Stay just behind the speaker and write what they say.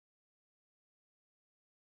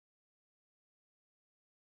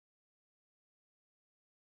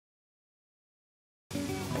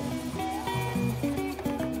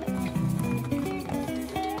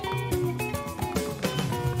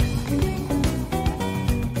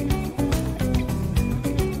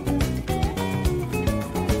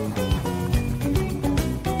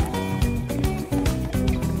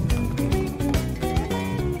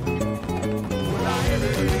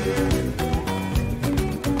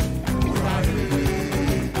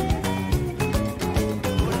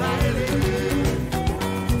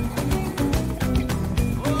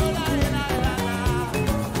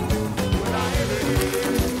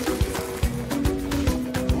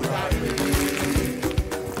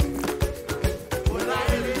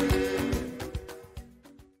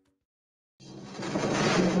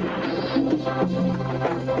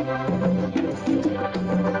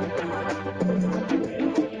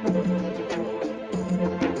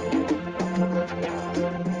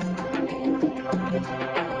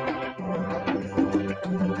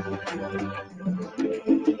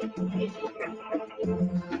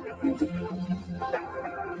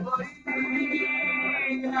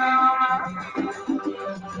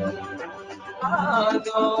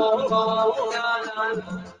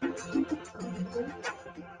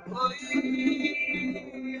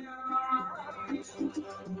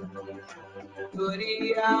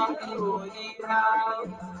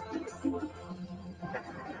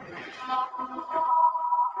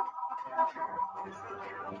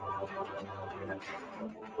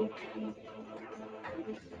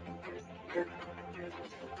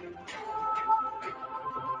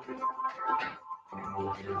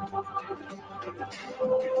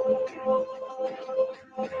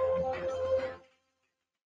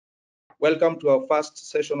Welcome to our first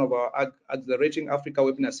session of our Ag-celerating Africa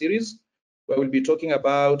webinar series, where we'll be talking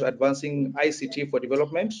about advancing ICT for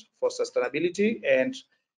development, for sustainability, and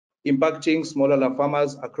impacting smallholder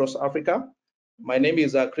farmers across Africa. My name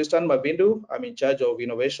is Christant Mavindu. I'm in charge of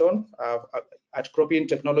innovation at CropIn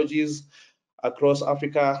Technologies across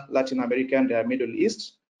Africa, Latin America, and the Middle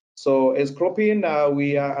East. So as CropIn,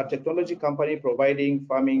 we are a technology company providing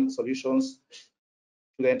farming solutions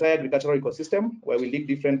to the entire agricultural ecosystem, where we link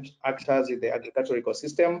different actors in the agricultural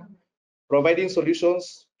ecosystem, providing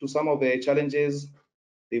solutions to some of the challenges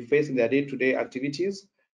they face in their day-to-day activities.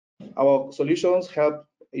 Our solutions help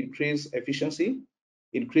increase efficiency,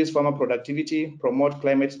 increase farmer productivity, promote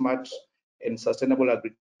climate smart and sustainable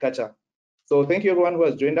agriculture. So thank you everyone who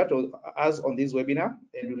has joined us on this webinar,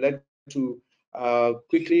 and we'd like to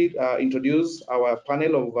quickly introduce our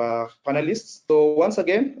panel of panelists. So once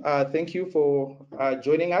again, thank you for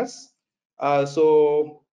joining us.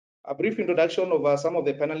 So a brief introduction of some of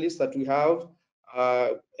the panelists that we have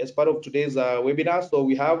as part of today's webinar. So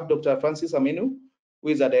we have Dr. Francis Aminu, who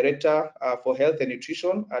is a director for health and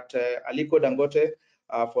nutrition at Aliko Dangote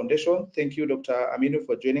Foundation. Thank you, Dr. Aminu,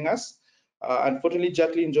 for joining us. Unfortunately,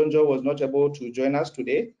 Jacqueline Jonjo was not able to join us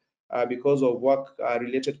today because of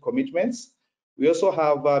work-related commitments. We also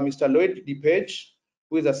have Mr. Lloyd 𝗔𝗴𝗃𝗍,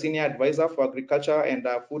 who is a senior advisor for agriculture and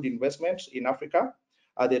food investment in Africa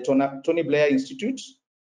at the Tony Blair Institute.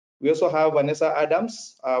 We also have Vanessa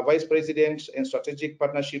Adams, Vice President in Strategic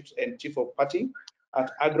Partnerships and Chief of Party at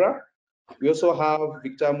AGRA. We also have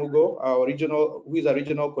Victor Mugo, who is a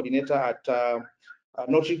regional coordinator at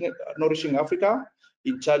Nourishing Africa,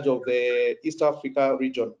 in charge of the East Africa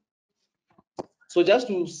region. So just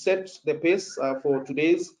to set the pace for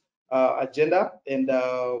today's agenda and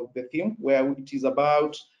the theme, where it is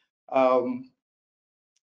about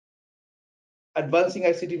advancing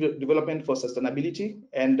ICT development for sustainability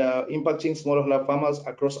and impacting smallholder farmers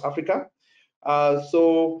across Africa.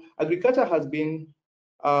 So agriculture has been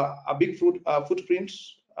a big footprint.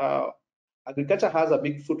 Agriculture has a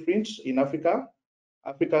big footprint in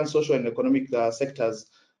African social and economic sectors.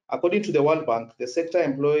 According to the World Bank, the sector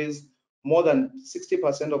employs more than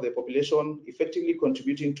 60% of the population, effectively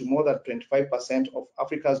contributing to more than 25% of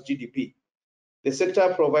Africa's GDP. The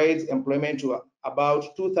sector provides employment to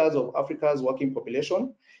about 2/3 of Africa's working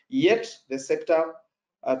population, yet the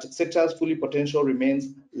sector's full potential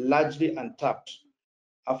remains largely untapped.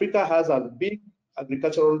 Africa has a big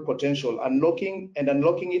agricultural potential, unlocking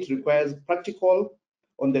it requires practical,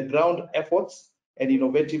 on-the-ground efforts and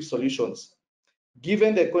innovative solutions.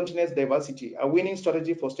 Given the continent's diversity, a winning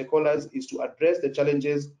strategy for stakeholders is to address the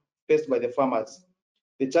challenges faced by the farmers.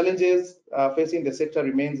 The challenges facing the sector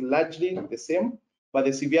remains largely the same, but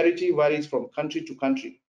the severity varies from country to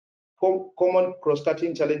country. Common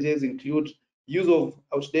cross-cutting challenges include use of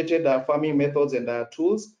outdated farming methods and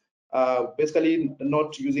tools, basically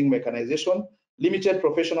not using mechanization, limited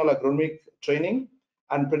professional agronomic training,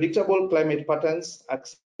 unpredictable climate patterns,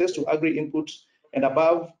 access to agri-input, and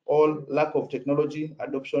above all, lack of technology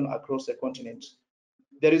adoption across the continent.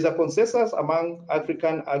 There is a consensus among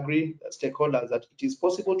African agri-stakeholders that it is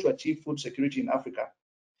possible to achieve food security in Africa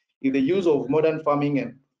if the use of modern farming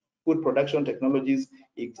and food production technologies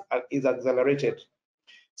is accelerated.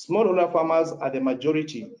 Smallholder farmers are the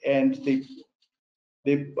majority, and they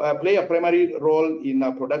play a primary role in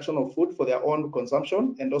production of food for their own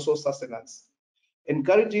consumption and also sustenance.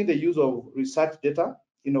 Encouraging the use of research data,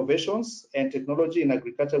 innovations, and technology in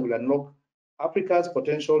agriculture will unlock Africa's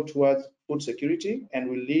potential towards food security and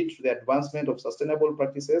will lead to the advancement of sustainable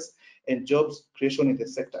practices and jobs creation in the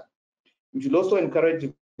sector. It will also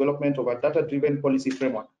encourage development of a data-driven policy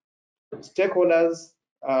framework. Stakeholder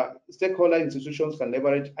institutions can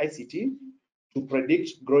leverage ICT to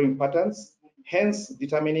predict growing patterns, hence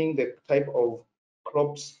determining the type of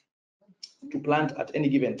crops to plant at any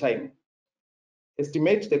given time.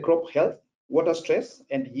 Estimate the crop health, water stress,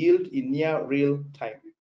 and yield in near real time.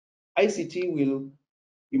 ICT will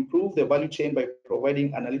improve the value chain by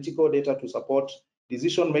providing analytical data to support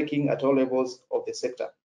decision-making at all levels of the sector.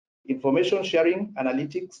 Information sharing,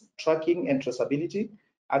 analytics, tracking, and traceability,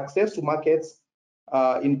 access to markets,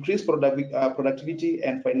 increased productivity,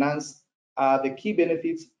 and finance are the key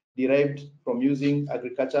benefits derived from using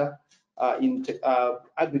agriculture in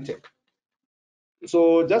agri-tech.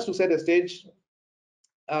 So just to set the stage,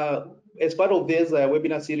 as part of this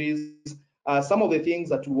webinar series, some of the things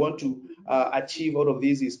that we want to achieve out of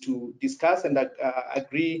this is to discuss and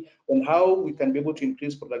agree on how we can be able to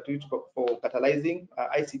increase productivity for catalyzing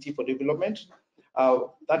ICT for development.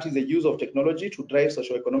 That is the use of technology to drive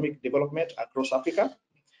socioeconomic development across Africa.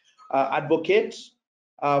 Advocate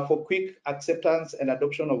for quick acceptance and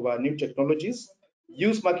adoption of new technologies.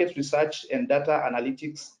 Use market research and data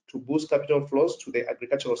analytics to boost capital flows to the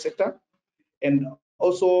agricultural sector. And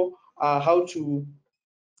also how to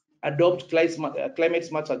adopt climate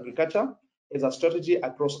smart agriculture as a strategy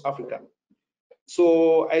across Africa.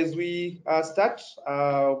 So as we start,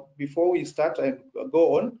 before we start and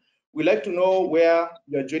go on, we'd like to know where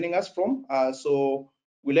you're joining us from. So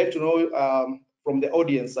we'd like to know from the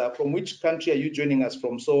audience, from which country are you joining us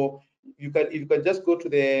from? So you can just go to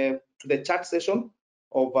the chat session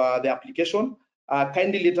of the application.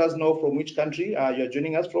 Kindly let us know from which country you're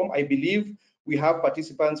joining us from. I believe we have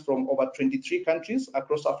participants from over 23 countries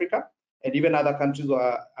across Africa and even other countries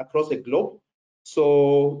across the globe.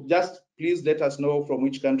 So just please let us know from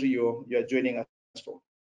which country you're joining us from.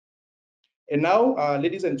 And now,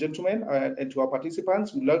 ladies and gentlemen, and to our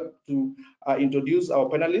participants, we'd like to introduce our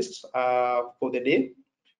panelists for the day.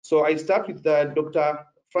 So I start with Dr.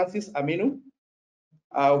 Francis Aminu,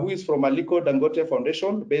 who is from Aliko Dangote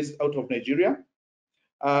Foundation, based out of Nigeria.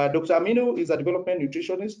 Dr. Aminu is a development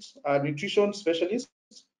nutritionist, nutrition specialist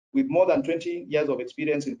with more than 20 years of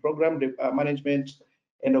experience in program management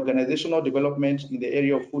and organizational development in the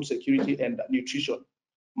area of food security and nutrition,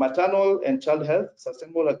 maternal and child health,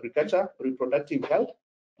 sustainable agriculture, reproductive health,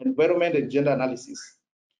 environment and gender analysis.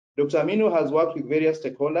 Dr. Aminu has worked with various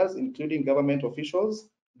stakeholders, including government officials,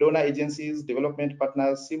 donor agencies, development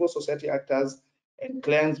partners, civil society actors, and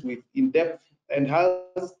clients with in-depth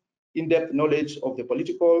knowledge of the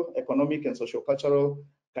political, economic, and socio-cultural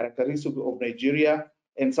characteristics of Nigeria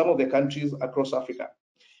and some of the countries across Africa.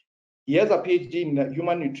 He has a PhD in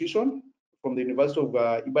human nutrition from the University of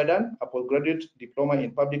Ibadan, a postgraduate diploma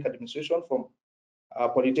in public administration from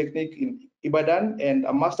Polytechnic in Ibadan, and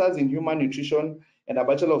a master's in human nutrition and a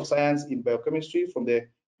Bachelor of Science in biochemistry from the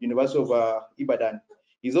University of Ibadan.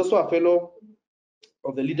 He's also a fellow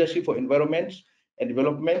of the Leadership for Environment and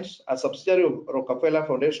Development, a subsidiary of Rockefeller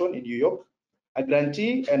Foundation in New York, a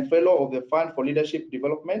grantee and fellow of the Fund for Leadership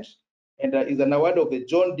Development, and is an award of the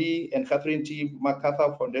John D. and Catherine T.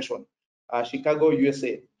 MacArthur Foundation, Chicago,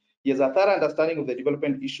 USA. He has a thorough understanding of the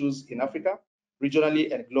development issues in Africa,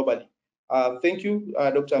 regionally and globally. Thank you,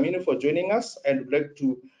 Dr. Aminu, for joining us, and would like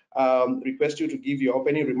to request you to give your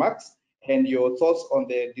opening remarks and your thoughts on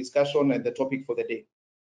the discussion and the topic for the day.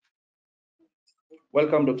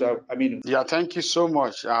 Welcome, Dr. Aminu. Yeah, thank you so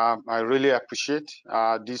much. I really appreciate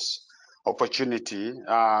this opportunity,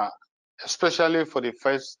 especially for the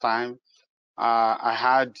first time I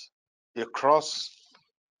had across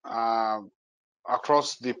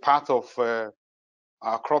the path of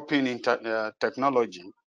CropIn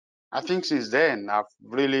technology. I think since then I've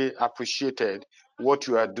really appreciated what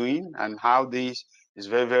you are doing and how this is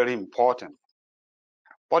very, very important.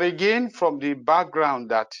 But again, from the background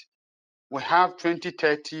that we have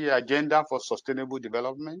 2030 Agenda for Sustainable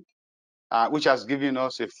Development, which has given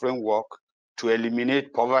us a framework to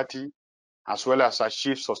eliminate poverty as well as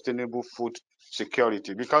achieve sustainable food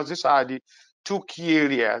security, because these are the two key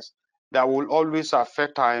areas that will always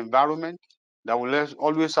affect our environment, that will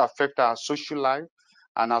always affect our social life,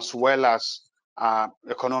 and as well as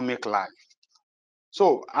economic life.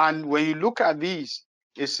 So, and when you look at these,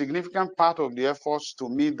 a significant part of the efforts to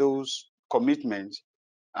meet those commitments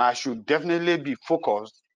should definitely be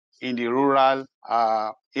focused in the rural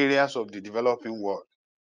areas of the developing world,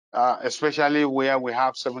 especially where we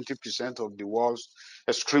have 70% of the world's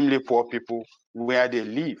extremely poor people where they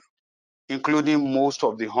live, including most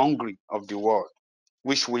of the hungry of the world,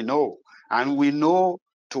 which we know. And we know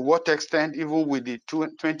to what extent, even with the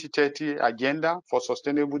 2030 Agenda for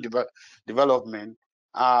Sustainable Development,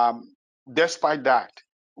 despite that,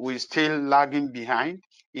 we're still lagging behind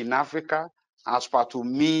in Africa as per to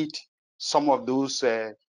meet some of those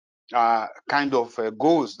kind of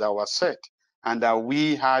goals that were set and that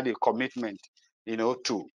we had a commitment,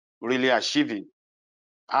 to really achieving.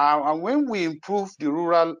 And when we improve the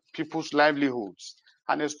rural people's livelihoods,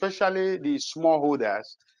 and especially the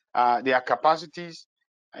smallholders, their capacities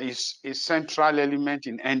is a central element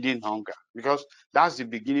in ending hunger, because that's the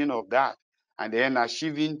beginning of that. And then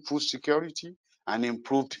achieving food security and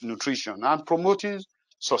improved nutrition and promoting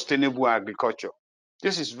sustainable agriculture.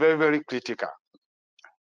 This is very, very critical.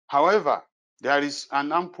 However, there is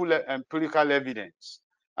an ample empirical evidence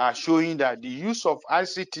showing that the use of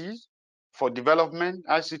ICT for development,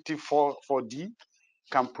 ICT4D,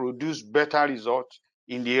 can produce better results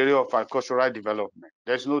in the area of agricultural development.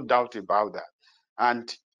 There's no doubt about that.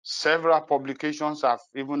 And several publications have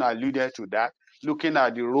even alluded to that, looking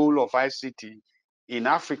at the role of ICT in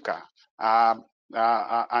Africa and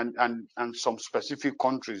some specific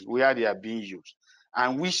countries where they are being used,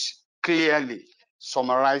 and which clearly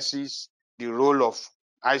summarizes the role of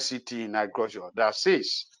ICT in agriculture that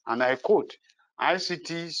says, and I quote,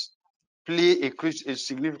 ICTs play a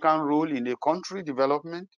significant role in a country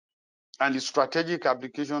development and the strategic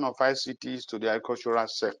application of ICTs to the agricultural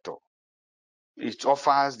sector. It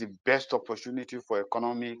offers the best opportunity for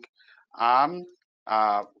economic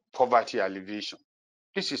poverty alleviation.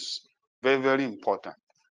 This is very, very important.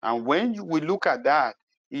 And when we look at that,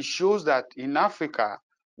 it shows that in Africa,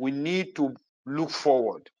 we need to look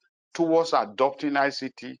forward towards adopting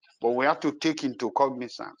ICT, but we have to take into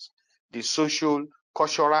cognizance the social,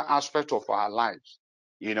 cultural aspect of our lives,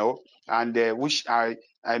 you know, and which I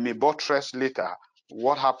may buttress later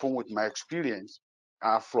what happened with my experience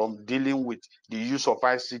from dealing with the use of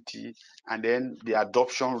ICT and then the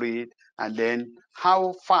adoption rate, and then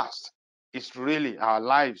how fast it's really our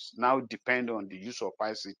lives now depend on the use of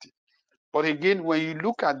ICT. But again, when you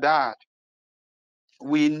look at that,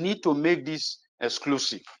 we need to make this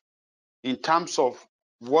exclusive in terms of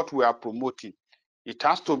what we are promoting. It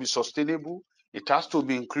has to be sustainable, it has to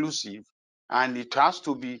be inclusive, and it has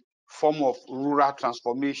to be form of rural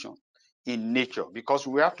transformation in nature, because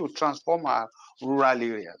we have to transform our rural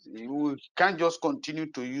areas. We can't just continue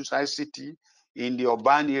to use ICT in the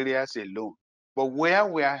urban areas alone, but where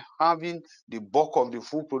we are having the bulk of the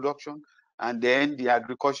food production and then the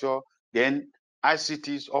agriculture, then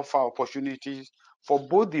ICTs offer opportunities for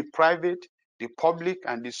both the private, the public,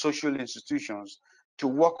 and the social institutions to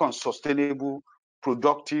work on sustainable,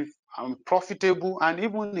 productive, and profitable, and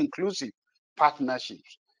even inclusive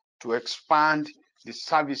partnerships to expand the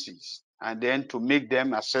services and then to make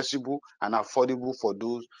them accessible and affordable for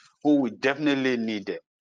those who will definitely need them.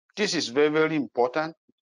 This is very, very important,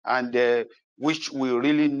 and which we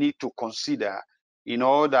really need to consider in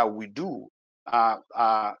all that we do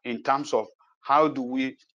in terms of how do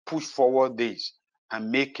we push forward this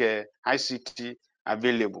and make ICT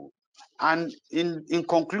available. And in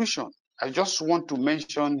conclusion, I just want to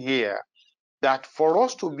mention here that for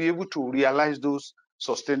us to be able to realize those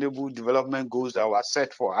sustainable development goals that were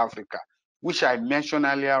set for Africa, which I mentioned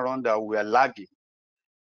earlier on that we are lagging,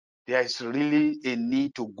 there is really a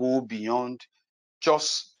need to go beyond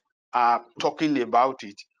just talking about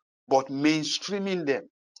it, but mainstreaming them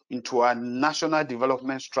into our national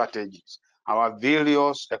development strategies, our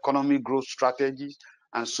various economic growth strategies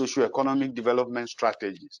and socio-economic development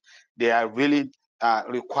strategies. They are really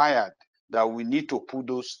required that we need to put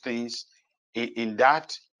those things in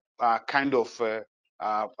that kind of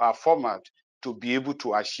format to be able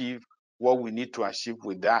to achieve what we need to achieve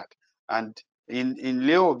with that. And in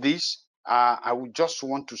lieu of this, I would just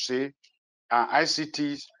want to say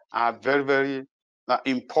ICTs are very, very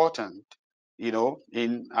important, you know,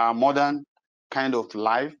 in our modern kind of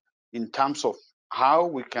life in terms of how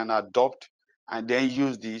we can adopt and then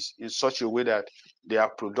use these in such a way that they are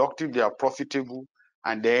productive, they are profitable,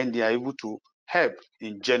 and then they are able to help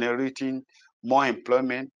in generating more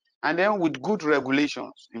employment. And then with good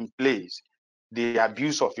regulations in place, the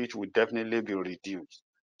abuse of it will definitely be reduced.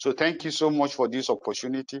 So thank you so much for this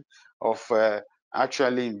opportunity of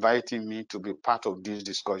actually inviting me to be part of these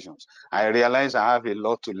discussions. I realize I have a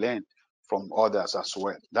lot to learn from others as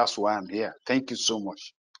well. That's why I'm here. Thank you so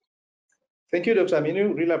much. Thank you, Dr.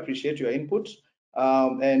 Aminu. Really appreciate your input.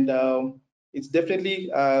 It's definitely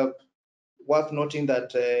worth noting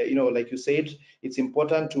that, you know, like you said, it's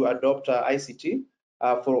important to adopt ICT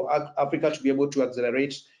for Africa to be able to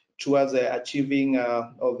accelerate towards achieving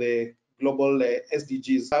of the global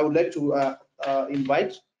SDGs. I would like to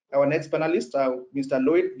invite our next panelist, Mr.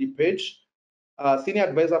 Lloyd 𝗔𝗱𝗃, Senior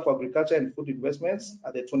Advisor for Agriculture and Food Investments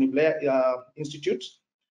at the Tony Blair Institute.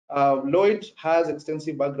 Lloyd has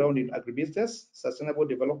extensive background in agribusiness, sustainable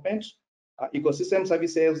development, ecosystem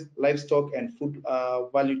services, livestock, and food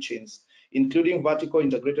value chains, including vertical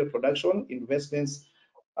integrated production, investment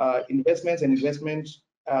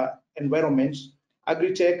environment,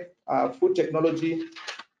 agri-tech, food technology,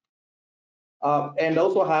 and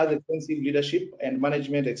also has extensive leadership and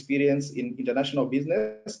management experience in international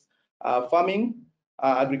business, farming,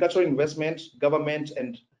 agricultural investment, government,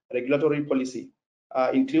 and regulatory policy,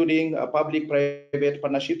 including public-private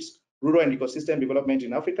partnerships, rural and ecosystem development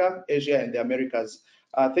in Africa, Asia, and the Americas.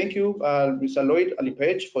 Thank you, Mr.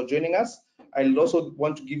 𝗦𝗂𝗃𝗏𝗃 for joining us. I also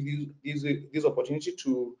want to give you this opportunity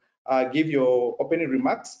to give your opening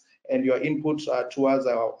remarks and your input towards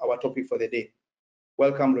our topic for the day.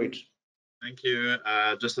 Welcome, Lloyd. Thank you.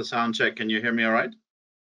 Just a sound check. Can you hear me all right?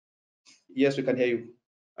 Yes, we can hear you.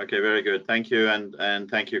 Okay, very good. Thank you, and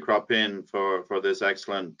thank you, CropIn, for this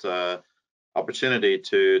excellent opportunity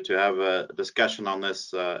to have a discussion on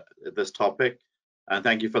this topic. And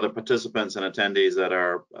thank you for the participants and attendees that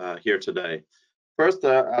are here today. First,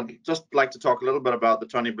 I'd just like to talk a little bit about the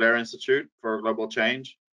Tony Blair Institute for Global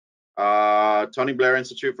Change. Tony Blair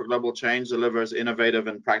Institute for Global Change delivers innovative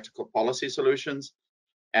and practical policy solutions,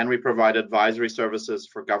 and we provide advisory services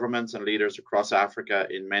for governments and leaders across Africa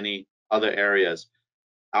in many other areas.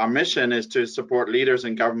 Our mission is to support leaders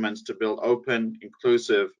and governments to build open,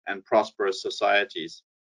 inclusive, and prosperous societies,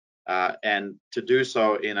 and to do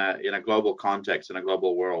so in a global context, in a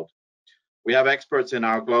global world. We have experts in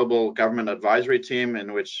our global government advisory team,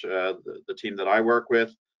 in which the team that I work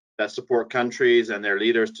with, that support countries and their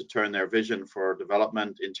leaders to turn their vision for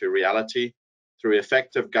development into reality through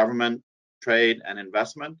effective government, trade, and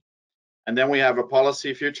investment. And then we have a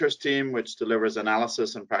policy futures team, which delivers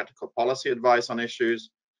analysis and practical policy advice on issues,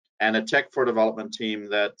 and a tech for development team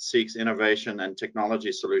that seeks innovation and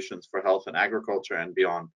technology solutions for health and agriculture and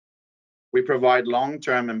beyond. We provide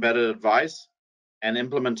long-term embedded advice and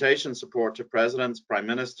implementation support to presidents, prime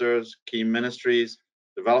ministers, key ministries,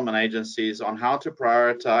 development agencies on how to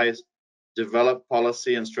prioritize, develop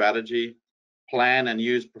policy and strategy, plan and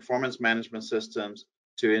use performance management systems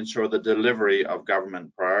to ensure the delivery of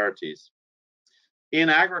government priorities. In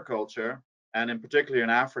agriculture, and in particular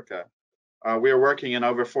in Africa, we are working in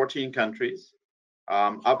over 14 countries,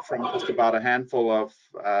 up from just about a handful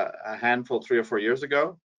 3 or 4 years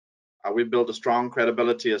ago. We built a strong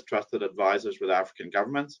credibility as trusted advisors with African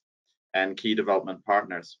governments and key development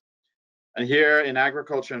partners. And here in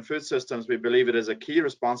agriculture and food systems, we believe it is a key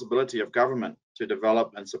responsibility of government to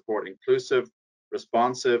develop and support inclusive,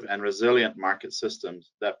 responsive, and resilient market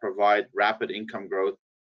systems that provide rapid income growth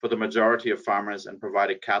for the majority of farmers and provide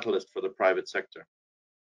a catalyst for the private sector.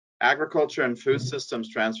 Agriculture and food systems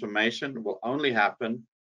transformation will only happen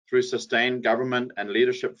through sustained government and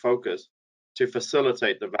leadership focus to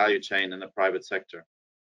facilitate the value chain in the private sector.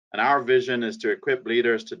 And our vision is to equip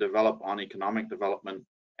leaders to develop on economic development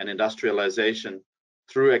and industrialization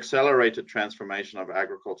through accelerated transformation of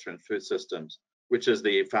agriculture and food systems, which is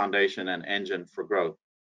the foundation and engine for growth.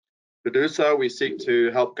 To do so, we seek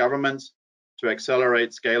to help governments to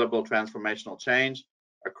accelerate scalable transformational change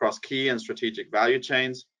across key and strategic value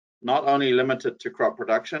chains, not only limited to crop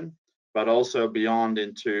production, but also beyond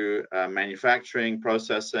into manufacturing,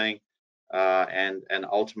 processing, and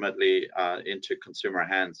ultimately into consumer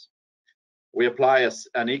hands. We apply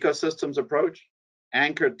an ecosystems approach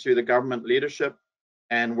anchored to the government leadership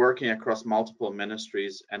and working across multiple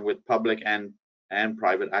ministries and with public and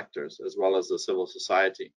private actors, as well as the civil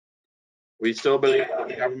society. We still believe that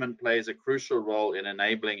the government plays a crucial role in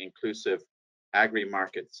enabling inclusive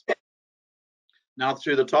agri-markets. Now,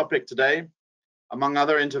 through the topic today, among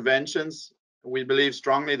other interventions, we believe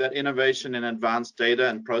strongly that innovation in advanced data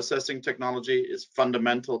and processing technology is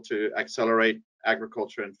fundamental to accelerate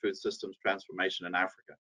agriculture and food systems transformation in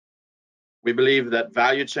Africa. We believe that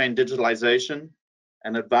value chain digitalization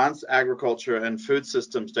and advanced agriculture and food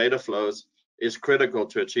systems data flows is critical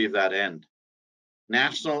to achieve that end.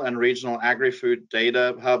 National and regional agri-food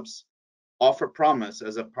data hubs offer promise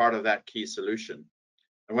as a part of that key solution.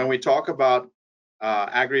 And when we talk about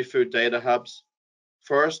agri-food data hubs,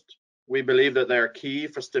 first, we believe that they are key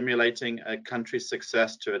for stimulating a country's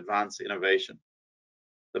success to advance innovation.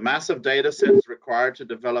 The massive data sets required to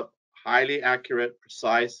develop highly accurate,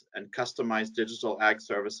 precise, and customized digital ag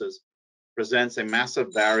services presents a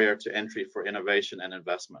massive barrier to entry for innovation and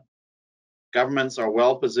investment. Governments are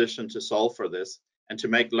well positioned to solve for this and to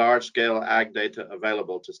make large-scale ag data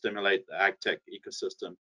available to stimulate the ag tech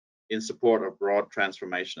ecosystem in support of broad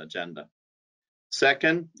transformation agenda.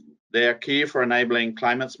 Second, they are key for enabling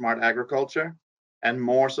climate-smart agriculture and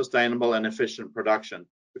more sustainable and efficient production,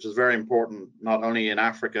 which is very important not only in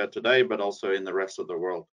Africa today, but also in the rest of the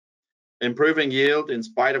world. Improving yield in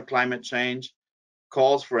spite of climate change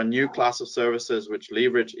calls for a new class of services which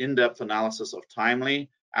leverage in-depth analysis of timely,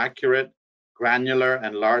 accurate, granular,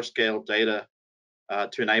 and large-scale data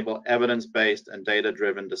to enable evidence-based and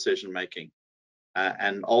data-driven decision-making,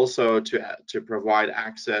 and also to provide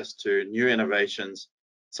access to new innovations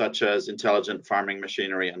such as intelligent farming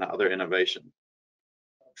machinery and other innovation.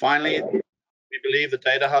 Finally, we believe the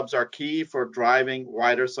data hubs are key for driving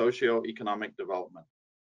wider socio-economic development.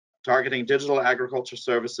 Targeting digital agriculture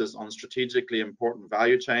services on strategically important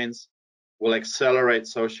value chains will accelerate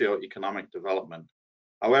socio-economic development.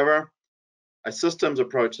 However, a systems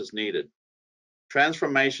approach is needed.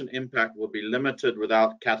 Transformation impact will be limited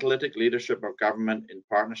without catalytic leadership of government in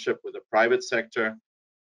partnership with the private sector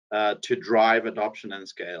to drive adoption and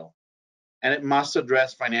scale. And it must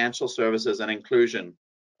address financial services and inclusion,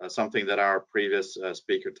 something that our previous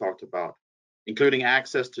speaker talked about, including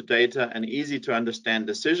access to data and easy to understand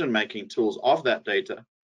decision-making tools of that data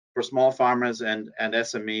for small farmers and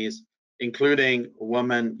SMEs, including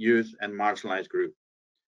women, youth, and marginalized groups.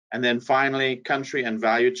 And then finally, country and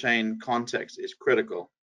value chain context is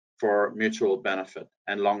critical for mutual benefit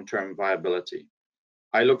and long-term viability.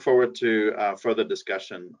 I look forward to further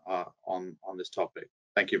discussion on this topic.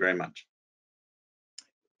 Thank you very much.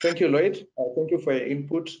 Thank you, Lloyd. Thank you for your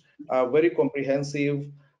input. Very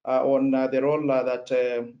comprehensive on the role that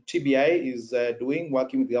TBI is doing,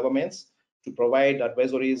 working with governments to provide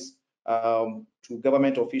advisories to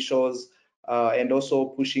government officials, and also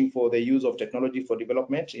pushing for the use of technology for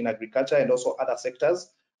development in agriculture and also other sectors.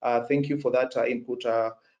 Thank you for that input,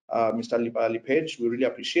 Mr. 𝗵𝗂𝗃. We really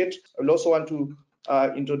appreciate. I will also want to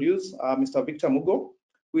introduce Mr. Victor Mugo,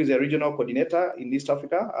 who is a regional coordinator in East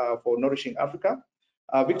Africa for Nourishing Africa.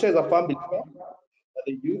 Victor is a firm believer that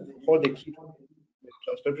the youth hold the key to the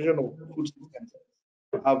transformation of food systems.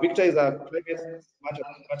 Victor is a climate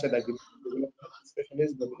smart and agricultural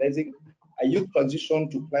specialist mobilizing a youth transition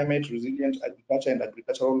to climate resilient agriculture and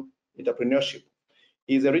agricultural entrepreneurship.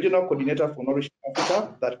 He is a regional coordinator for Nourishing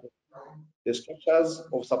Africa that the structures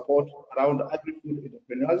of support around agri-food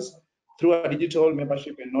entrepreneurs through a digital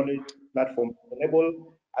membership and knowledge platform to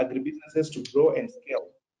enable agribusinesses to grow and scale.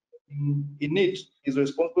 In it, is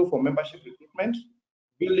responsible for membership recruitment,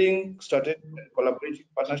 building strategic and collaborative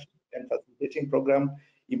partnerships, and facilitating program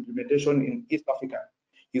implementation in East Africa.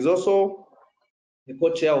 He's also the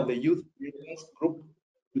co-chair of the Youth Relations Group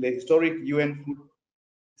to the historic UN Food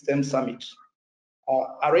Systems Summit.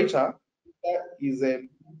 Our writer is an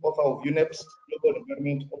author of UNEP's Global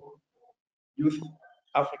Environment of Youth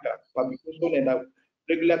Africa publication and a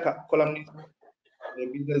regular columnist of the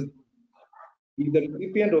business. He's the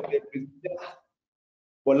recipient of the President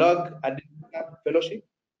Bolog Adesina Fellowship,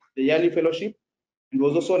 the yearly fellowship, and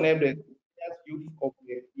was also named as Youth of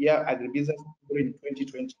the Year Agribusiness in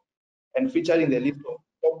 2020 and featured in the list of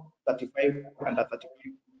top 35 under 35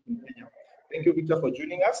 in Kenya. Thank you, Victor, for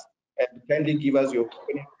joining us, and kindly give us your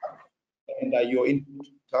opinion and your input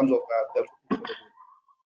in terms of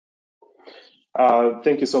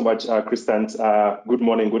Thank you so much, Christant. Good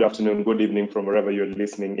morning, good afternoon, good evening from wherever you're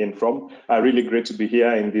listening in from. Really great to be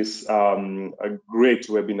here in this great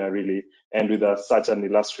webinar, really, and with such an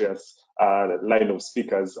illustrious line of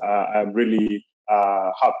speakers. I'm really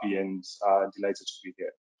happy and delighted to be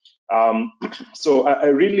here. So I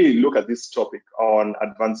really look at this topic on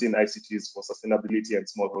advancing ICTs for sustainability and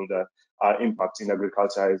smallholder impact in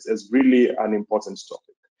agriculture as really an important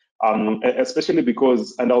topic. Especially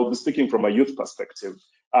because, and I'll be speaking from a youth perspective,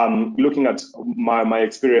 looking at my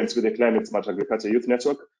experience with the Climate Smart Agriculture Youth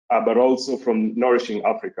Network, but also from Nourishing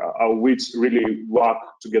Africa, which really work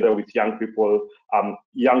together with young people,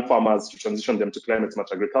 young farmers to transition them to climate smart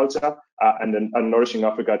agriculture, and Nourishing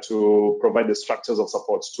Africa to provide the structures of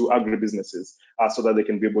support to agribusinesses so that they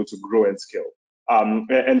can be able to grow and scale.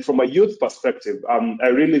 And from a youth perspective, I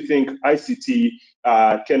really think ICT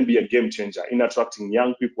can be a game changer in attracting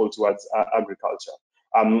young people towards agriculture.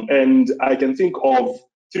 And I can think of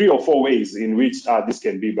 3 or 4 ways in which this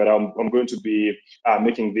can be, but I'm going to be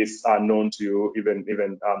making this known to you even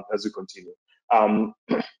as we continue.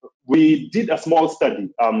 We did a small study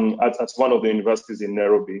at one of the universities in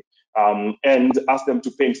Nairobi and asked them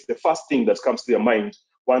to paint the first thing that comes to their mind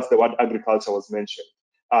once the word agriculture was mentioned.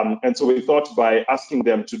 And so we thought by asking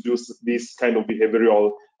them to do this kind of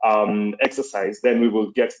behavioral exercise, then we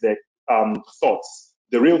will get the thoughts,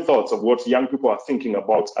 the real thoughts of what young people are thinking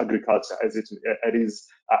about agriculture as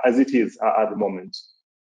it is at the moment.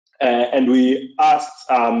 And we asked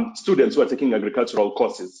students who are taking agricultural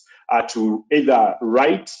courses to either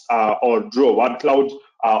write or draw a word cloud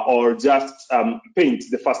or just paint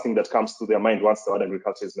the first thing that comes to their mind once the word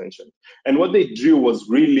agriculture is mentioned. And what they drew was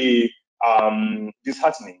really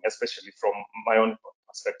disheartening, especially from my own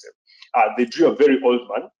perspective. They drew a very old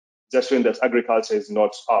man, just showing that agriculture is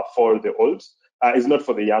not for the old, is not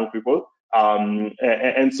for the young people,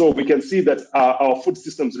 And so we can see that our food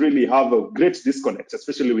systems really have a great disconnect,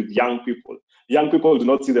 especially with young people. Young people do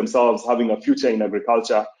not see themselves having a future in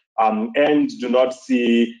agriculture, and do not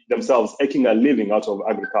see themselves making a living out of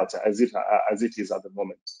agriculture as it is at the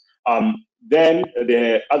moment. Then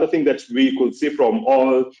the other thing that we could see from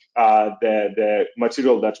all the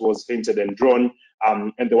material that was painted and drawn,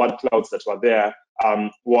 and the word clouds that were there,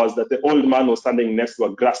 was that the old man was standing next to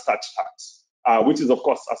a grass-thatched hut, which is, of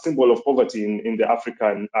course, a symbol of poverty in the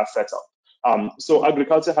African setup. So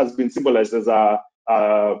agriculture has been symbolized as a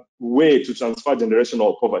way to transfer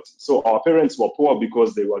generational poverty. So our parents were poor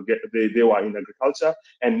because they were in agriculture,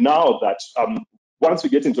 and now that once we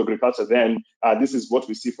get into agriculture, then this is what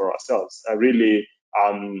we see for ourselves, really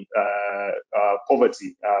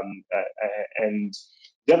poverty. And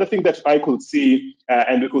the other thing that I could see,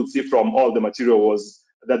 and we could see from all the material, was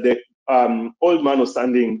that the old man was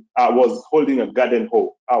was holding a garden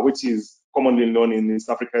hoe, which is commonly known in East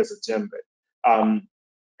Africa as a djembe,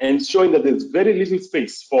 and showing that there's very little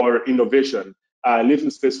space for innovation,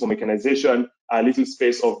 little space for mechanization, little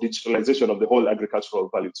space of digitalization of the whole agricultural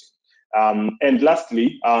value chain. And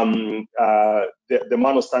lastly, the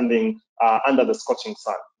man was standing under the scorching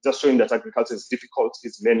sun, just showing that agriculture is difficult,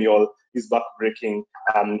 is manual, is backbreaking,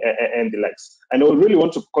 and the likes. And I would really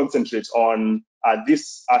want to concentrate on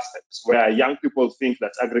this aspect, where young people think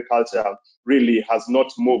that agriculture really has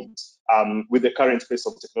not moved with the current pace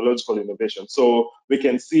of technological innovation. So we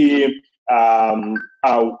can see an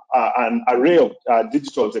array of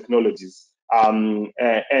digital technologies,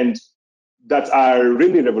 and that are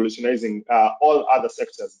really revolutionizing all other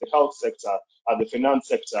sectors, the health sector, the finance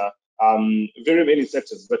sector, very many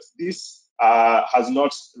sectors. But this has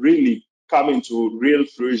not really come into real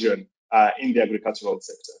fruition in the agricultural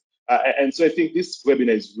sector. And so I think this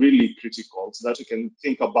webinar is really critical, so that we can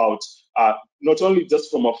think about not only just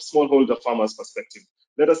from a smallholder farmer's perspective.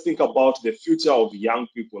 Let us think about the future of young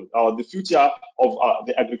people, the future of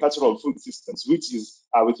the agricultural food systems, which is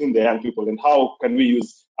within the young people, and how can we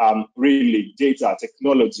use really data,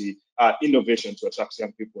 technology, innovation to attract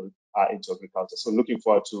young people into agriculture. So looking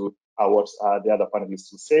forward to what the other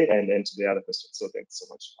panelists will say, and to the other questions. So thanks so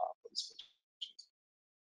much for this presentation.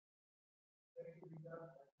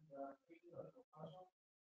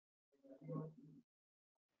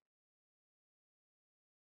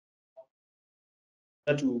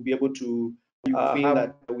 To be able to feel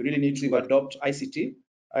that we really need to adopt ICT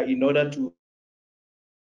in order to,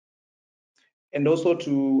 and also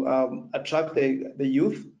to attract the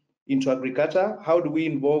youth into agriculture. How do we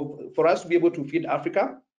involve, for us to be able to feed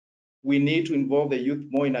Africa, we need to involve the youth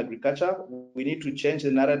more in agriculture. We need to change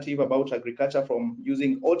the narrative about agriculture from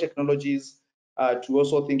using all technologies to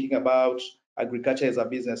also thinking about agriculture as a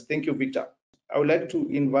business. Thank you, Victor. I would like to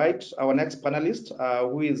invite our next panelist,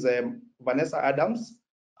 who is Vanessa Adams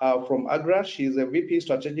from AGRA. She is a VP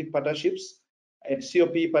Strategic Partnerships and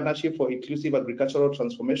COP Partnership for Inclusive Agricultural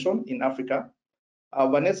Transformation in Africa.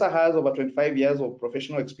 Vanessa has over 25 years of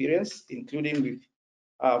professional experience, including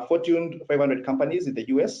with Fortune 500 companies in the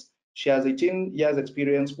US. She has 18 years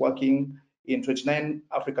experience working in 29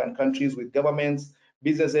 African countries with governments,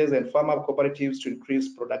 businesses, and farmer cooperatives to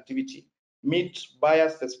increase productivity, meet buyer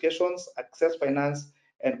specifications, access finance,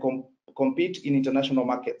 and compete in international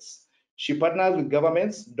markets. She partners with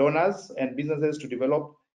governments, donors, and businesses to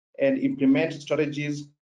develop and implement strategies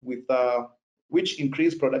with which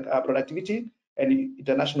increase productivity and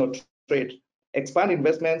international trade, expand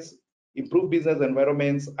investments, improve business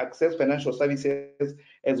environments, access financial services,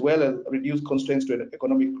 as well as reduce constraints to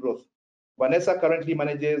economic growth. Vanessa currently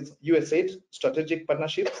manages USAID strategic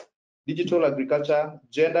partnerships, digital agriculture,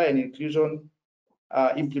 gender and inclusion,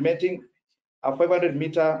 implementing a 500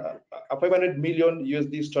 million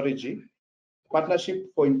USD strategy, partnership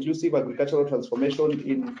for inclusive agricultural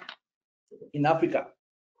transformation in Africa.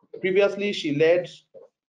 Previously, she led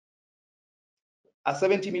a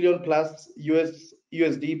 70 million plus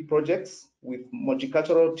USD projects with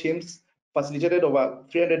multicultural teams, facilitated over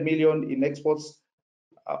 300 million in exports,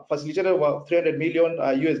 facilitated over 300 million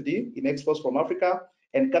USD in exports from Africa,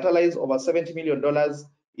 and catalyzed over $70 million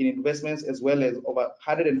in investments, as well as over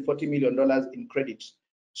 $140 million in credit.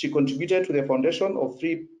 She contributed to the foundation of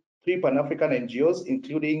three Pan-African NGOs,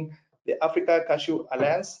 including the Africa Cashew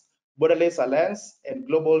Alliance, Borderless Alliance, and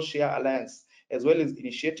Global Share Alliance, as well as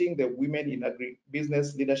initiating the Women in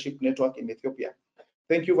Agribusiness Leadership Network in Ethiopia.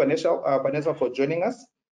 Thank you, Vanessa, for joining us.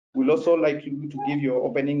 We'd also like you to give your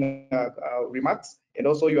opening remarks and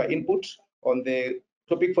also your input on the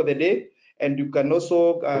topic for the day. And you can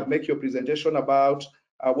also make your presentation about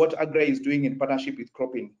what AGRA is doing in partnership with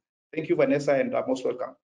CropIn. Thank you, Vanessa, and most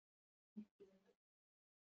welcome.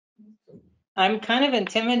 I'm kind of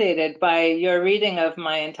intimidated by your reading of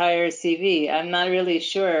my entire CV. I'm not really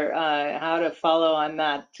sure how to follow on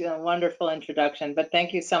that wonderful introduction, but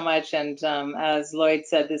thank you so much. And as Lloyd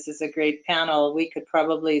said, this is a great panel. We could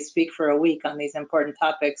probably speak for a week on these important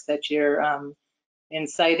topics that you're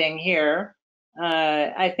inciting here.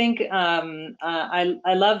 I think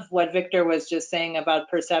I love what Victor was just saying about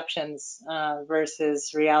perceptions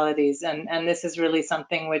versus realities. And this is really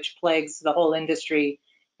something which plagues the whole industry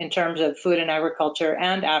in terms of food and agriculture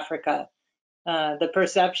and Africa. The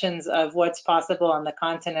perceptions of what's possible on the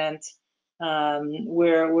continent,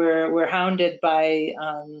 we're hounded by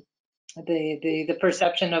the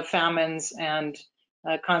perception of famines and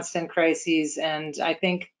constant crises. And I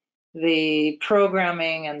think the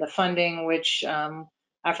programming and the funding which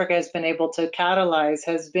Africa has been able to catalyze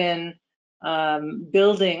has been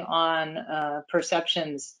building on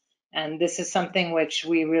perceptions. And this is something which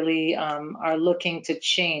we really are looking to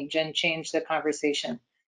change and change the conversation.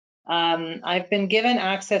 I've been given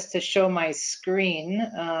access to show my screen,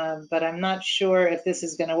 but I'm not sure if this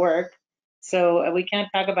is going to work. So we can't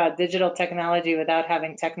talk about digital technology without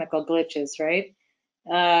having technical glitches, right?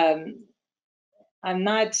 I'm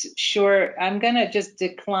not sure. I'm going to just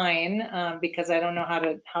decline because I don't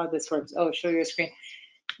know how this works. Oh, show your screen.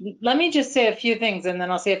 Let me just say a few things, and then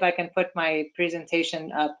I'll see if I can put my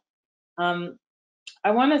presentation up.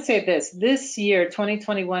 I want to say this year,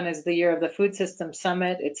 2021, is the year of the Food System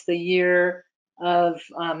Summit. It's the year of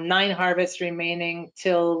 9 harvests remaining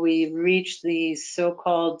till we reach the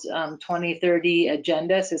so-called 2030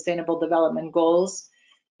 Agenda, Sustainable Development Goals.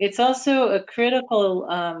 It's also a critical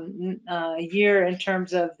year in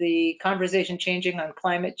terms of the conversation changing on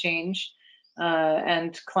climate change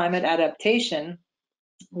and climate adaptation,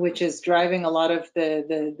 which is driving a lot of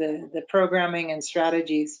the programming and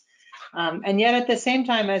strategies. And yet at the same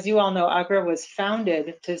time, as you all know, AGRA was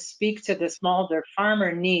founded to speak to the smallholder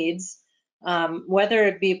farmer needs, whether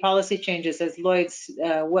it be policy changes, as Lloyd's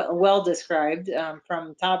well described,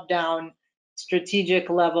 from top-down strategic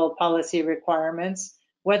level policy requirements,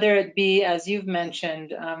 whether it be, as you've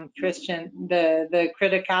mentioned, Christian, the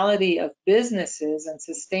criticality of businesses and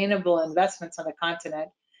sustainable investments on the continent,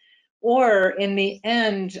 or in the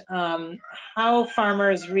end, how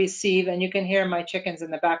farmers receive, and you can hear my chickens in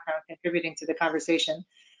the background contributing to the conversation,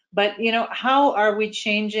 but how are we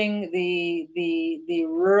changing the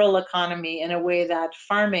rural economy in a way that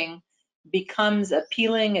farming becomes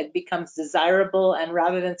appealing, it becomes desirable, and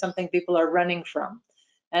rather than something people are running from.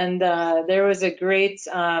 And there was a great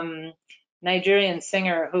Nigerian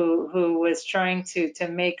singer who was trying to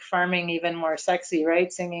make farming even more sexy,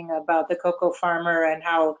 right? Singing about the cocoa farmer and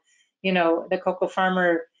how the cocoa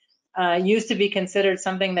farmer used to be considered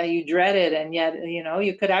something that you dreaded, and yet,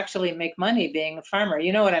 you could actually make money being a farmer.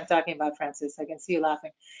 You know what I'm talking about, Francis. I can see you laughing.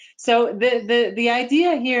 So the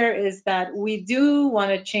idea here is that we do want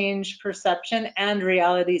to change perception and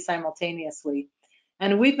reality simultaneously.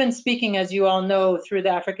 And we've been speaking, as you all know, through the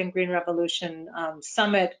African Green Revolution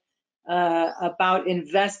Summit about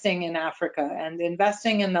investing in Africa and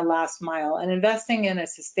investing in the last mile and investing in a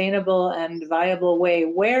sustainable and viable way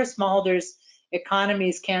where smallholders'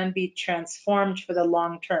 economies can be transformed for the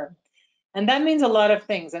long term. And that means a lot of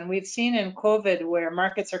things. And we've seen in COVID where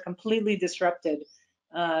markets are completely disrupted,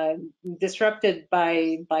 disrupted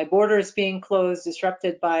by borders being closed,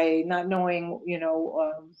 disrupted by not knowing,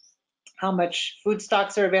 how much food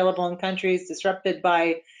stocks are available in countries, disrupted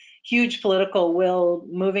by huge political will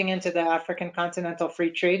moving into the African continental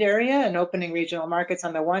free trade area and opening regional markets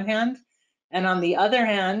on the one hand, and on the other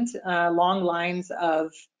hand, long lines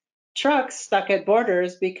of trucks stuck at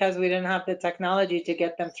borders because we didn't have the technology to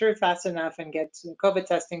get them through fast enough and get some COVID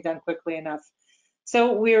testing done quickly enough.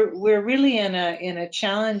 So we're really in a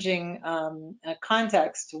challenging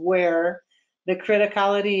context where the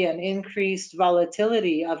criticality and increased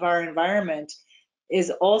volatility of our environment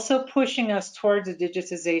is also pushing us towards a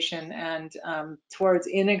digitization and towards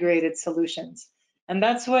integrated solutions. And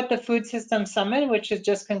that's what the Food System Summit, which has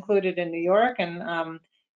just concluded in New York, and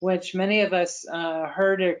which many of us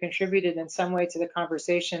heard or contributed in some way to the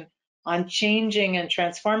conversation on changing and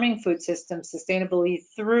transforming food systems sustainably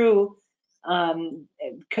through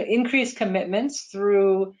increased commitments,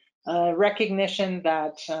 through recognition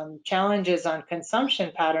that challenges on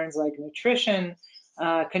consumption patterns like nutrition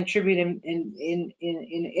contribute in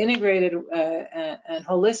integrated and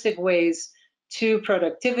holistic ways to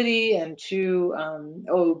productivity and to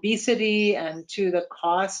obesity and to the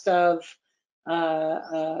cost of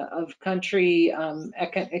country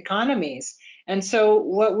economies. And so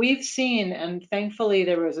what we've seen, and thankfully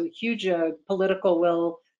there was a huge political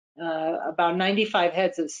will, about 95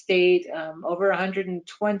 heads of state, over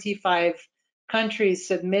 125 countries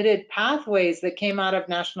submitted pathways that came out of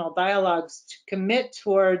national dialogues to commit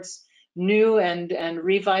towards new and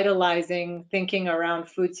revitalizing thinking around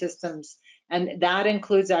food systems. And that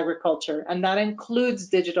includes agriculture, and that includes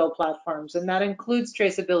digital platforms, and that includes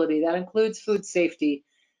traceability, that includes food safety.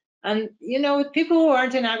 And, you know, people who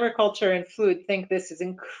aren't in agriculture and food think this is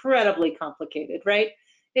incredibly complicated, right?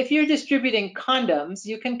 If you're distributing condoms,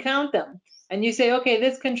 you can count them. And you say, okay,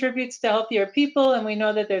 this contributes to healthier people, and we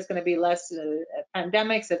know that there's going to be less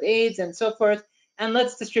pandemics of AIDS and so forth, and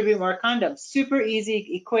let's distribute more condoms. Super easy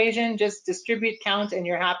equation, just distribute, count, and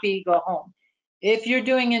you're happy, go home. If you're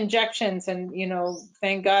doing injections, and, you know,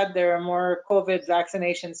 thank God there are more COVID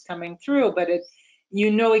vaccinations coming through, but you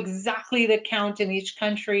know exactly the count in each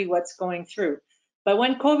country, what's going through. But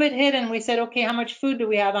when COVID hit and we said, okay, how much food do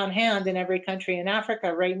we have on hand in every country in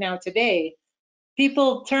Africa right now today?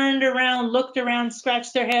 People turned around, looked around,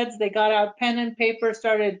 scratched their heads. They got out pen and paper,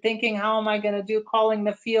 started thinking, how am I going to do calling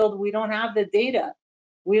the field? We don't have the data.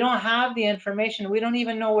 We don't have the information. We don't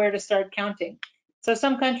even know where to start counting. So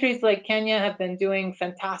some countries like Kenya have been doing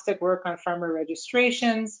fantastic work on farmer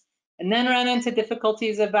registrations, and then run into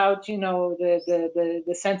difficulties about, you know,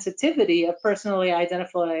 the sensitivity of personally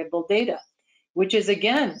identifiable data, which is,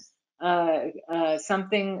 again,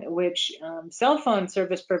 something which cell phone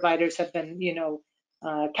service providers have been, you know,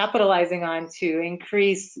 capitalizing on to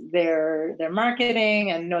increase their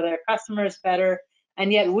marketing and know their customers better.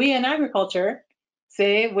 And yet we in agriculture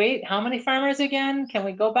say, wait, how many farmers again? Can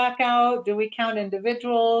we go back out? Do we count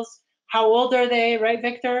individuals? How old are they, right,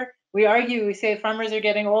 Victor? We argue, we say farmers are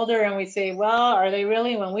getting older, and we say, well, are they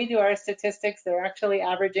really? When we do our statistics, they're actually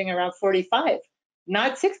averaging around 45,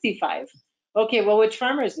 not 65. Okay, well, which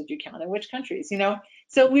farmers did you count in which countries, you know?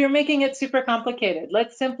 So we are making it super complicated.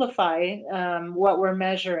 Let's simplify what we're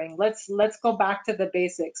measuring. Let's go back to the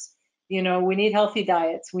basics. You know, we need healthy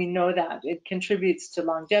diets. We know that it contributes to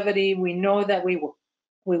longevity. We know that we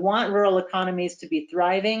want rural economies to be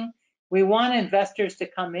thriving. We want investors to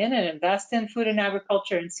come in and invest in food and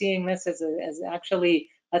agriculture, and seeing this as actually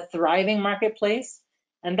a thriving marketplace.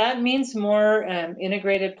 And that means more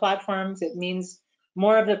integrated platforms. It means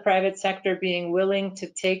more of the private sector being willing to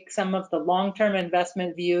take some of the long-term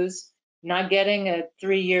investment views, not getting a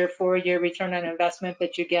 3-year, 4-year return on investment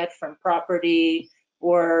that you get from property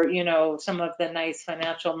or, you know, some of the nice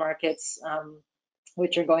financial markets,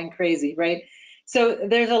 which are going crazy, right? So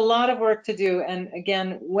there's a lot of work to do. And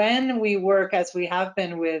again, when we work, as we have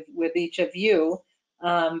been with each of you,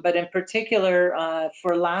 but in particular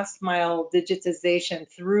for last mile digitization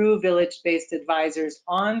through village-based advisors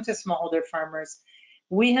onto smallholder farmers,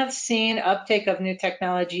 we have seen uptake of new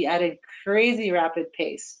technology at a crazy rapid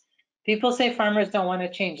pace. People say farmers don't want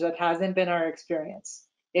to change. That hasn't been our experience.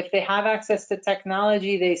 If they have access to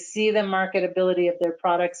technology, they see the marketability of their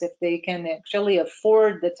products. If they can actually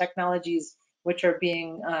afford the technologies which are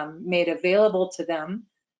being made available to them,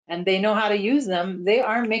 and they know how to use them, they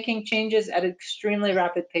are making changes at extremely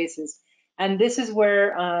rapid paces. And this is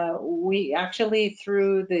where we actually,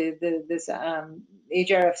 through this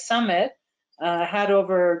AGRF summit, had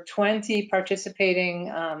over 20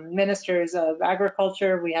 participating ministers of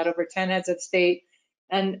agriculture. We had over 10 heads of state,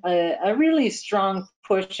 and a really strong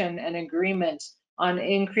push and agreement on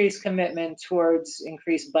increased commitment towards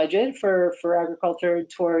increased budget for agriculture,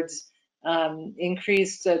 towards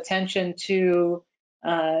increased attention to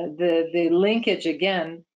the linkage,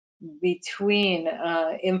 again, between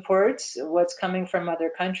imports, what's coming from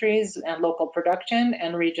other countries, and local production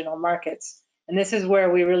and regional markets. And this is where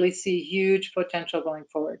we really see huge potential going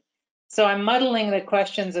forward. So I'm muddling the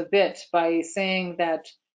questions a bit by saying that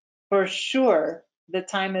for sure the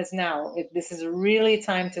time is now. This is really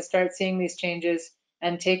time to start seeing these changes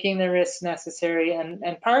and taking the risks necessary and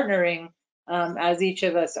partnering as each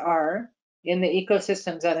of us are in the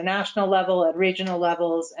ecosystems at a national level, at regional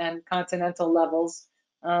levels, and continental levels.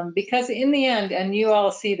 Because in the end, and you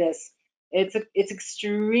all see this, it's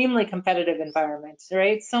extremely competitive environment,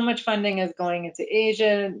 right? So much funding is going into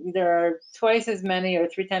Asia. There are twice as many or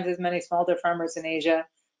 3 times as many smallholder farmers in Asia.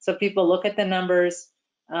 So people look at the numbers,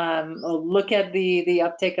 look at the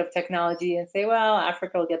uptake of technology and say, well,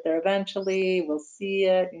 Africa will get there eventually, we'll see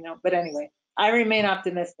it, you know. But anyway, I remain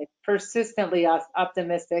optimistic, persistently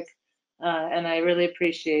optimistic, and I really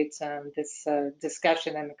appreciate this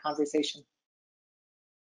discussion and the conversation.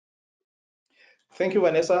 Thank you,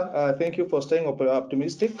 Vanessa. Thank you for staying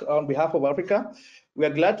optimistic on behalf of Africa. We are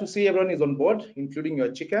glad to see everyone is on board, including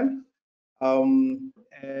your chicken.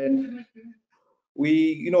 And we,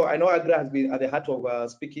 you know, I know AGRA has been at the heart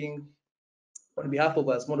of speaking on behalf of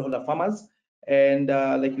smallholder farmers. And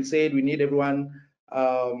like you said, we need everyone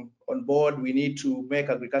on board. We need to make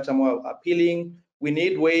agriculture more appealing. We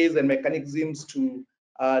need ways and mechanisms to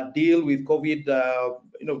deal with COVID,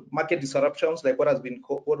 market disruptions like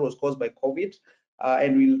what was caused by COVID,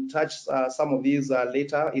 and we'll touch some of these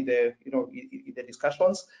later in the in the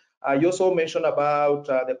discussions. You also mentioned about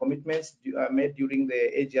the commitments made during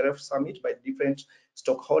the AGRF summit by different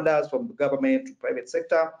stakeholders from the government to private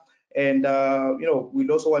sector, and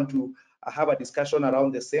we'll also want to have a discussion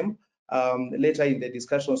around the same later in the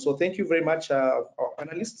discussion. So thank you very much, our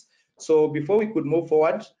panelists. So before we could move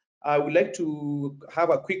forward, I would like to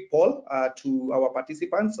have a quick poll to our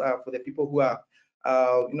participants, for the people who are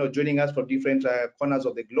joining us from different corners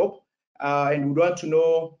of the globe, and we want to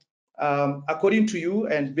know, according to you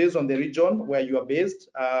and based on the region where you are based,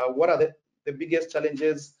 what are the biggest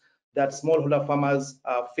challenges that smallholder farmers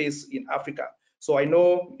face in Africa? So I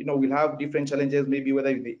know we'll have different challenges, maybe whether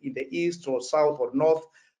in the east or south or north,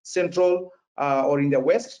 central, or in the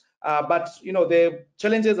west, but the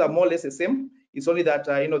challenges are more or less the same. It's only that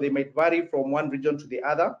they might vary from one region to the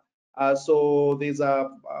other. So there's a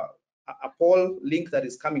poll link that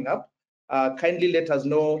is coming up. Kindly let us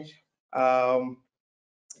know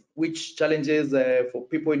which challenges for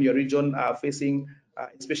people in your region are facing,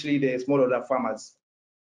 especially the smallholder farmers.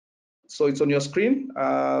 So it's on your screen.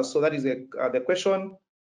 So that is the question.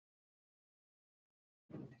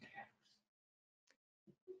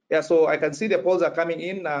 Yeah, so I can see the polls are coming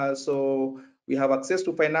in. So we have access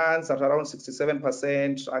to finance at around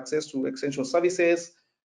 67%, access to extension services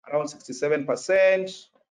around 67%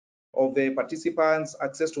 of the participants,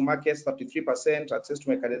 access to markets 33%, access to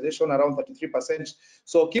mechanization around 33%.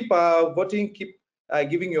 So keep voting, keep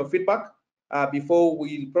giving your feedback before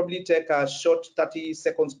we'll probably take a short 30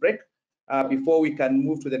 seconds break before we can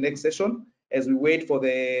move to the next session as we wait for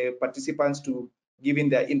the participants to give in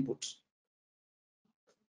their input.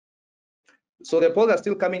 So the polls are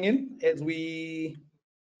still coming in as we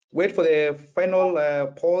wait for the final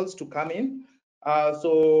polls to come in.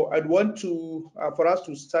 So I'd want to, for us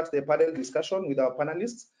to start the panel discussion with our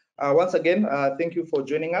panelists. Once again, thank you for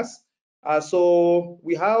joining us. So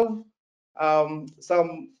we have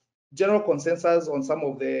some general consensus on some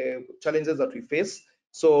of the challenges that we face.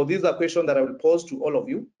 So these are questions that I will pose to all of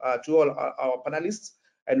you, to all our panelists,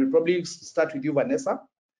 and we'll probably start with you, Vanessa.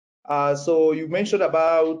 So you mentioned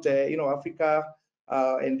about Africa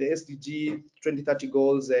and the SDG 2030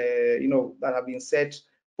 goals that have been set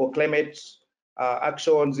for climate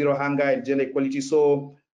action, zero hunger, and gender equality.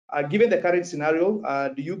 So given the current scenario,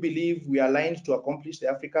 do you believe we are aligned to accomplish the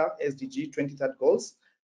Africa SDG 2030 goals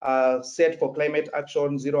set for climate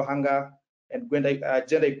action, zero hunger, and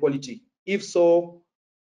gender equality? If so,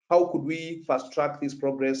 how could we fast track this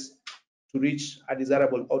progress to reach a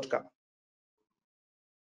desirable outcome?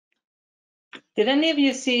 Did any of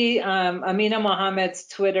you see Aminu Mohammed's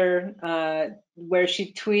Twitter, where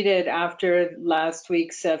she tweeted after last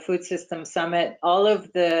week's food system summit, all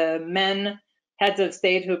of the men heads of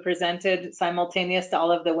state who presented simultaneous to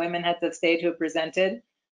all of the women heads of state who presented?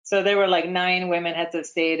 So there were like 9 women heads of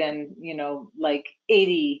state and like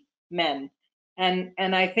 80 men. And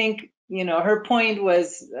I think her point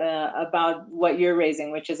was about what you're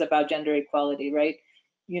raising, which is about gender equality, right?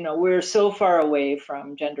 We're so far away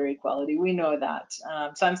from gender equality. We know that.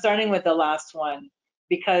 So I'm starting with the last one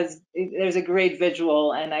because there's a great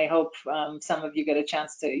visual, and I hope some of you get a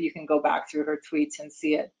chance to, you can go back through her tweets and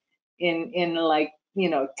see it in like,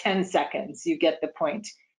 10 seconds. You get the point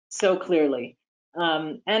so clearly.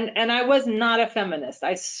 And I was not a feminist.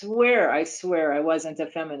 I swear I wasn't a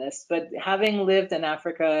feminist. But having lived in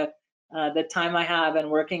Africa, the time I have, and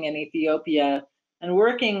working in Ethiopia, and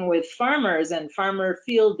working with farmers and farmer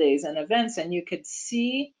field days and events, and you could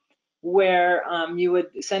see where you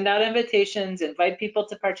would send out invitations, invite people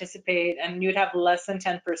to participate, and you'd have less than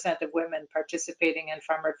 10% of women participating in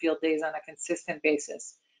farmer field days on a consistent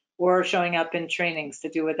basis, or showing up in trainings to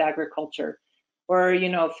do with agriculture, or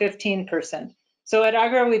 15%. So at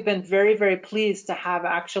AGRA, we've been very, very pleased to have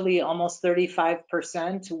actually almost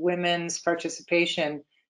 35% women's participation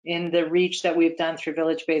in the reach that we've done through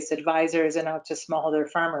village-based advisors and out to smallholder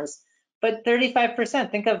farmers. But 35%,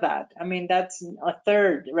 think of that. I mean, that's a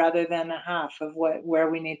third rather than a half of where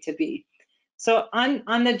we need to be. So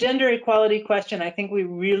on the gender equality question, I think we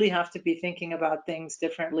really have to be thinking about things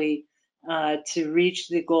differently to reach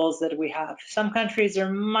the goals that we have. Some countries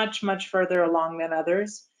are much, much further along than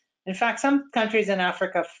others. In fact, some countries in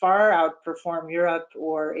Africa far outperform Europe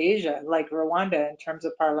or Asia, like Rwanda, in terms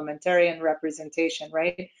of parliamentarian representation,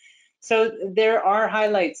 right? So there are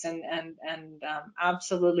highlights and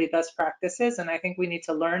absolutely best practices, and I think we need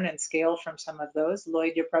to learn and scale from some of those.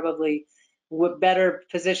 Lloyd, you're probably better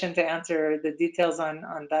positioned to answer the details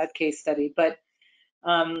on that case study. But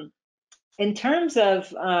in terms of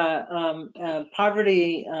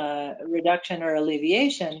poverty reduction or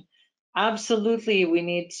alleviation, absolutely we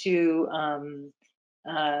need to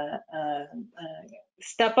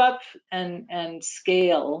step up and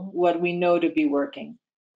scale what we know to be working.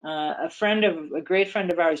 A great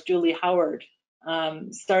friend of ours, Julie Howard,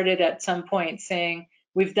 started at some point saying,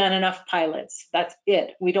 we've done enough pilots. That's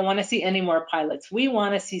it. We don't want to see any more pilots. We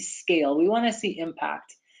want to see scale. We want to see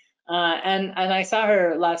impact. And I saw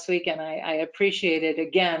her last week, and I appreciated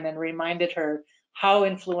again and reminded her how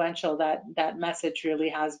influential that message really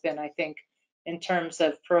has been, I think, in terms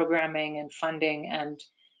of programming and funding. And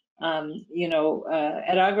you know,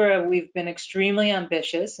 at AGRA, we've been extremely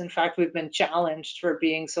ambitious. In fact, we've been challenged for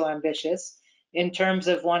being so ambitious in terms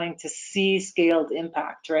of wanting to see scaled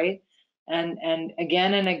impact, right? And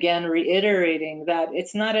again reiterating that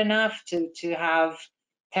it's not enough to have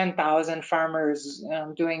 10,000 farmers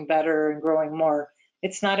doing better and growing more.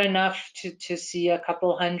 It's not enough to see a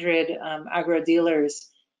couple hundred agro dealers.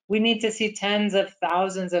 We need to see tens of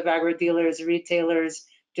thousands of agro dealers, retailers,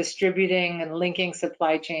 distributing and linking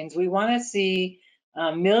supply chains. We want to see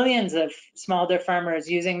millions of smallholder farmers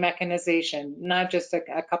using mechanization, not just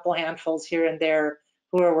a couple handfuls here and there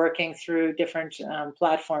who are working through different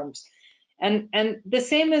platforms. And the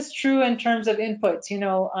same is true in terms of inputs. You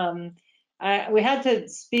know, we had to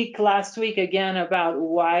speak last week again about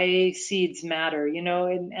why seeds matter, you know,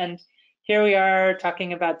 and here we are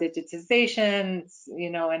talking about digitization, you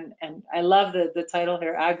know, and I love the title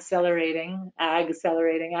here, Ag-celerating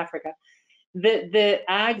Africa. The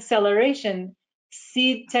ag-acceleration,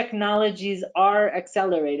 seed technologies are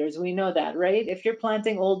accelerators. We know that, right? If you're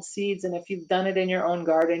planting old seeds and if you've done it in your own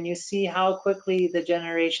garden, you see how quickly the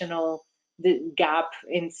generational gap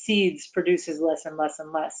in seeds produces less and less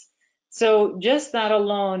and less. So just that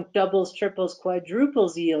alone doubles, triples,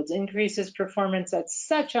 quadruples yields, increases performance at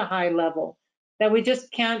such a high level that we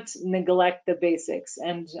just can't neglect the basics.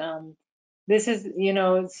 And this is, you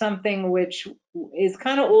know, something which is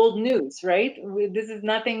kind of old news, right? This is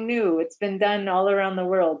nothing new. It's been done all around the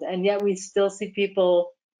world, and yet we still see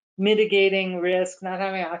people mitigating risk, not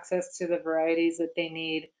having access to the varieties that they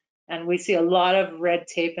need, and we see a lot of red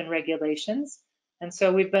tape and regulations. And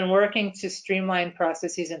so we've been working to streamline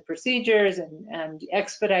processes and procedures and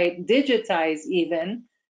expedite, digitize even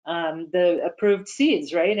the approved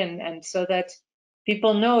seeds, right? And so that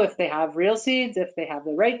people know if they have real seeds, if they have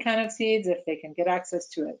the right kind of seeds, if they can get access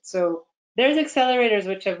to it. So there's accelerators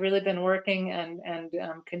which have really been working and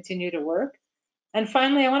continue to work. And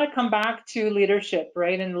finally, I want to come back to leadership,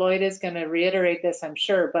 right? And Lloyd is going to reiterate this, I'm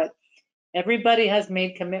sure, but everybody has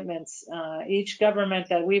made commitments. Each government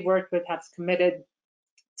that we've worked with has committed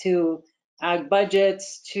to ag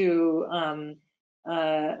budgets, to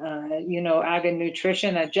you know, ag and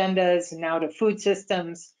nutrition agendas, now to food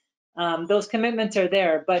systems. Those commitments are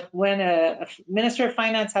there, but when a Minister of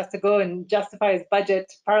Finance has to go and justify his budget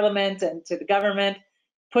to Parliament and to the government,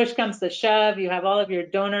 push comes to shove, you have all of your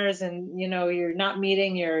donors and, you know, you're not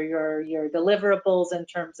meeting your deliverables in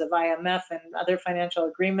terms of IMF and other financial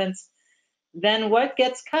agreements, then what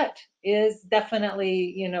gets cut is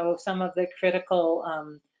definitely, you know, some of the critical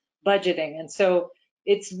budgeting. And so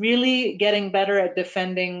it's really getting better at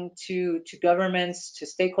defending to governments, to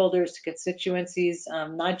stakeholders, to constituencies,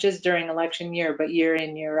 not just during election year, but year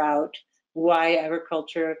in, year out, why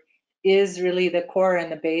agriculture is really the core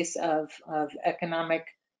and the base of economic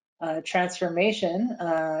transformation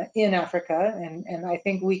in Africa. And I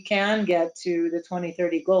think we can get to the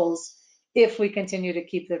 2030 goals if we continue to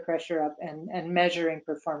keep the pressure up and measuring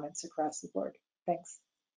performance across the board. Thanks.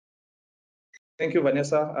 Thank you,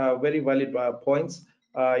 Vanessa. Very valid points.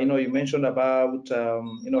 You know, you mentioned about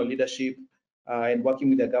you know, leadership and working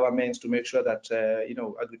with the governments to make sure that you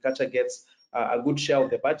know, agriculture gets a good share of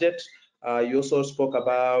the budget. You also spoke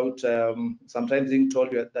about sometimes being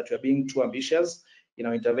told that we are being too ambitious in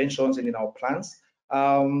our interventions and in our plans.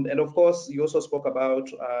 And of course, you also spoke about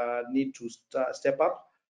need to step up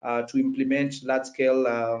to implement large-scale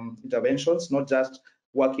interventions, not just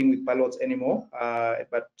working with pilots anymore,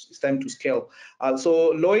 but it's time to scale. So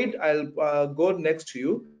Lloyd, I'll go next to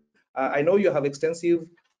you. I know you have extensive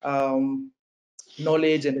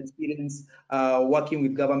knowledge and experience working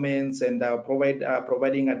with governments and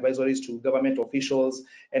providing advisories to government officials,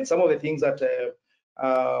 and some of the things that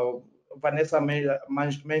Vanessa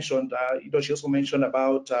mentioned. You know, she also mentioned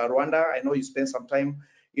about Rwanda. I know you spent some time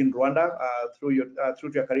in Rwanda through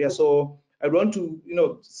your career. So I want to, you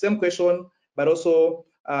know, same question, but also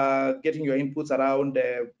getting your inputs around,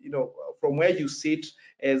 you know, from where you sit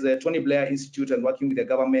as a Tony Blair Institute and working with the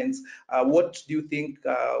governments, what do you think,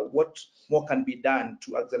 what more can be done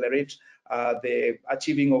to accelerate the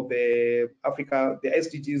achieving of the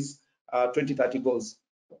SDGs 2030 goals?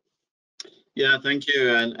 Yeah, thank you.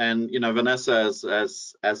 And you know, Vanessa,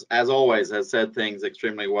 as always, has said things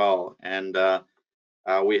extremely well. And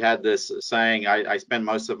we had this saying, I spent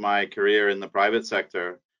most of my career in the private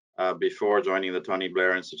sector before joining the Tony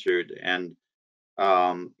Blair Institute. And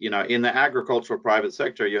you know, in the agricultural private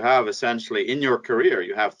sector, you have essentially in your career,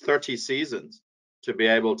 you have 30 seasons to be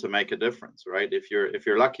able to make a difference, right? If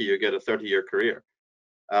you're lucky, you get a 30-year career.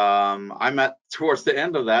 I'm at towards the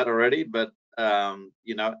end of that already, but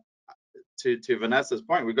you know, to Vanessa's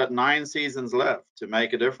point, we've got 9 seasons left to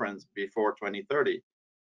make a difference before 2030.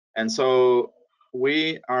 And so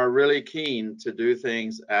we are really keen to do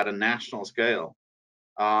things at a national scale.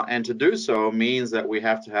 And to do so means that we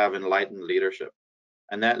have to have enlightened leadership.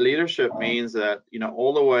 And that leadership means that, you know,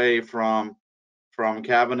 all the way from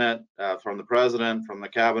cabinet, from the president, from the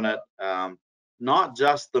cabinet, not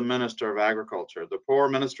just the Minister of Agriculture. The poor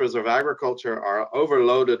ministers of agriculture are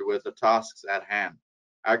overloaded with the tasks at hand.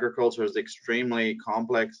 Agriculture is extremely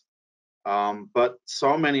complex, but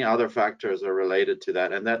so many other factors are related to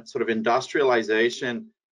that, and that sort of industrialization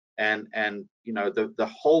and you know the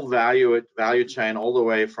whole value chain, all the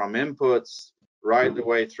way from inputs right the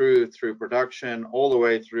way through production, all the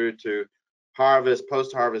way through to harvest,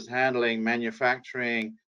 post-harvest handling,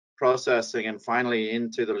 manufacturing, processing, and finally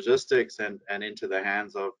into the logistics and into the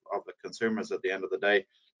hands of the consumers at the end of the day,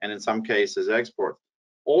 and in some cases export.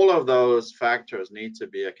 All of those factors need to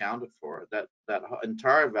be accounted for, that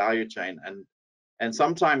entire value chain. And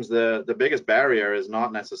sometimes the biggest barrier is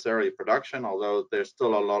not necessarily production, although there's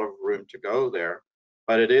still a lot of room to go there,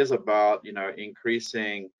 but it is about, you know,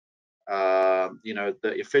 increasing you know,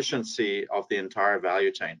 the efficiency of the entire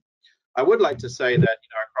value chain. I would like to say that, you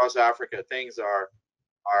know, across Africa, things are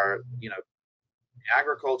you know, the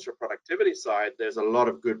agriculture productivity side, there's a lot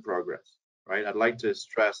of good progress, right? I'd like to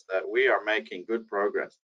stress that we are making good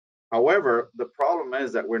progress. However, the problem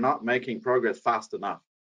is that we're not making progress fast enough.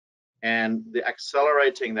 And the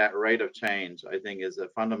accelerating that rate of change, I think, is a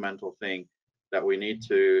fundamental thing that we need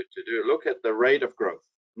to do. Look at the rate of growth,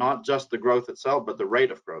 not just the growth itself, but the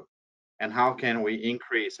rate of growth. And how can we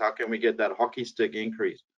increase? How can we get that hockey stick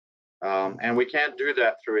increase? And we can't do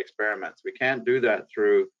that through experiments. We can't do that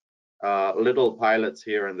through little pilots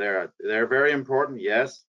here and there. They're very important,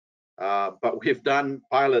 yes, but we've done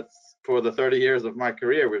pilots for the 30 years of my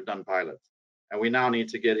career. We've done pilots, and we now need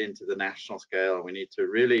to get into the national scale. We need to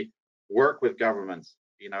really work with governments.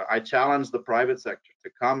 You know, I challenge the private sector to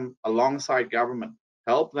come alongside government,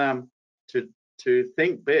 help them to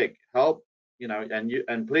think big, help, you know,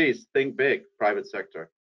 and please think big, private sector.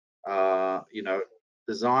 You know,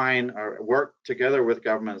 design or work together with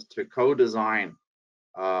governments to co-design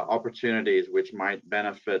opportunities which might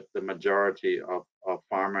benefit the majority of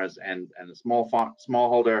farmers and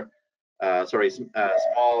smallholder,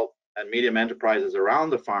 small and medium enterprises around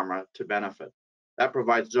the farmer to benefit. That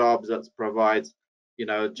provides jobs, that provides, you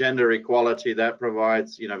know, gender equality, that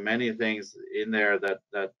provides, you know, many things in there that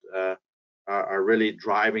are really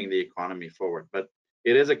driving the economy forward. But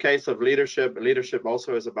it is a case of leadership. Leadership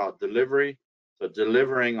also is about delivery. So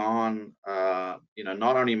delivering on, you know,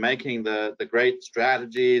 not only making the great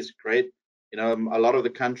strategies, you know, a lot of the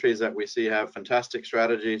countries that we see have fantastic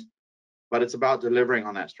strategies, but it's about delivering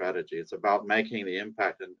on that strategy. It's about making the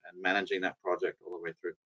impact and managing that project all the way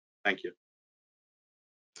through. Thank you.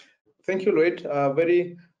 Thank you, Lloyd.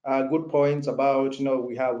 Very good points about, you know,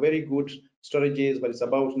 we have very good strategies, but it's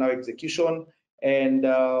about now execution and,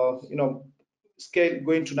 you know,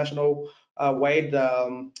 going to national wide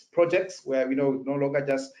projects where we know no longer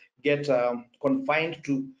just get confined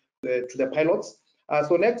to the pilots.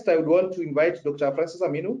 So next, I would want to invite Dr. Francis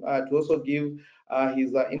Aminu to also give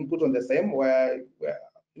his input on the same. Where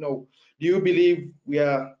you know, do you believe we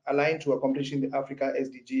are aligned to accomplishing the Africa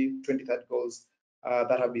SDG 2030 goals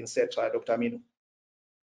that have been set, Dr. Aminu?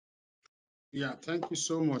 Yeah, thank you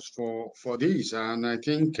so much for this, and I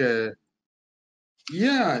think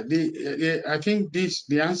yeah, I think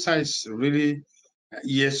the answer is really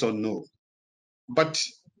yes or no. But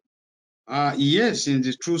yes, in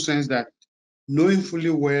the true sense that knowing fully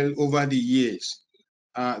well over the years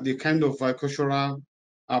the kind of agricultural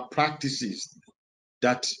practices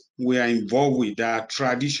that we are involved with that are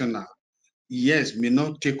traditional, yes, may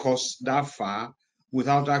not take us that far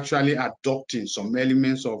without actually adopting some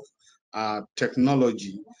elements of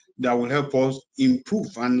technology that will help us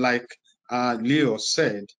improve. And like Leo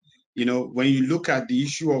said, you know, when you look at the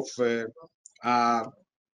issue of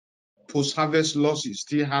post-harvest losses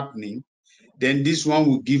still happening, then this one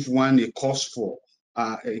will give one a cause for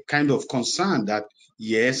a kind of concern that,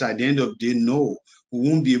 yes, at the end of the day, no, we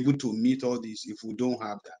won't be able to meet all this if we don't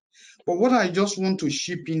have that. But what I just want to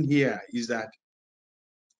chip in here is that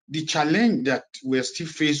the challenge that we're still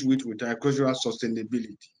faced with agricultural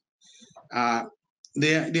sustainability,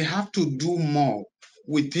 they have to do more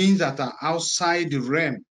with things that are outside the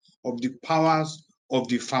realm of the powers of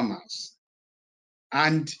the farmers.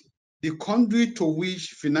 And the conduit to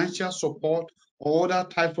which financial support or other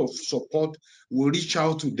type of support will reach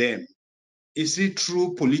out to them is it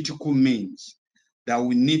through political means that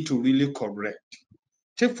we need to really correct.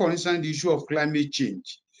 Take, for instance, the issue of climate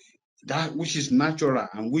change, that which is natural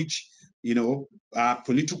and which,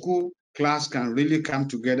 political class can really come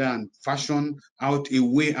together and fashion out a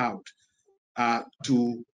way out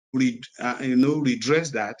to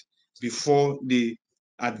redress that before they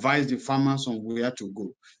advise the farmers on where to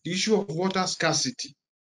go. The issue of water scarcity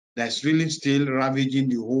that's really still ravaging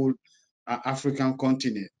the whole African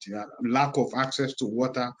continent, lack of access to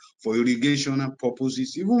water for irrigational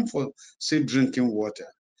purposes, even for, say, drinking water.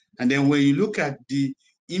 And then when you look at the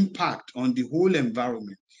impact on the whole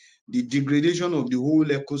environment, the degradation of the whole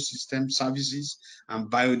ecosystem, services, and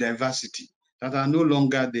biodiversity that are no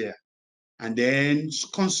longer there. And then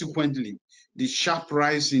consequently, the sharp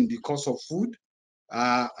rise in the cost of food,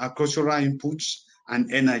 agricultural inputs, and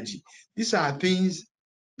energy. These are things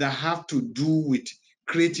that have to do with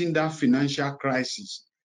creating that financial crisis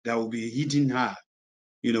that will be hitting hard,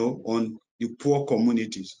 on the poor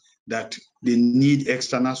communities that they need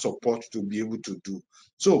external support to be able to do.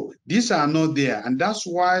 So these are not there. And that's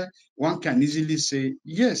why one can easily say,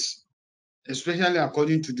 yes, especially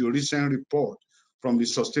according to the recent report from the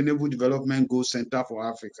Sustainable Development Goals Center for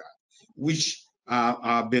Africa, which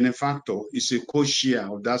our benefactor is a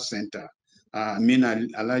co-chair of that center. ภิ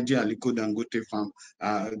𝗓 𝗔𝗴𝗃𝗃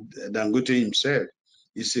Dangote himself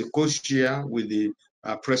is a co-chair with the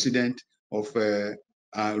president of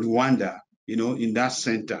Rwanda, in that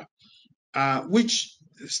center, which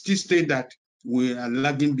still state that we are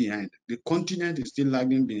lagging behind. The continent is still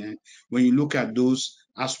lagging behind when you look at those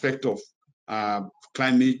aspects of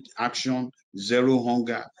climate action, zero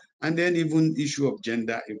hunger, and then even issue of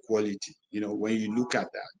gender equality, when you look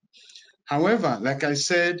at that. However, like I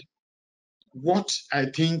said, what I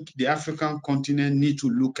think the African continent need to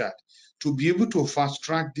look at to be able to fast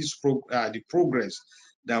track this the progress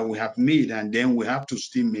that we have made, and then we have to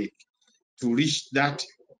still make to reach that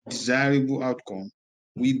desirable outcome,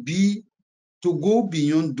 will be to go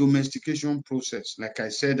beyond domestication process, like I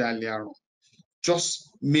said earlier on. Just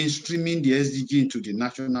mainstreaming the SDG into the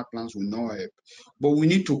national plans will not help. But we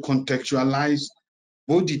need to contextualize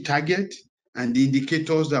both the target and the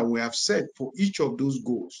indicators that we have set for each of those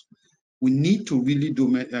goals. We need to really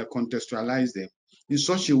contextualize them in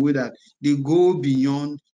such a way that they go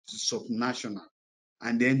beyond subnational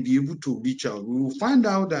and then be able to reach out. We will find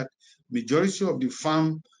out that majority of the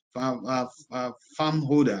farm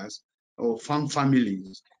holders or farm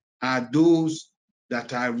families are those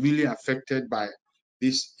that are really affected by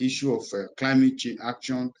this issue of climate change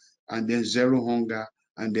action, and then zero hunger,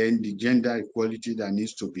 and then the gender equality that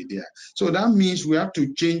needs to be there. So that means we have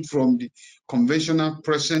to change from the conventional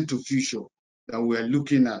present to future that we are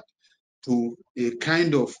looking at to a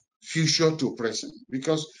kind of future to present,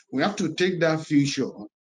 because we have to take that future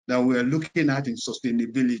that we are looking at in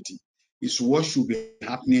sustainability is what should be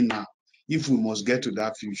happening now if we must get to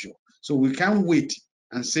that future. So we can't wait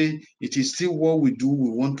and say it is still what we do, we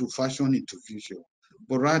want to fashion into future,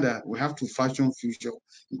 but rather we have to fashion future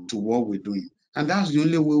into what we're doing. And that's the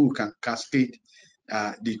only way we can cascade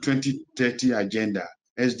the 2030 agenda,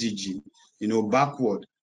 SDG, backward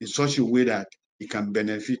in such a way that it can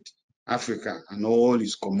benefit Africa and all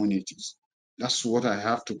its communities. That's what I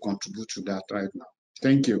have to contribute to that right now.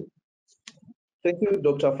 Thank you. Thank you,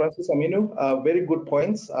 Dr. Francis Aminu. Very good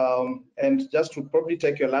points. And just to probably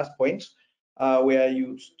take your last point, where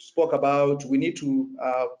you spoke about we need to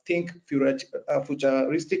think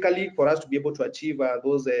futuristically for us to be able to achieve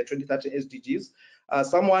those 2030 SDGs.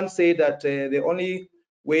 Someone said that the only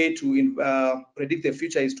way to predict the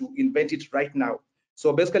future is to invent it right now.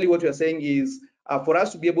 So basically what you're saying is for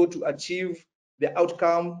us to be able to achieve the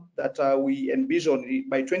outcome that we envision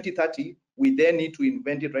by 2030, we then need to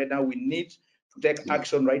invent it right now. We need to take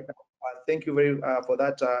action right now. Thank you very for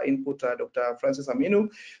that input, Dr. Francis Aminu.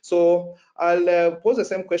 So I'll pose the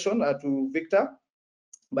same question to Victor,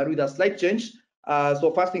 but with a slight change.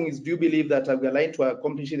 So first thing is, do you believe that we are aligned to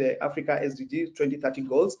accomplish the Africa SDG 2030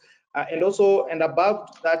 goals? And also, and above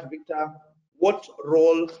that, Victor, what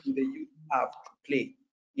role do the youth have to play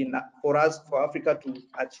in for Africa to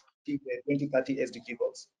achieve the 2030 SDG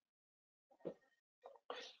goals?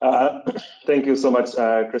 Thank you so much,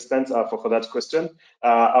 Christant, for that question.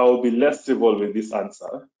 I will be less civil with this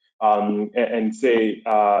answer and say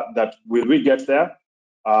that will we get there?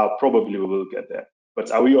 Probably we will get there.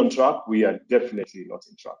 But are we on track? We are definitely not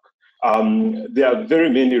on track. There are very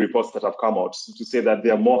many reports that have come out to say that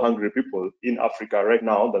there are more hungry people in Africa right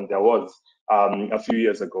now than there was a few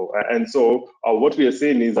years ago. And so what we are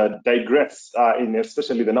saying is that digress in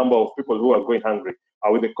especially the number of people who are going hungry.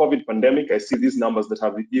 With the COVID pandemic, I see these numbers that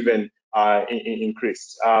have even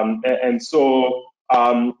increased. And so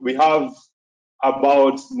we have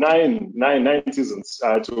about nine seasons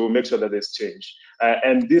to make sure that there's change.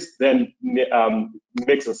 And this then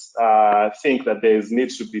makes us think that there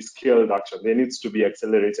needs to be scaled action. There needs to be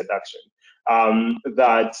accelerated action.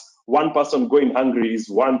 That one person going hungry is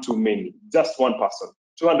one too many, just one person.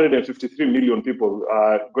 253 million people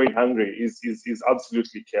going hungry is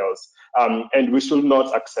absolutely chaos. And we should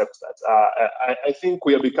not accept that. I think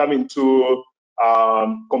we are becoming too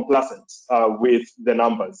complacent with the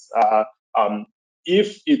numbers.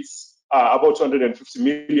 If it's about 250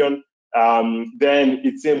 million, then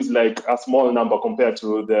it seems like a small number compared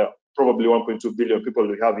to the probably 1.2 billion people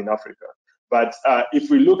we have in Africa. But if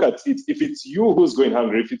we look at it, if it's you who's going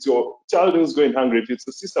hungry, if it's your child who's going hungry, if it's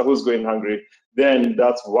a sister who's going hungry, then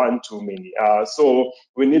that's one too many. So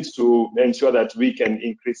we need to ensure that we can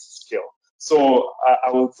increase scale. So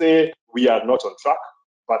I would say we are not on track,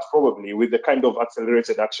 but probably with the kind of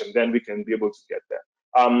accelerated action, then we can be able to get there.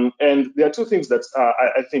 And there are two things that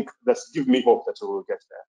I think that give me hope that we will get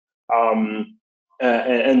there.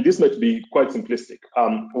 And this might be quite simplistic.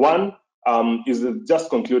 One is the just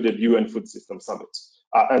concluded UN Food System Summit.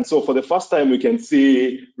 And so for the first time, we can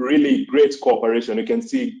see really great cooperation. We can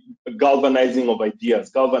see galvanizing of ideas,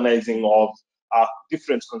 galvanizing of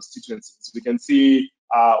different constituencies. We can see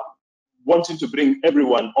wanting to bring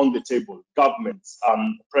everyone on the table, governments,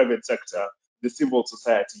 private sector, the civil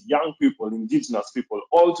society, young people, indigenous people,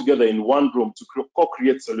 all together in one room to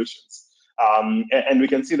co-create solutions. And we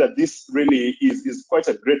can see that this really is quite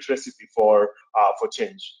a great recipe for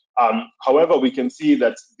change. However, we can see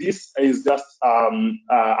that this is just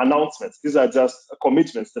announcements. These are just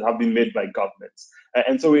commitments that have been made by governments.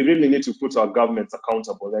 And so we really need to put our governments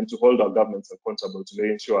accountable and to hold our governments accountable to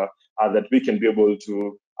ensure that we can be able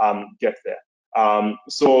to get there.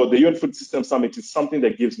 So the UN Food System Summit is something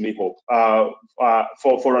that gives me hope.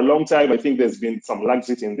 For a long time, I think there's been some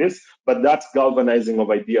laxity in this, but that galvanizing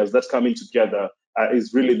of ideas, that coming together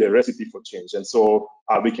is really the recipe for change. And so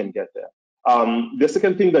we can get there. The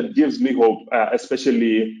second thing that gives me hope,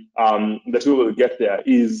 especially that we will get there,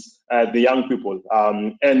 is the young people.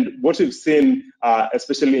 And what we've seen,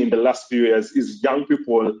 especially in the last few years, is young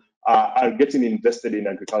people are getting invested in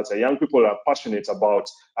agriculture. Young people are passionate about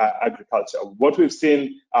agriculture. What we've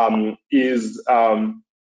seen is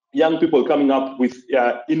young people coming up with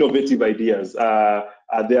innovative ideas. They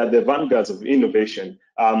are the vanguards of innovation.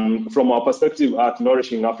 From our perspective at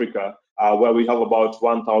Nourishing Africa, where we have about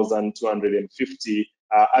 1,250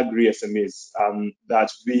 agri-SMEs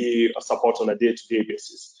that we support on a day-to-day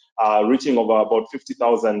basis, reaching over about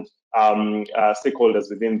 50,000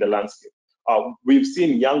 stakeholders within the landscape. We've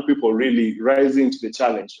seen young people really rising to the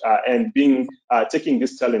challenge and taking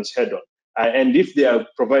this challenge head on. And if they are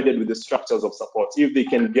provided with the structures of support, if they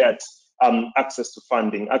can get access to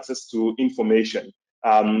funding, access to information,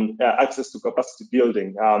 access to capacity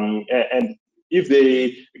building, and if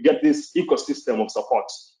they get this ecosystem of support,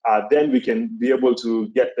 then we can be able to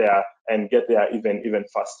get there and get there even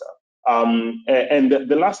faster. And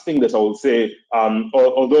the last thing that I will say,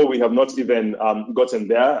 although we have not even gotten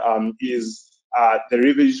there, is the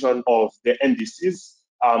revision of the NDCs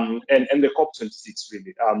and the COP26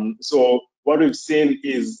 really. So what we've seen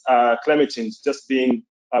is climate change just being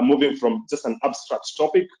moving from just an abstract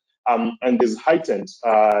topic, and there's heightened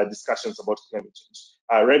discussions about climate change.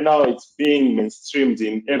 Right now, it's being mainstreamed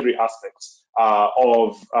in every aspect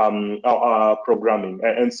of our programming.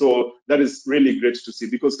 And so that is really great to see,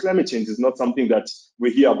 because climate change is not something that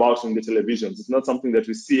we hear about in the televisions. It's not something that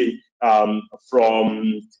we see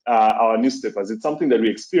from our newspapers. It's something that we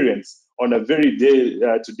experience on a very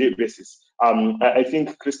day-to-day basis. I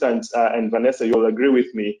think Christant and Vanessa, you'll agree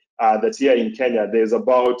with me that here in Kenya, there's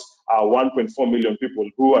about 1.4 million people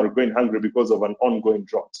who are going hungry because of an ongoing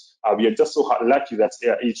drought. We are just so lucky that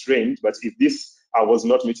it rained, but if this was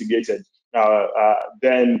not mitigated,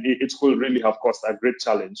 then it could really have caused a great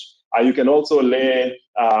challenge. You can also lay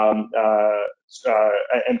and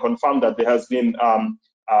confirm that there has been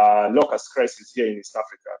locust crisis here in East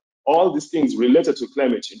Africa. All these things related to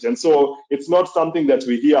climate change. And so it's not something that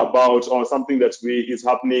we hear about or something that is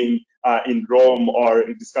happening in Rome or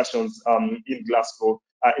in discussions in Glasgow.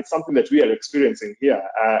 it's something that we are experiencing here.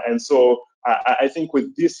 And so I think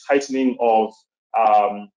with this heightening of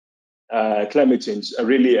climate change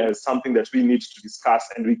really as something that we need to discuss,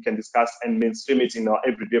 and we can discuss and mainstream it in our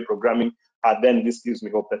everyday programming, then this gives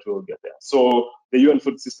me hope that we will get there. So the UN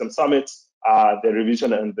Food System Summit, the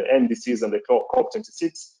revision and the NDCs and the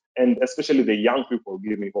COP26, and especially the young people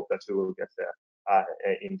give me hope that we will get there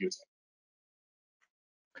in due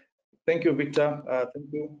time. Thank you, Victor. Thank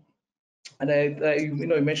you. And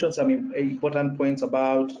you mentioned some important points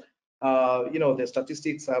about the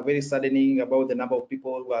statistics are very saddening about the number of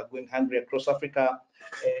people who are going hungry across Africa,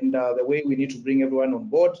 and the way we need to bring everyone on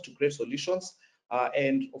board to create solutions,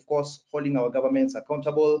 and of course holding our governments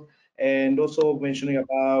accountable, and also mentioning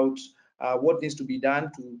about what needs to be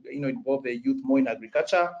done to involve the youth more in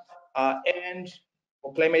agriculture, and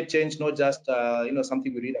for climate change, not just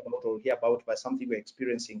something we read about or hear about, but something we're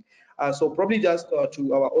experiencing. So probably just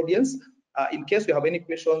to our audience, in case you have any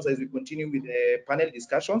questions as we continue with the panel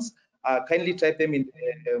discussions, kindly type them in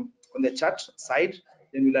on the chat side,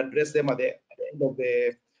 then we'll address them at the end of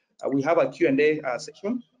the, we have a Q&A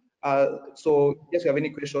section. So if you have any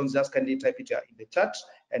questions, just kindly type it in the chat,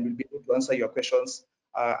 and we'll be able to answer your questions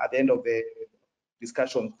at the end of the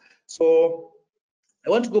discussion. So I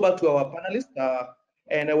want to go back to our panelists,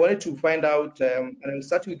 and I wanted to find out, and I'll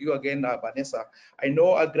start with you again, Vanessa. I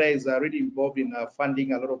know AGRA is already involved in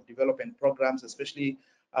funding a lot of development programs, especially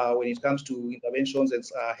when it comes to interventions and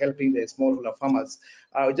helping the smallholder farmers.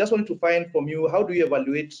 I just wanted to find from you, how do you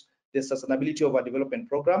evaluate the sustainability of a development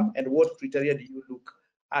program, and what criteria do you look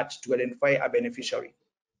at to identify a beneficiary?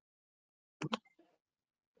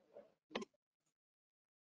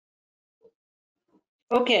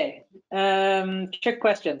 Okay, trick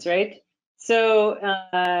questions, right? So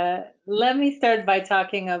let me start by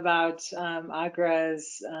talking about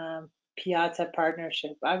AGRA's Piata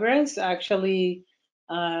partnership. AGRA is actually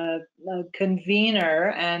a convener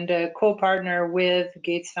and a co-partner with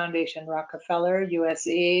Gates Foundation, Rockefeller,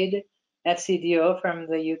 USAID, FCDO from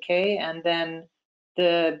the UK, and then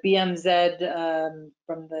the BMZ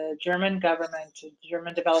from the German government,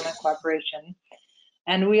 German Development Corporation.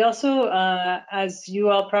 And we also, as you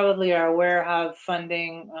all probably are aware, have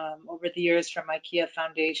funding over the years from IKEA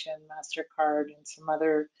Foundation, MasterCard, and some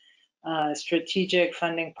other strategic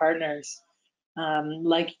funding partners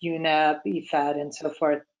like UNEP, IFAD, and so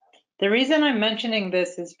forth. The reason I'm mentioning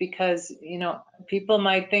this is because, people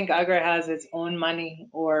might think AGRA has its own money,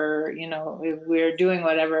 or, we're doing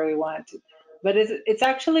whatever we want. But it's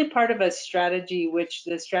actually part of a strategy, which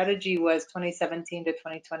the strategy was 2017 to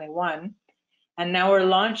 2021. And now we're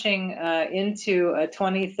launching into a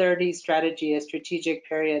 2030 strategy, a strategic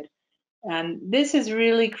period. And this is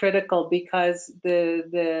really critical because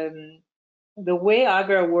the way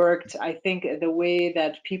AGRA worked, I think the way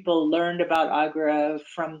that people learned about AGRA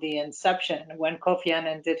from the inception, when Kofi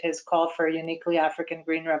Annan did his call for a uniquely African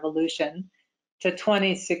green revolution, to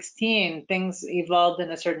 2016, things evolved in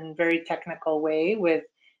a certain very technical way with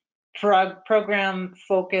program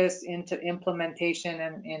focused into implementation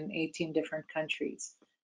in 18 different countries.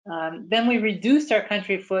 Then we reduced our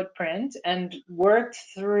country footprint and worked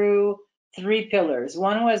through 3 pillars.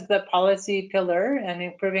 One was the policy pillar and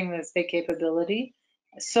improving the state capability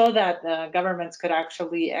so that governments could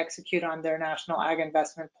actually execute on their national ag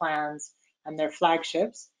investment plans and their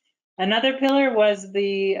flagships. Another pillar was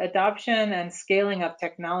the adoption and scaling of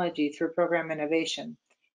technology through program innovation.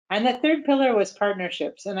 And the third pillar was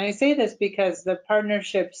partnerships. And I say this because the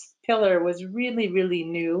partnerships pillar was really, really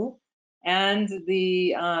new. And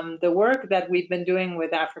the work that we've been doing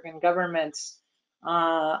with African governments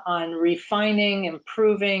on refining,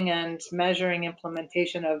 improving, and measuring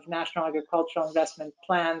implementation of national agricultural investment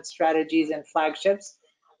plan strategies and flagships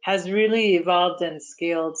has really evolved and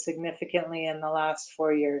scaled significantly in the last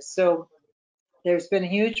 4 years. So there's been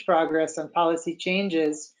huge progress on policy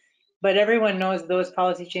changes, but everyone knows those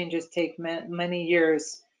policy changes take many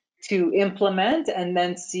years to implement and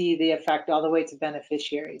then see the effect all the way to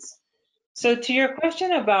beneficiaries. So to your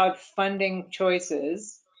question about funding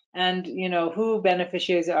choices and who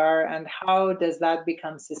beneficiaries are and how does that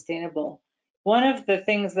become sustainable, one of the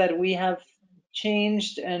things that we have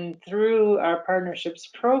changed and through our partnerships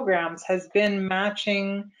programs has been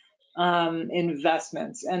matching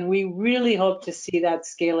investments, and we really hope to see that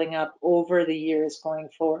scaling up over the years going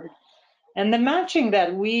forward. And the matching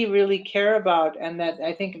that we really care about, and that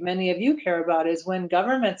I think many of you care about, is when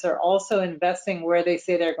governments are also investing where they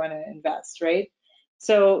say they're going to invest, right?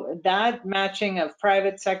 So that matching of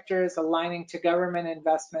private sectors aligning to government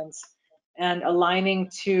investments and aligning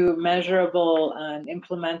to measurable and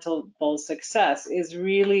implementable success is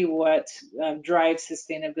really what drives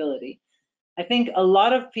sustainability. I think a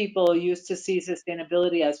lot of people used to see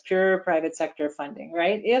sustainability as pure private sector funding,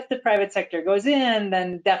 right? If the private sector goes in,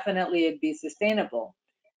 then definitely it'd be sustainable.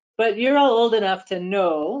 But you're all old enough to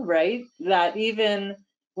know, right, that even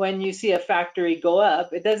when you see a factory go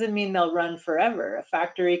up, it doesn't mean they'll run forever. A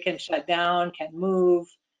factory can shut down, can move,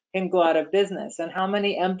 can go out of business. And how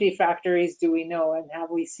many empty factories do we know and have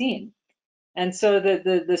we seen? And so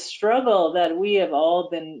the struggle that we have all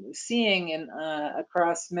been seeing in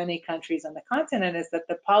across many countries on the continent is that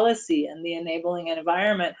the policy and the enabling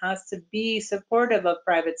environment has to be supportive of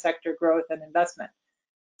private sector growth and investment.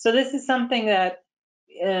 So this is something that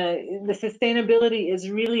the sustainability is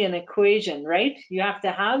really an equation, right? You have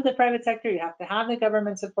to have the private sector, you have to have the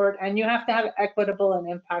government support, and you have to have equitable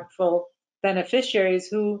and impactful beneficiaries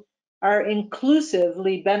who are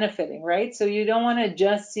inclusively benefiting, right? So you don't want to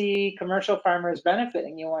just see commercial farmers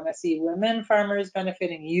benefiting. You want to see women farmers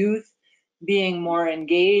benefiting, youth being more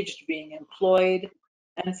engaged, being employed.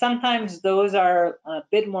 And sometimes those are a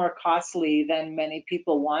bit more costly than many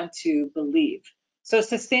people want to believe. So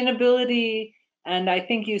sustainability, and I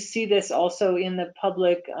think you see this also in the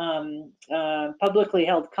publicly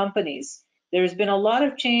held companies. There's been a lot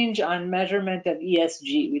of change on measurement of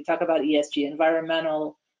ESG. We talk about ESG,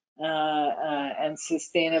 environmental and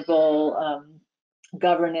sustainable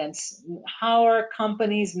governance. How are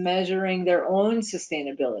companies measuring their own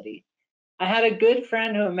sustainability? I had a good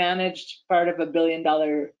friend who managed part of a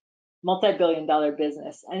multi-billion-dollar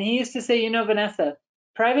business, and he used to say, you know, Vanessa,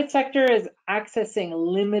 private sector is accessing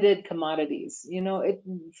limited commodities. You know,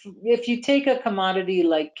 if you take a commodity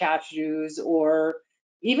like cashews or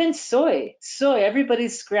even soy,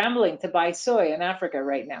 everybody's scrambling to buy soy in Africa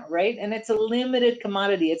right now, right? And it's a limited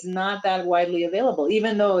commodity. It's not that widely available,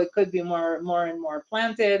 even though it could be more and more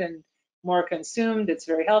planted and more consumed. It's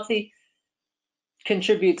very healthy,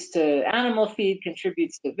 contributes to animal feed,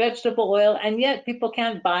 contributes to vegetable oil, and yet people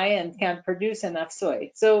can't buy and can't produce enough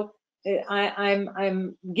soy. So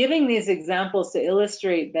I'm giving these examples to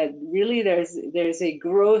illustrate that really there's a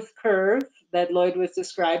growth curve that Lloyd was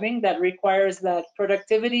describing that requires that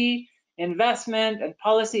productivity, investment, and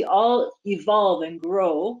policy all evolve and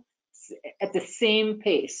grow at the same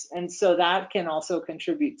pace. And so that can also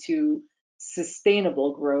contribute to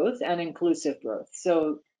sustainable growth and inclusive growth.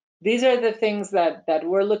 So these are the things that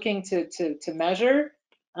we're looking to measure.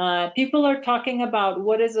 People are talking about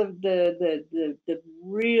what is the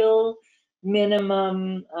real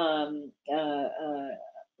minimum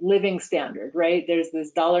living standard, right? There's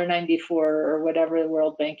this $1.94 or whatever the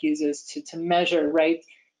World Bank uses to measure, right?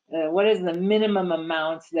 What is the minimum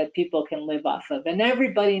amount that people can live off of? And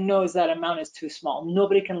everybody knows that amount is too small.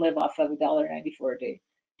 Nobody can live off of $1.94 a day.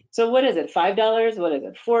 So what is it, $5? What is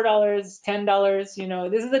it, $4, $10? You know,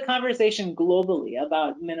 this is a conversation globally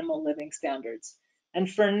about minimal living standards. And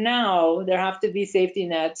for now, there have to be safety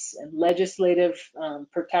nets and legislative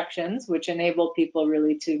protections which enable people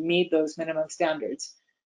really to meet those minimum standards.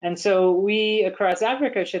 And so we across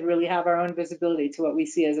Africa should really have our own visibility to what we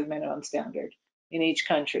see as a minimum standard in each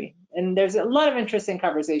country. And there's a lot of interesting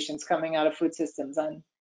conversations coming out of food systems on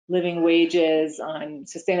living wages, on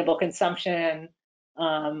sustainable consumption,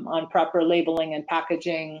 on proper labeling and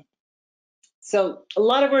packaging. So a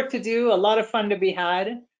lot of work to do, a lot of fun to be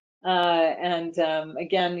had. And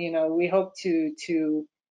again, you know, we hope to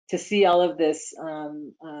see all of this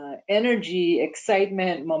energy,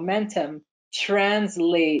 excitement, momentum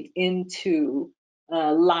translate into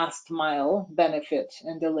last mile benefit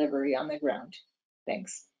and delivery on the ground.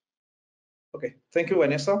 Thanks. Okay, thank you,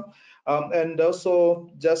 Vanessa. And also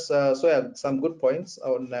just so I have some good points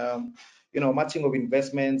on you know, matching of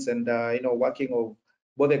investments and you know, working of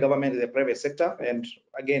both the government and the private sector. And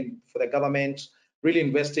again, for the government, really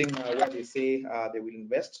investing where they say they will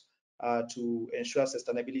invest to ensure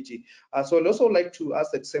sustainability. So I'd also like to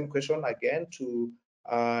ask the same question again to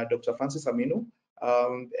Dr. Francis Aminu.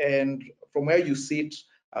 And from where you sit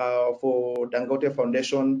for Dangote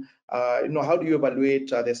Foundation, you know, how do you evaluate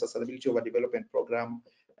the sustainability of a development program,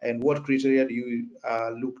 and what criteria do you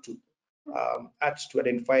look to at to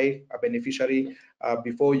identify a beneficiary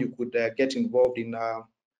before you could get involved in, or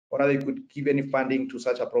rather you could give any funding to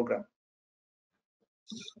such a program?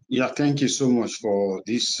 Yeah, thank you so much for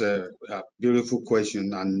this beautiful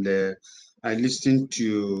question. And I listened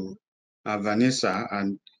to Vanessa,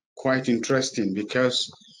 and quite interesting,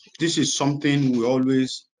 because this is something we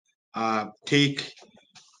always take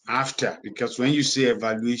after, because when you say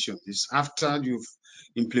evaluation, it's after you've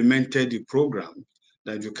implemented the program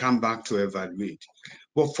that you come back to evaluate.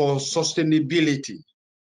 But for sustainability,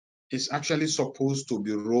 it's actually supposed to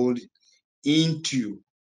be rolled into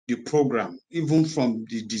the program, even from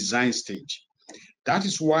the design stage. That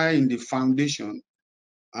is why in the foundation,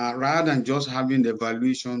 rather than just having the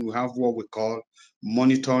evaluation, we have what we call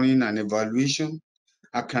monitoring and evaluation,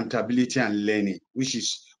 accountability and learning,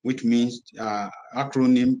 which means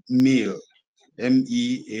acronym MEAL,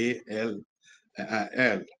 MEAL,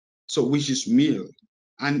 so which is MEAL.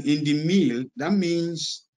 And in the MEAL, that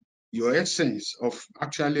means your essence of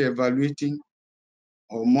actually evaluating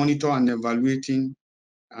or monitor and evaluating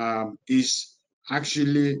is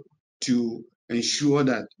actually to ensure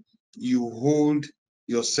that you hold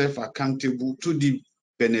yourself accountable to the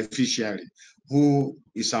beneficiary, who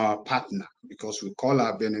is our partner, because we call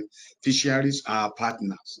our beneficiaries our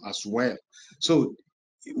partners as well. So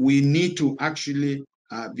we need to actually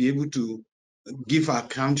be able to give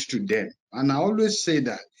account to them. And I always say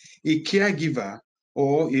that a caregiver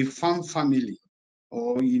or a farm family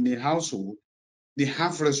or in a household, they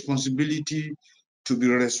have responsibility to be,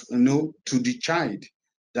 to the child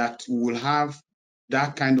that will have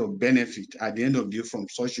that kind of benefit at the end of the day from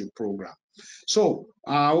such a program. So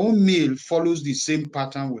our own meal follows the same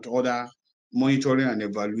pattern with other monitoring and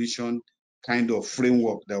evaluation kind of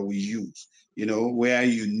framework that we use, where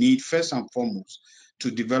you need first and foremost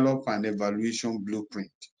to develop an evaluation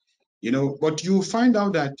blueprint, but you find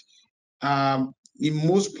out that in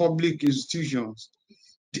most public institutions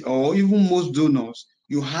or even most donors,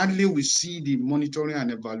 you hardly will see the monitoring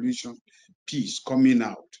and evaluation piece coming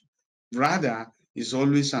out. Rather, it's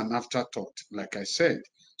always an afterthought, like I said.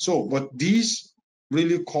 So, but this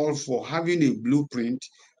really calls for having a blueprint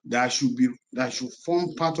that should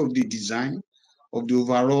form part of the design of the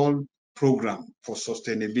overall program for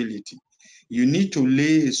sustainability. You need to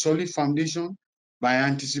lay a solid foundation by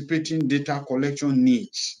anticipating data collection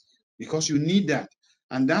needs, because you need that.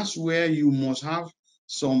 And that's where you must have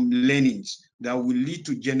some learnings that will lead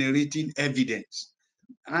to generating evidence.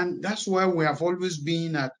 And that's why we have always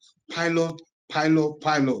been at pilot,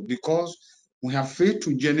 because we have failed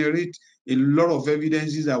to generate a lot of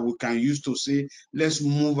evidences that we can use to say, let's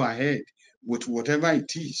move ahead with whatever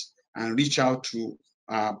it is and reach out to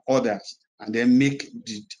others and then make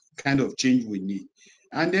the kind of change we need.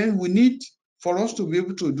 And then we need, for us to be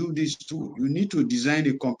able to do this too, you need to design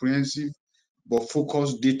a comprehensive but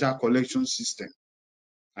focused data collection system.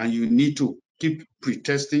 And you need to keep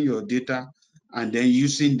pre-testing your data and then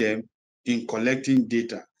using them in collecting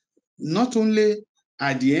data. Not only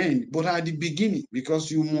at the end, but at the beginning, because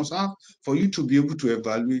you must have, for you to be able to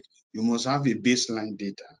evaluate, you must have a baseline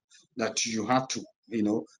data that you have to,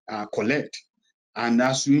 collect. And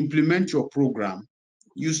as you implement your program,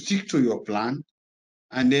 you stick to your plan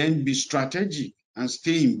and then be strategic and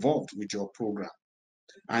stay involved with your program.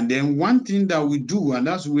 And then one thing that we do, and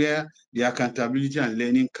that's where the accountability and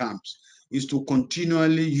learning comes, is to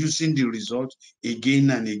continually using the results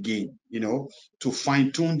again and again, to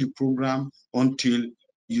fine tune the program until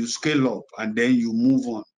you scale up and then you move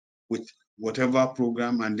on with whatever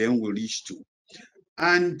program and then we reach to.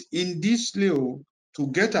 And in this level, to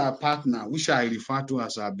get our partner, which I refer to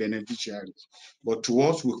as our beneficiaries, but to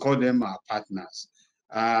us, we call them our partners,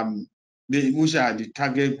 which are the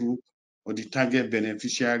target group or the target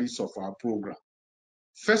beneficiaries of our program.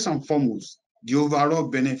 First and foremost, the overall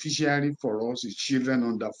beneficiary for us is children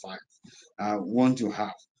under 5, want to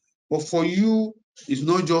have. But for you, it's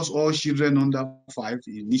not just all children under 5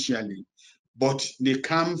 initially, but they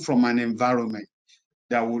come from an environment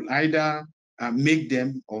that will either make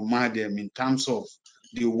them or mar them in terms of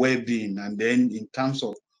the well-being and then in terms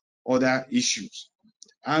of other issues.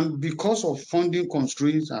 And because of funding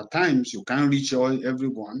constraints, at times you can't reach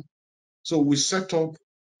everyone. So we set up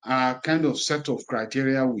a kind of set of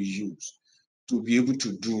criteria we use to be able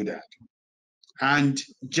to do that. And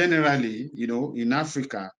generally, in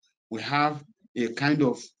Africa, we have a kind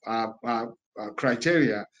of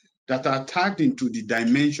criteria that are tagged into the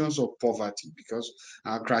dimensions of poverty, because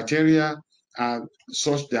our criteria are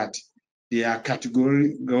such that they are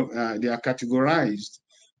categorized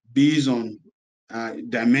based on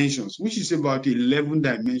dimensions, which is about 11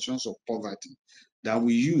 dimensions of poverty that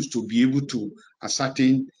we use to be able to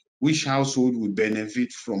ascertain which household will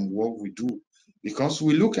benefit from what we do, because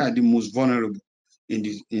we look at the most vulnerable in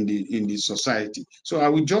the society. So I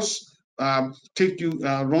will just take you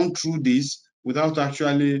run through this without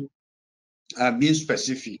actually being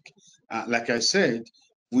specific. Like I said,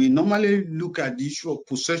 we normally look at the issue of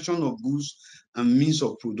possession of goods and means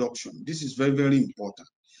of production. This is very, very important.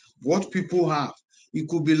 What people have, it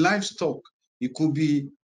could be livestock, it could be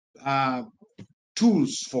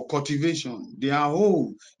tools for cultivation, they are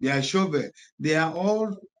hoe, they are shovel, they are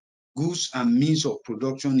all goods and means of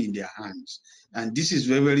production in their hands. And this is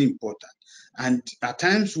very, very important. And at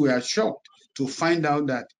times we are shocked to find out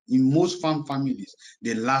that in most farm families,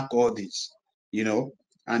 they lack all this, you know,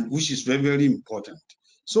 and which is very, very important.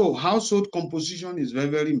 So household composition is very,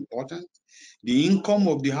 very important. The income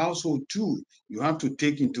of the household too, you have to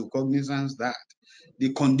take into cognizance that.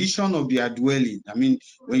 The condition of their dwelling, I mean,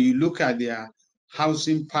 when you look at their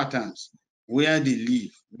housing patterns, where they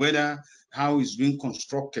live, whether how it's being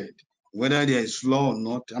constructed, whether there is law or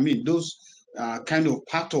not, I mean, those are kind of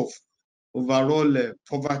part of overall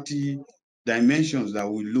poverty dimensions that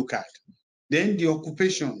we look at. Then the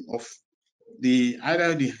occupation of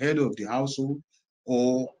either the head of the household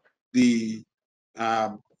or the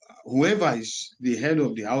whoever is the head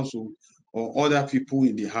of the household or other people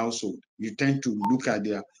in the household. You tend to look at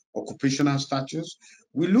their occupational status.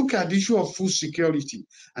 We look at the issue of food security,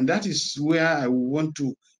 and that is where I want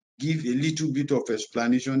to give a little bit of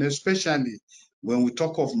explanation, especially when we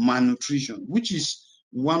talk of malnutrition, which is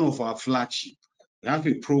one of our flagship. We have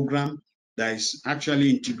a program that is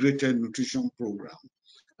actually integrated nutrition program.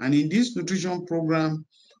 And in this nutrition program,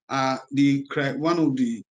 one of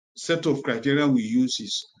the set of criteria we use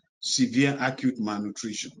is severe acute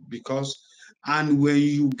malnutrition, and when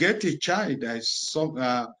you get a child that is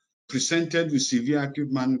presented with severe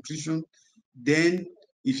acute malnutrition, then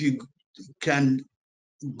if you can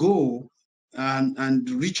go and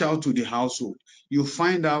reach out to the household, you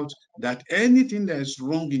find out that anything that is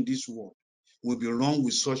wrong in this world will be wrong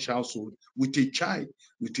with such household, with a child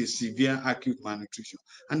with a severe acute malnutrition.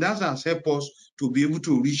 And that has helped us to be able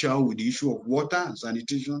to reach out with the issue of water and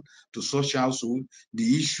sanitation to such household,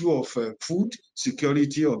 the issue of food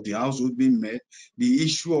security of the household being met, the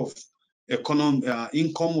issue of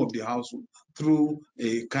income of the household through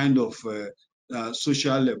a kind of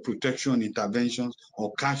social protection interventions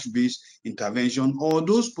or cash-based intervention, or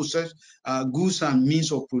those goods and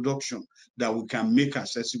means of production that we can make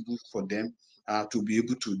accessible for them to be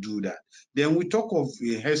able to do that. Then we talk of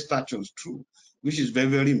health status too, which is very,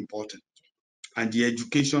 very important, and the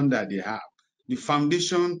education that they have. The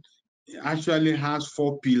foundation actually has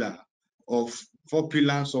four pillars of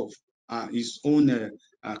its own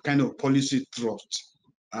kind of policy thrust,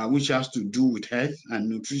 which has to do with health and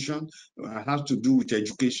nutrition, has to do with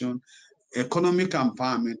education, economic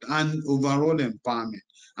empowerment, and overall empowerment,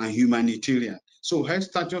 and humanitarian. So health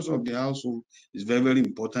status of the household is very, very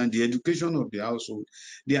important. The education of the household,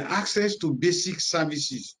 their access to basic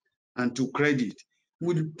services and to credit.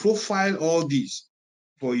 We'll profile all this.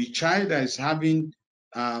 For a child that is having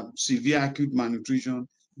severe acute malnutrition,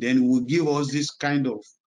 then will give us this kind of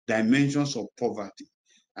dimensions of poverty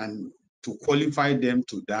and to qualify them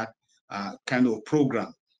to that kind of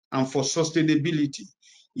program. And for sustainability,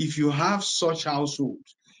 if you have such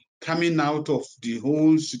households coming out of the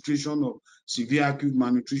whole situation of severe acute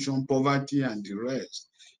malnutrition, poverty, and the rest,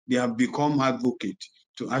 they have become advocates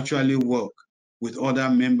to actually work with other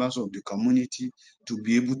members of the community to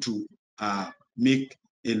be able to make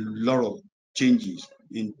a lot of changes.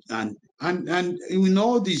 And in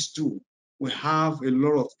all these too, we have a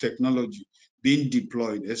lot of technology being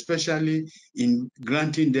deployed, especially in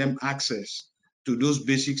granting them access to those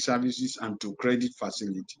basic services and to credit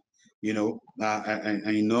facility, you know,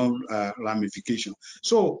 and all ramification.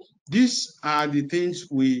 So these are the things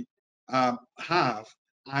we have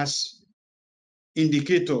as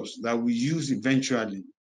indicators that we use eventually,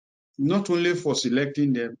 not only for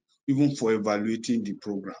selecting them, even for evaluating the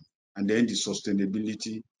program, and then the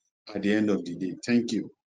sustainability at the end of the day. Thank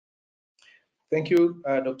you. Thank you,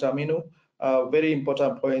 Dr. Aminu. Very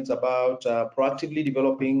important points about proactively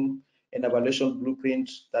developing an evaluation blueprint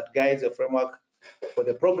that guides the framework for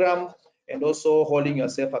the program, and also holding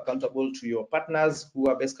yourself accountable to your partners who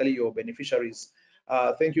are basically your beneficiaries.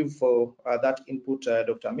 Thank you for that input,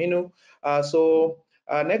 Dr. Aminu.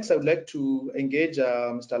 Next, I would like to engage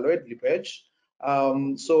Mr.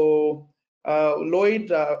 𝗦𝗺𝗶𝗵𝗶𝗆𝗃.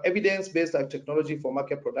 Lloyd, evidence-based technology for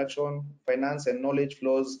market production, finance, and knowledge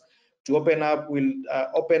flows to will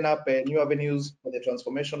open up new avenues for the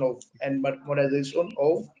transformation of and modernization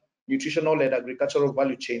of nutritional and agricultural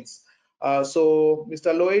value chains. So,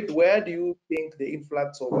 Mr. Lloyd, where do you think the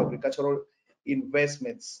influx of agricultural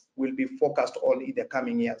investments will be focused on in the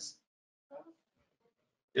coming years?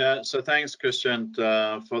 Yeah, so thanks, Christant,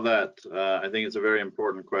 for that. I think it's a very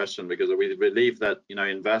important question, because we believe that, you know,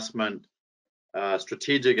 investment,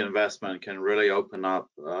 strategic investment can really open up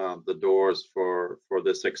the doors for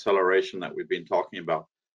this acceleration that we've been talking about.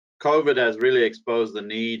 COVID has really exposed the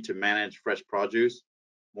need to manage fresh produce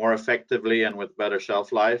more effectively and with better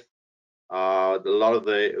shelf life. A lot of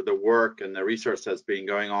the work and the research that's been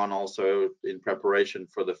going on also in preparation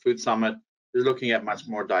for the food summit is looking at much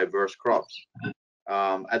more diverse crops.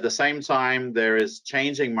 At the same time, there is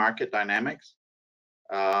changing market dynamics.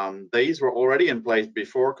 These were already in place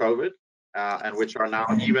before COVID, and which are now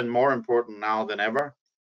even more important now than ever.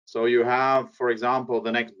 So you have, for example,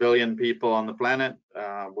 the next billion people on the planet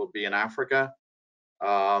will be in Africa.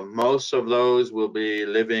 Most of those will be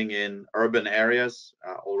living in urban areas.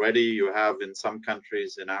 Already you have in some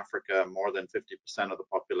countries in Africa more than 50% of the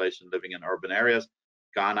population living in urban areas.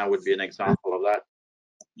 Ghana would be an example of that.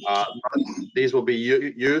 These will be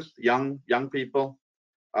youth, young people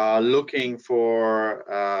looking for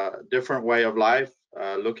a different way of life,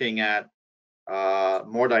 looking at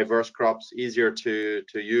more diverse crops, easier to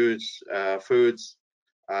use foods,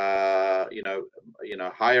 higher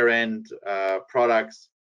end products,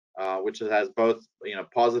 which has both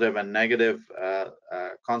positive and negative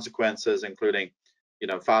consequences, including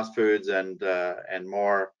fast foods and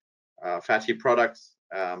more fatty products,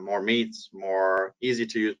 more meats, more easy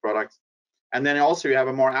to use products. And then also you have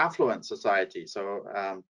a more affluent society. So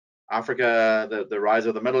Africa, the rise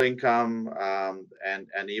of the middle income,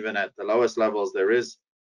 and even at the lowest levels, there is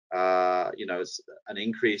an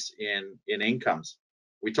increase in incomes.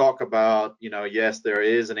 We talk about, yes, there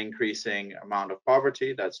is an increasing amount of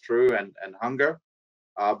poverty, that's true, and hunger,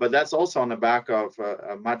 but that's also on the back of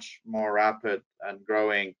a much more rapid and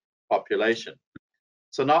growing population.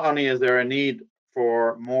 So not only is there a need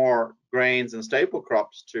for more grains and staple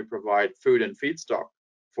crops to provide food and feedstock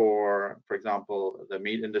for example, the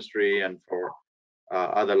meat industry and for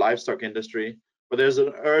other livestock industry, but there's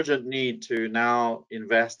an urgent need to now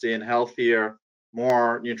invest in healthier,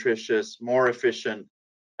 more nutritious, more efficient,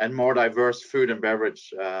 and more diverse food and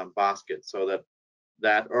beverage basket, so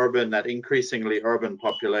that increasingly urban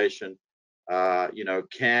population,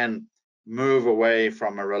 can move away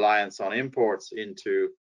from a reliance on imports into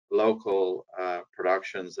local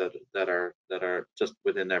productions that are just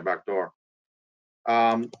within their back door.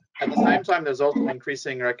 At the same time, there's also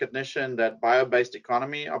increasing recognition that bio-based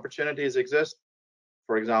economy opportunities exist.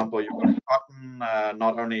 For example, you've got cotton,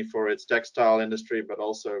 not only for its textile industry, but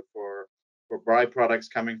also for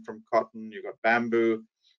byproducts coming from cotton. You've got bamboo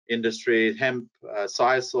industry, hemp,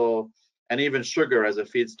 sisal, and even sugar as a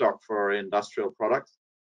feedstock for industrial products.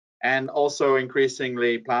 And also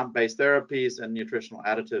increasingly plant-based therapies and nutritional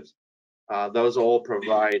additives. Those all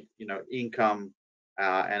provide, income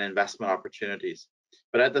and investment opportunities.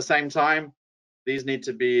 But at the same time, these need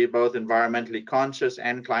to be both environmentally conscious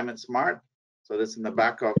and climate smart. So this in the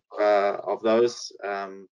back of those,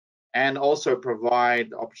 and also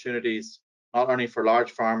provide opportunities not only for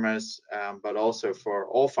large farmers, but also for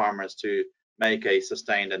all farmers to make a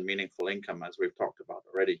sustained and meaningful income, as we've talked about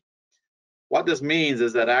already. What this means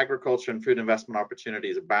is that agriculture and food investment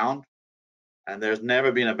opportunities abound, and there's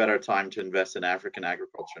never been a better time to invest in African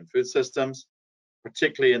agriculture and food systems,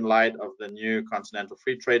 particularly in light of the new continental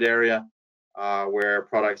free trade area, where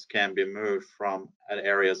products can be moved from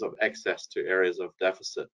areas of excess to areas of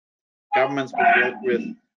deficit. Governments we work with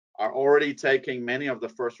are already taking many of the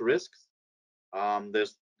first risks.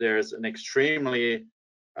 There's an extremely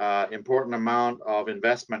important amount of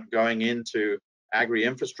investment going into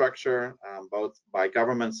agri-infrastructure, both by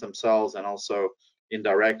governments themselves and also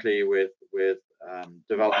indirectly with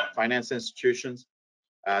development finance institutions.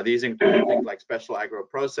 These include things like special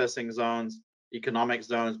agro-processing zones, economic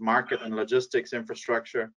zones, market and logistics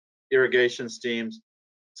infrastructure, irrigation schemes,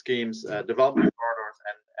 development corridors,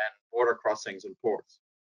 and border crossings and ports.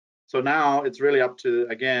 So now it's really up to,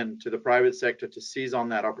 again, to the private sector to seize on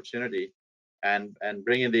that opportunity and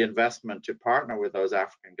bring in the investment to partner with those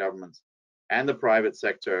African governments and the private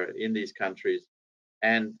sector in these countries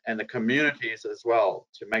and the communities as well,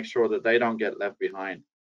 to make sure that they don't get left behind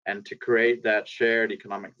and to create that shared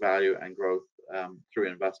economic value and growth through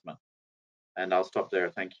investment. And I'll stop there.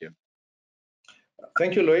 Thank you.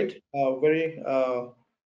 Thank you, Lloyd. Very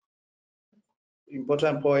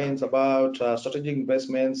important points about strategic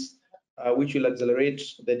investments, which will accelerate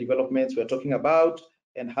the developments we're talking about,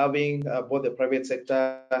 and having both the private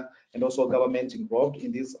sector and also government involved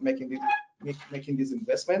in this, making these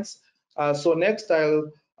investments. So next,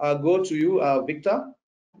 I'll go to you, Victor.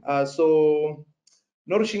 So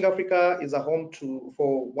Nourishing Africa is a home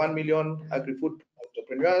for 1 million agri-food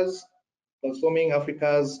entrepreneurs, transforming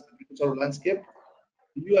Africa's agricultural landscape.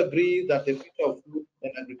 Do you agree that the future of food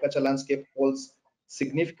and agriculture landscape holds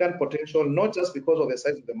significant potential, not just because of the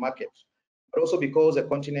size of the market, but also because the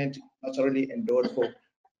continent is naturally endowed for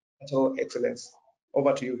agricultural excellence?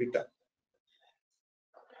 Over to you, Victor.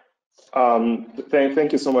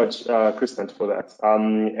 Thank you so much, Christant, for that.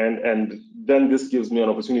 And then this gives me an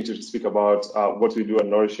opportunity to speak about what we do at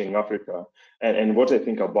Nourishing Africa and what I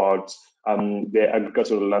think about the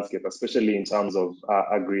agricultural landscape, especially in terms of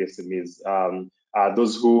agri-SMEs,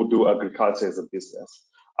 those who do agriculture as a business.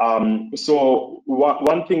 So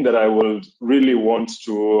one thing that I would really want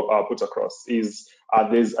to put across is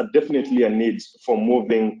there's definitely a need for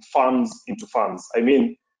moving farms into farms. I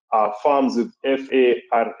mean, farms with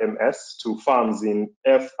FARMS to farms in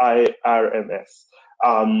FIRMS,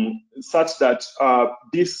 such that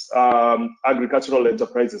these agricultural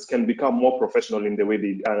enterprises can become more professional in the way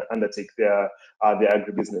they undertake their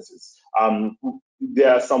agribusinesses.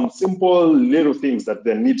 There are some simple little things that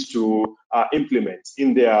they need to implement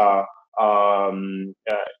in their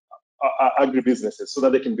agribusinesses so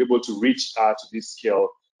that they can be able to reach to this scale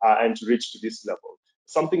and to reach to this level.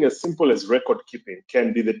 Something as simple as record keeping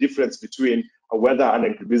can be the difference between whether an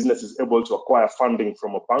agribusiness is able to acquire funding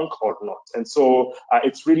from a bank or not. And so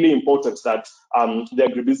it's really important that the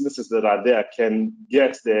agribusinesses that are there can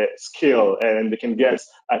get the skill and they can get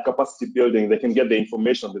capacity building, they can get the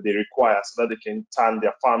information that they require so that they can turn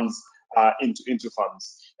their farms into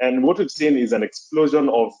farms. And what we've seen is an explosion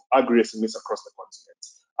of agri-SMEs across the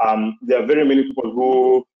continent. There are very many people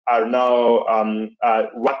who are now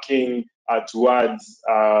working towards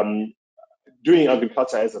doing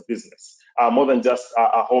agriculture as a business, more than just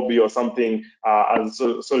a hobby or something as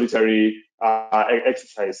a solitary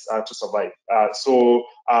exercise to survive. So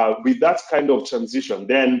with that kind of transition,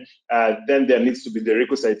 then there needs to be the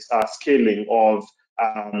requisite scaling of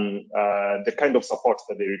the kind of support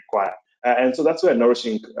that they require. And so that's where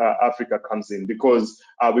Nourishing Africa comes in, because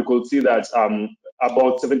we could see that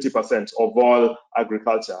about 70% of all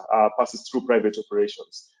agriculture passes through private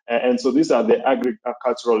operations. And so these are the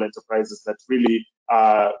agricultural enterprises that really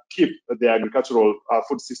keep the agricultural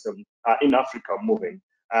food system in Africa moving.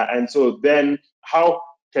 And so then how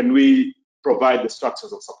can we provide the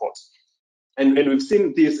structures of support? And we've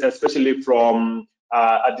seen this especially from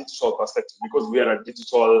a digital perspective, because we are a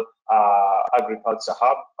digital agriculture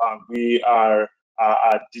hub. We are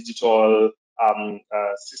a digital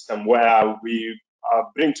system where we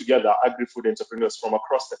bring together agri-food entrepreneurs from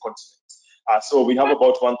across the continent. So we have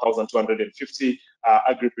about 1,250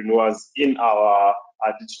 agripreneurs in our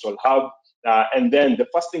digital hub. And then the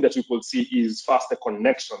first thing that you could see is faster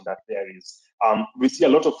connection that there is. We see a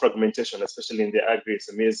lot of fragmentation, especially in the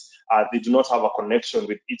agri-SMEs. They do not have a connection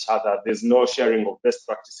with each other. There's no sharing of best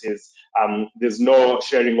practices. There's no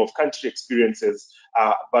sharing of country experiences.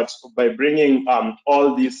 But by bringing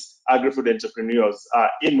all these agri-food entrepreneurs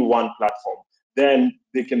in one platform, then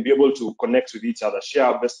they can be able to connect with each other,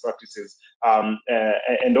 share best practices,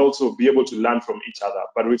 and also be able to learn from each other.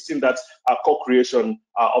 But we've seen that co-creation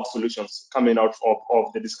of solutions coming out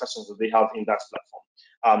of the discussions that they have in that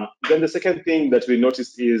platform. Then the second thing that we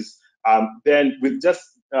noticed is then with just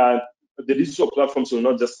the digital platforms will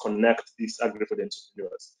not just connect these agri-food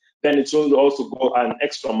entrepreneurs. Then it will also go an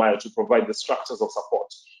extra mile to provide the structures of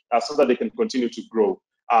support so that they can continue to grow.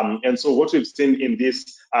 And so what we've seen in this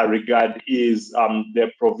regard is the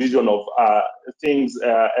provision of things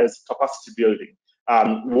as capacity building.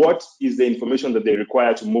 What is the information that they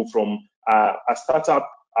require to move from a startup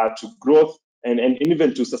to growth and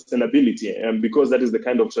even to sustainability, because that is the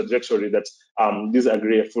kind of trajectory that these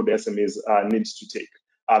agri-food SMEs need to take.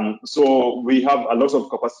 So we have a lot of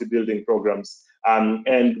capacity building programs,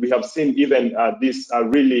 and we have seen even this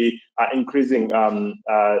really increasing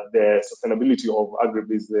the sustainability of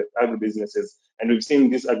agribusinesses, and we've seen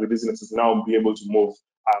these agribusinesses now be able to move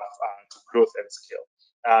to growth and scale.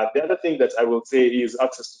 The other thing that I will say is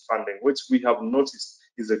access to funding, which we have noticed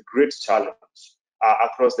is a great challenge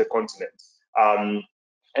across the continent.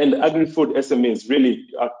 And agri-food SMEs really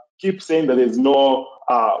keep saying that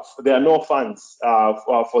there are no funds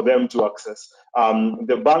for them to access.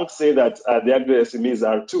 The banks say that the agri-SMEs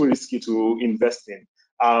are too risky to invest in.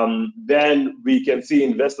 Then we can see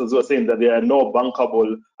investors who are saying that there are no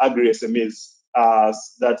bankable agri-SMEs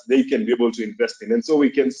that they can be able to invest in. And so we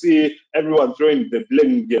can see everyone throwing the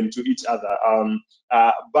blame game to each other.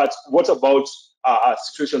 But what about a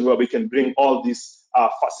situation where we can bring all these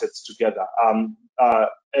facets together,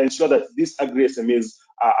 ensure that these agri-SMEs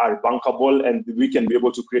are bankable, and we can be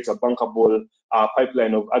able to create a bankable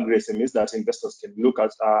pipeline of agri-SMEs that investors can look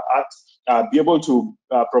at, be able to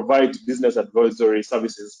provide business advisory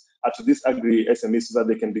services to these agri-SMEs so that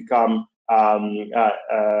they can become,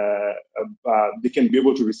 they can be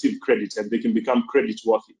able to receive credit and they can become credit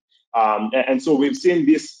worthy. And so we've seen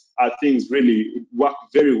these things really work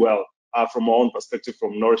very well from our own perspective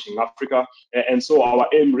from Nourishing Africa. And so our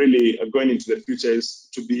aim really going into the future is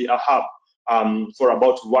to be a hub for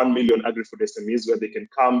about 1 million agri-food SMEs, where they can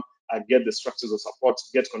come and get the structures of support,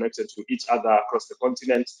 get connected to each other across the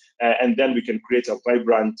continent, and then we can create a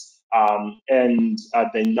vibrant and a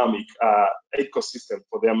dynamic ecosystem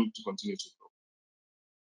for them to continue to grow.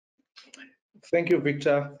 Thank you,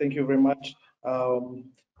 Victor. Thank you very much. And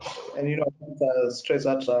I can't stress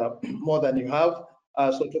that more than you have.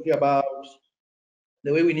 So talking about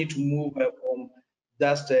the way we need to move from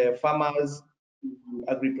just farmers to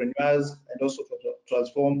agripreneurs, and also to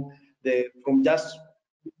transform from just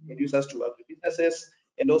producers to agribusinesses,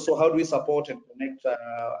 and also how do we support and connect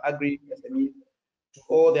agri SMEs to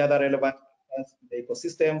all the other relevant parts in the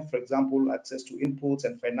ecosystem, for example, access to inputs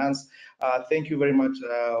and finance. Thank you very much,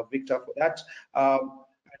 Victor, for that.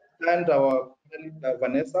 And our panelist,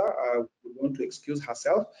 Vanessa, would want to excuse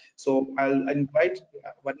herself. So I'll invite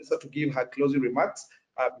Vanessa to give her closing remarks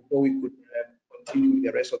before we could continue with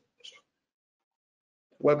the rest of the session.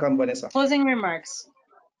 Welcome, Vanessa. Closing remarks.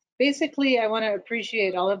 Basically, I want to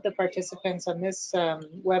appreciate all of the participants on this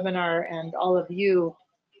webinar and all of you,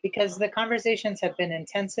 because the conversations have been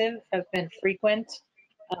intensive, have been frequent.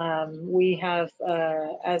 We have,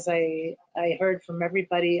 as I heard from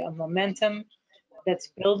everybody, a momentum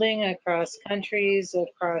that's building across countries,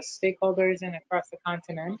 across stakeholders, and across the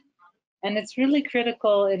continent. And it's really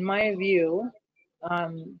critical, in my view,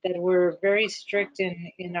 that we're very strict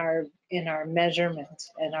in our measurement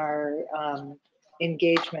and our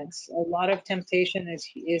engagements. A lot of temptation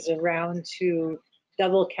is around to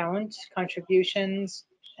double count contributions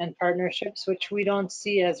and partnerships, which we don't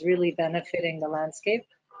see as really benefiting the landscape.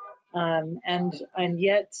 And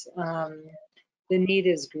yet the need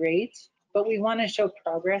is great, but we want to show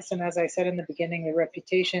progress. And as I said in the beginning, the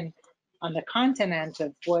reputation on the continent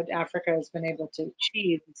of what Africa has been able to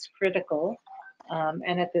achieve is critical.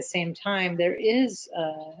 And at the same time, there is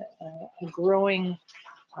a growing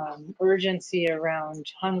urgency around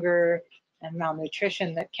hunger and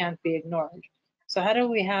malnutrition that can't be ignored. So how do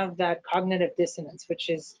we have that cognitive dissonance, which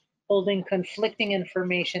is holding conflicting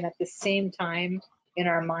information at the same time in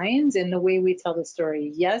our minds in the way we tell the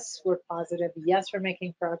story? Yes, we're positive. Yes, we're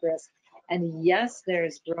making progress. And yes,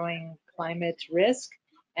 there's growing climate risk.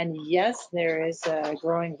 And yes, there is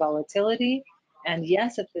growing volatility. And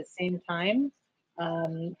yes, at the same time,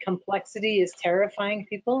 complexity is terrifying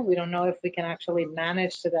people. We don't know if we can actually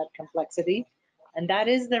manage to that complexity. And that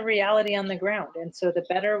is the reality on the ground. And so the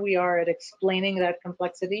better we are at explaining that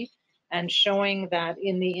complexity and showing that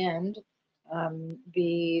in the end,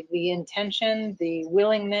 the intention, the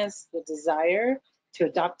willingness, the desire to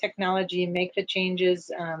adopt technology, make the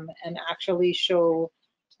changes, and actually show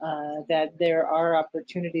that there are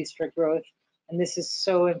opportunities for growth. And this is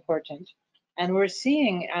so important. And we're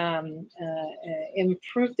seeing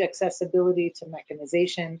improved accessibility to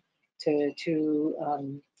mechanization, to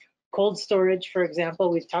cold storage, for example.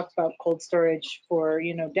 We've talked about cold storage for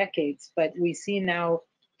decades, but we see now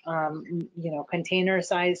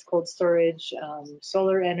container-sized cold storage,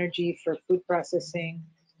 solar energy for food processing,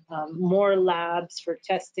 more labs for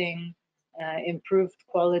testing, improved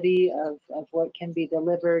quality of what can be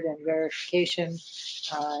delivered and verification,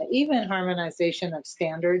 even harmonization of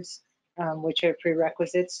standards, which are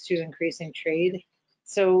prerequisites to increasing trade.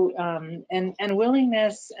 So, and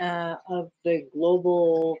willingness of the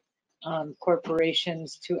global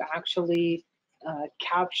corporations to actually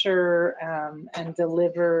capture and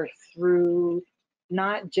deliver through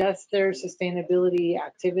not just their sustainability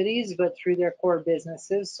activities, but through their core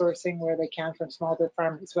businesses, sourcing where they can from smallholder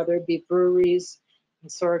farmers, whether it be breweries and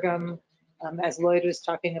sorghum, as Lloyd was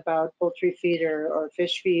talking about, poultry feed or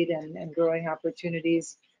fish feed and growing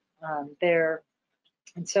opportunities there.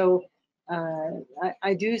 And so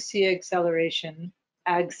I do see ag-celerating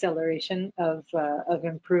of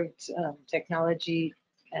improved technology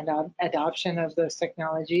and adoption of those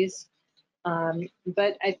technologies.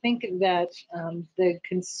 But I think that the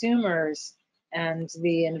consumers and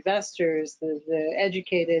the investors, the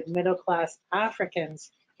educated middle-class Africans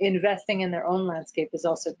investing in their own landscape is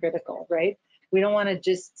also critical, right? We don't want to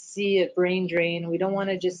just see a brain drain. We don't want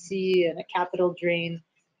to just see a capital drain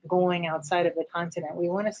going outside of the continent. We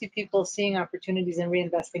want to see people seeing opportunities and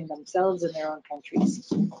reinvesting themselves in their own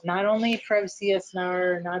countries, not only for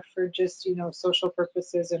CSR, not for just social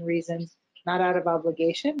purposes and reasons, not out of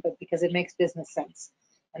obligation, but because it makes business sense.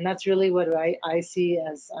 And that's really what I see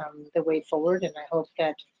as the way forward. And I hope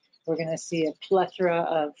that we're going to see a plethora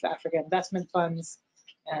of Africa investment funds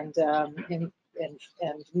and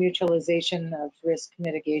mutualization of risk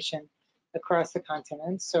mitigation across the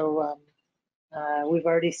continent. So We've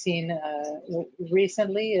already seen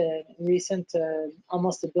recently a recent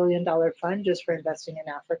almost $1 billion fund just for investing in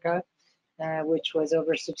Africa, which was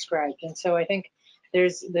oversubscribed. And so I think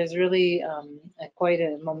there's really quite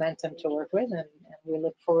a momentum to work with, and we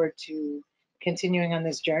look forward to continuing on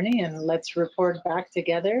this journey. And let's report back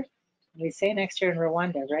together. We say next year in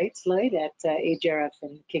Rwanda, right, Lloyd, at AGRA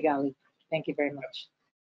in Kigali. Thank you very much.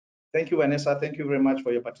 Thank you, Vanessa. Thank you very much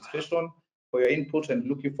for your participation, for your input, and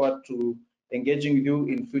looking forward to engaging with you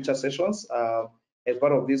in future sessions as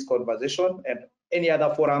part of this conversation and any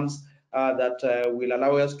other forums that will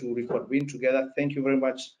allow us to reconvene together. Thank you very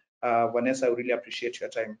much, Vanessa. I really appreciate your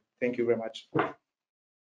time. Thank you very much.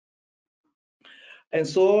 And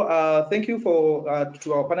so thank you to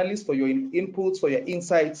our panelists for your inputs, for your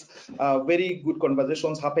insights, very good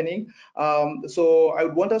conversations happening. So I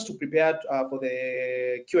would want us to prepare for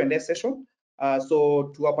the Q&A session.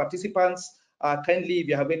 So to our participants, kindly, if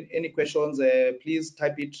you have any questions, please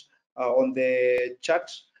type it on the chat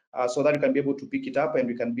so that you can be able to pick it up and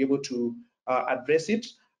we can be able to address it.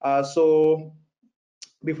 So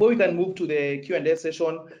before we can move to the Q&A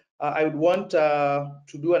session, I would want to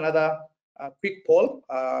do another quick poll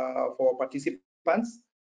for participants,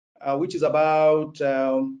 which is about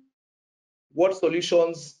what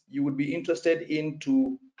solutions you would be interested in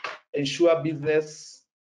to ensure business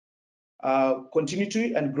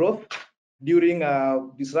continuity and growth during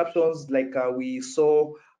disruptions like we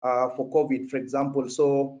saw for COVID, for example.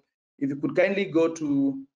 So if you could kindly go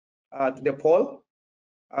to the poll,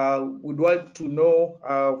 we'd want to know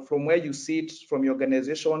from where you sit, from your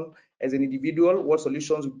organization as an individual, what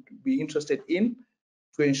solutions would be interested in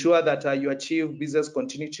to ensure that you achieve business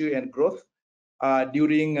continuity and growth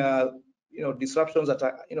during disruptions that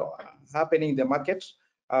are happening in the market.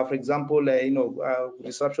 For example,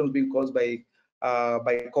 disruptions being caused by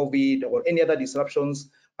COVID or any other disruptions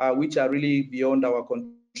which are really beyond our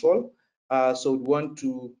control. So we want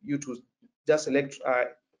you to just select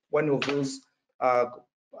one of those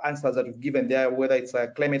answers that we've given there, whether it's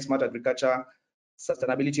climate smart agriculture,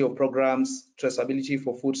 sustainability of programs, traceability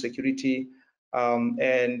for food security,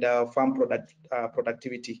 and farm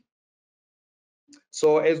productivity.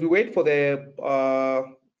 So as we wait for the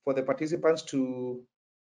participants to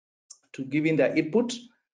give in their input,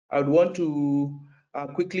 I would want to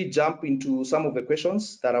quickly jump into some of the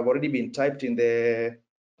questions that have already been typed on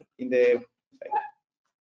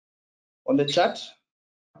the chat.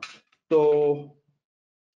 So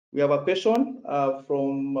we have a question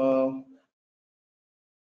from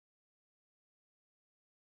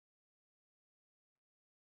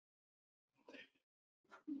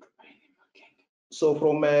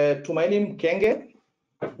𝗦𝗂𝘀𝗁𝗃𝗃𝗃,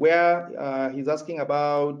 where he's asking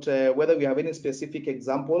about whether we have any specific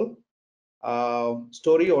example,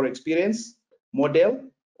 story or experience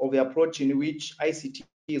model of the approach in which ICT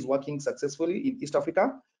is working successfully in East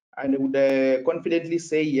Africa. And I would confidently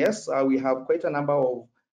say yes, we have quite a number of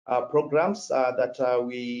programs that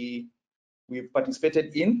we've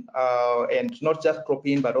participated in, and not just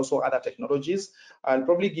CropIn, but also other technologies. I'll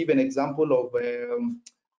probably give an example of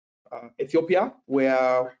Ethiopia,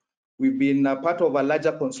 where we've been part of a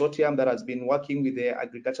larger consortium that has been working with the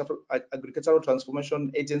Agricultural Transformation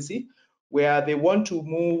Agency, where they want to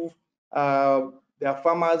move their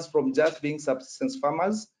farmers from just being subsistence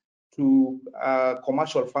farmers to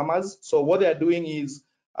commercial farmers. So what they are doing is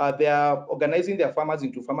they are organizing their farmers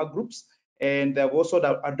into farmer groups, and they've also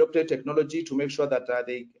adopted technology to make sure that they're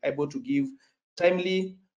able to give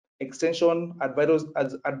timely extension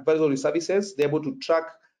advisory services. They're able to track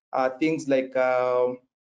things like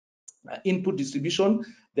input distribution.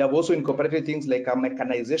 They have also incorporated things like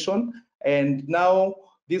mechanization, and now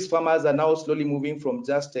these farmers are now slowly moving from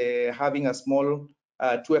just having a small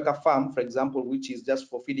 2-acre farm, for example, which is just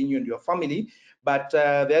for feeding you and your family, but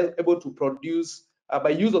they're able to produce, by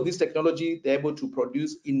use of this technology, they're able to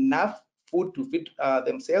produce enough food to feed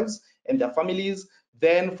themselves and their families.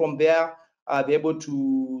 Then from there, they're able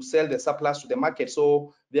to sell the surplus to the market.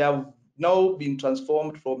 So they have now been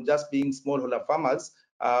transformed from just being smallholder farmers,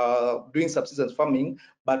 doing subsistence farming,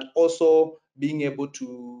 but also being able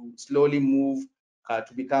to slowly move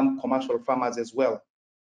to become commercial farmers as well.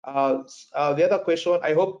 The other question,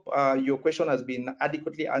 I hope your question has been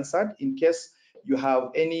adequately answered. In case you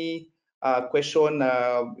have any question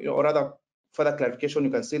or other further clarification, you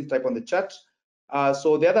can still type on the chat.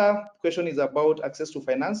 So the other question is about access to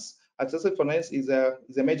finance. Access to finance is a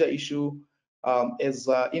major issue as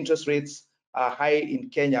interest rates are high in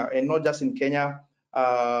Kenya, and not just in Kenya,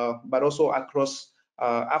 but also across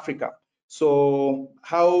Africa. So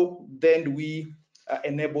how then do we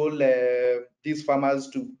enable these farmers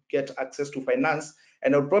to get access to finance?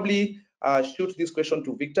 And I'll probably shoot this question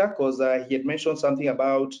to Victor, because he had mentioned something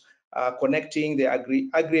about connecting the agri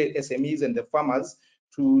SMEs and the farmers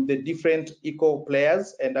to the different eco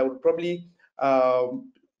players, and I would probably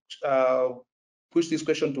push this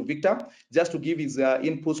question to Victor just to give his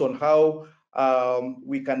inputs on how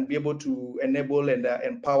we can be able to enable and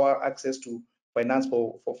empower access to finance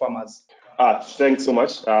for farmers. Thanks so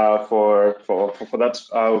much for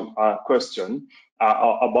that question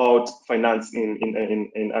about finance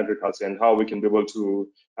in agriculture and how we can be able to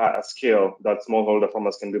scale that smallholder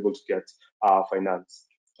farmers can be able to get finance.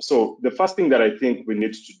 So the first thing that I think we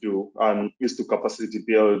need to do is to capacity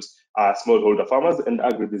build smallholder farmers and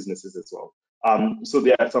agribusinesses as well. So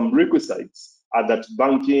there are some requisites that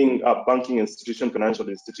banking institutions, financial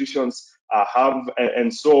institutions have,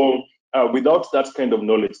 and so without that kind of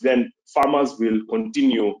knowledge, then farmers will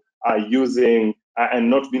continue using and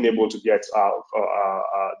not being able to get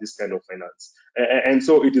this kind of finance. And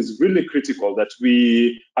so it is really critical that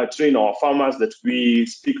we train our farmers, that we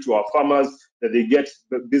speak to our farmers, that they get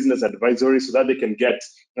business advisory so that they can get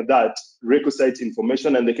that requisite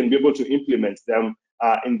information and they can be able to implement them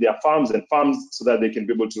in their farms so that they can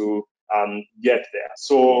be able to get there.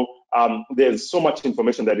 So there's so much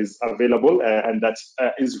information that is available and that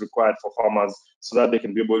is required for farmers so that they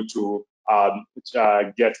can be able to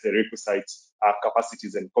get the requisite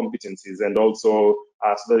capacities and competencies, and also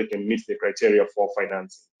so that they can meet the criteria for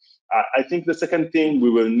financing. I think the second thing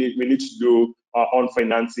we need to do on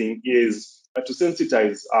financing is to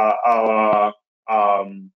sensitize our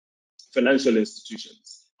financial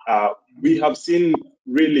institutions. We have seen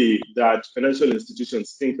really that financial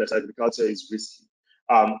institutions think that agriculture is risky.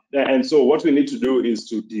 And so what we need to do is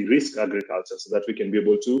to de-risk agriculture so that we can be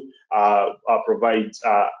able to provide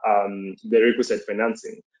the requisite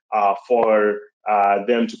financing for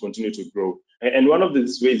them to continue to grow. And one of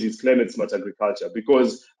these ways is climate smart agriculture,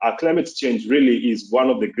 because climate change really is one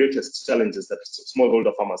of the greatest challenges that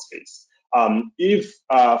smallholder farmers face. If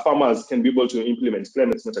farmers can be able to implement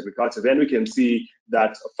climate smart agriculture, then we can see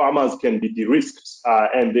that farmers can be de-risked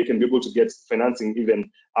and they can be able to get financing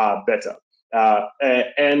even better.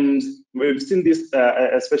 And we've seen this,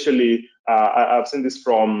 especially, I've seen this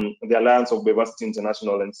from the Alliance of Biodiversity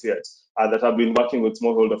International and CSAYN, that have been working with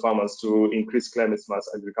smallholder farmers to increase climate smart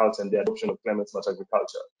agriculture and the adoption of climate smart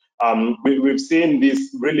agriculture. We've seen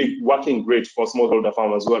this really working great for smallholder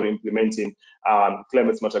farmers who are implementing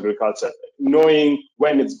climate smart agriculture, knowing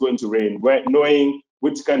when it's going to rain, knowing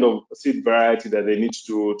which kind of seed variety that they need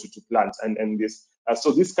to plant, and this.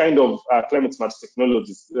 So this kind of climate smart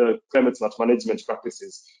technologies, climate smart management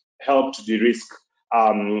practices help to de-risk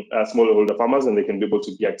smallholder farmers, and they can be able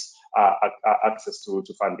to get access to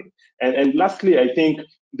funding. And lastly, I think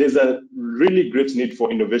there's a really great need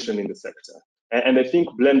for innovation in the sector. And I think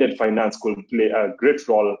blended finance could play a great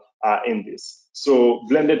role in this. So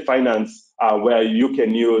blended finance, where you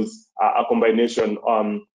can use a combination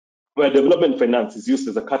where development finance is used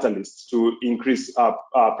as a catalyst to increase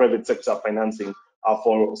private sector financing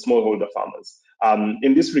for smallholder farmers.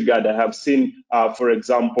 In this regard, I have seen, for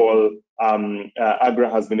example, AGRA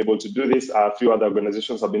has been able to do this. A few other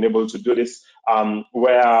organizations have been able to do this,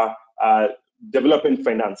 where development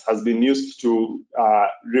finance has been used to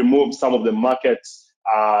remove some of the market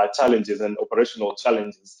challenges and operational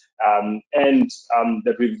challenges, and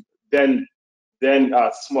that we've then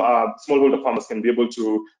smallholder farmers can be able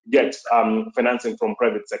to get financing from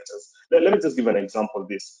private sectors. Let me just give an example of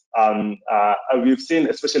this. We've seen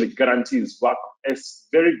especially guarantees work as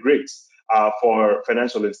very great for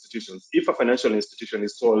financial institutions. If a financial institution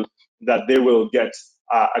is told that they will get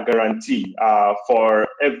a guarantee for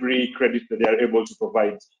every credit that they are able to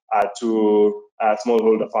provide to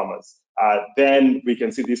smallholder farmers, then we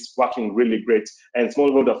can see this working really great. And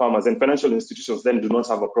smallholder farmers and financial institutions then do not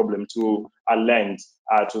have a problem to lend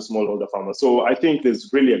to smallholder farmers. So I think there's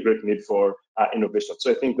really a great need for innovation.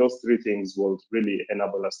 So I think those three things will really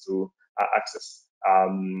enable us to access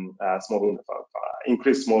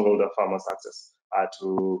increase smallholder farmers' access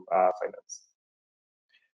to finance.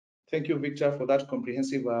 Thank you, Victor, for that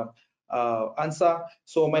comprehensive answer.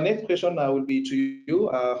 So my next question will be to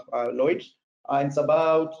you, Lloyd. And it's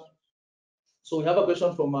about, so we have a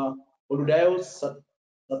question from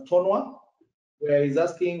𝗦𝗂𝘀𝘁𝗶𝗰𝗴, where he's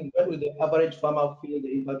asking, when will the average farmer feel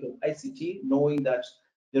the impact of ICT, knowing that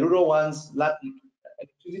the rural ones lack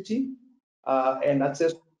electricity and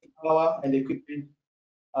access to power and equipment,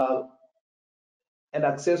 and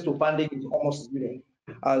access to funding is almost zero.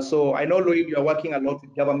 So I know, Lloyd, you are working a lot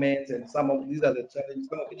with governments, and some of these are the challenges,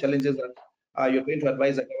 some of the challenges that you're going to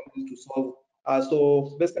advise the government to solve.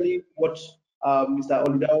 So basically, what Mr.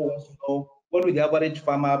 𝗦𝗂𝘀𝘁 wants to know, what will the average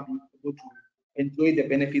farmer be able to enjoy the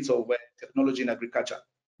benefits of technology in agriculture.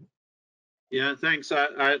 Yeah, thanks.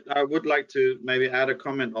 I would like to maybe add a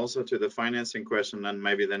comment also to the financing question and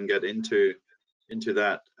maybe then get into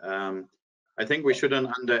that. I think we shouldn't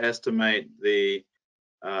underestimate the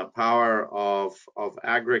power of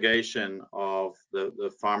aggregation of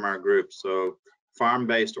the farmer group. So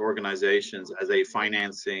farm-based organizations as a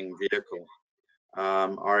financing vehicle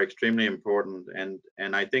are extremely important.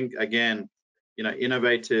 And I think, again, you know,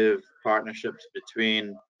 innovative partnerships between,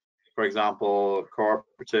 for example,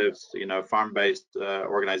 cooperatives, you know, farm-based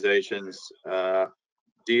organizations,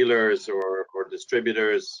 dealers or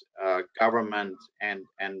distributors, government and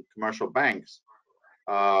commercial banks.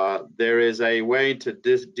 There is a way to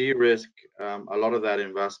de-risk a lot of that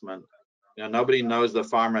investment. You know, nobody knows the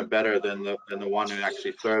farmer better than the one who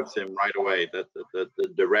actually serves him right away. The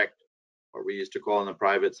direct, what we used to call in the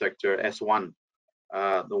private sector, S1,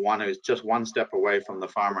 the one who's just one step away from the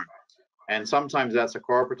farmer. And sometimes that's a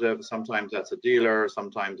cooperative, sometimes that's a dealer,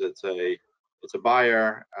 sometimes it's a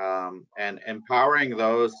buyer, and empowering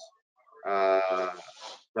those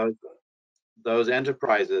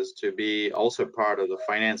enterprises to be also part of the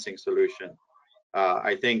financing solution,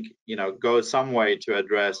 I think, you know, goes some way to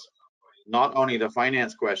address not only the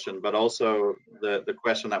finance question, but also the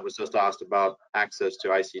question that was just asked about access to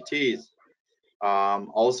ICTs.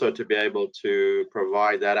 Also to be able to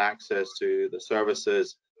provide that access to the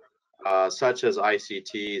services such as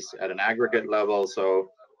ICTs at an aggregate level. So,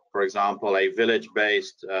 for example, a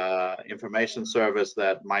village-based information service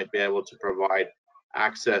that might be able to provide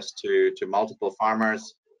access to multiple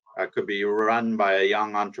farmers, could be run by a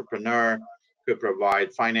young entrepreneur, could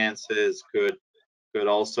provide finances, could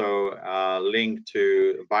also link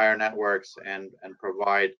to buyer networks and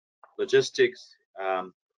provide logistics.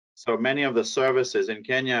 So many of the services in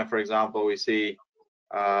Kenya, for example, we see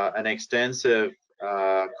an extensive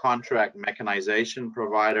contract mechanization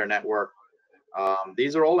provider network.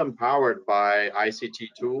 These are all empowered by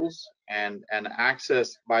ICT tools and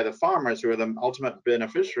access by the farmers, who are the ultimate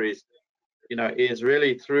beneficiaries, you know, is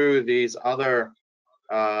really through these other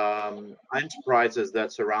enterprises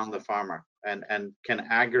that surround the farmer and can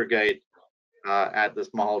aggregate at the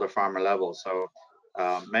smallholder farmer level. So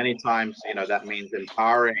many times, you know, that means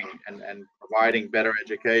empowering and providing better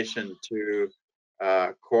education to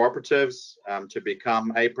cooperatives to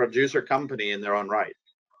become a producer company in their own right,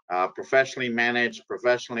 professionally managed,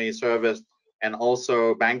 professionally serviced, and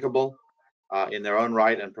also bankable in their own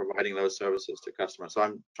right, and providing those services to customers. So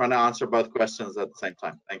I'm trying to answer both questions at the same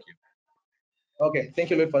time. Thank you. Okay, thank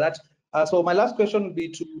you, Lloyd, for that. So my last question will be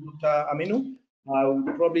to Dr. Aminu.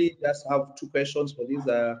 We probably just have two questions for this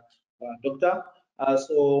doctor.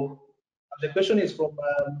 So the question is from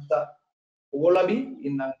Mr. 𝗂𝗏𝗵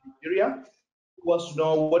in Nigeria, who wants to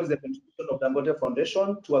know what is the contribution of Dangote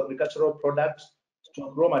Foundation to agricultural products, to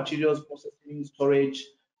raw materials processing, storage,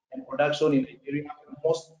 and production in Nigeria,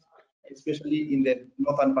 most especially in the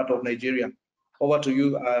northern part of Nigeria. Over to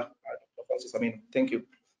you, Dr. Francis Aminu. Thank you.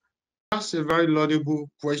 That's a very laudable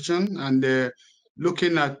question. And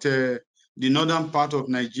looking at the northern part of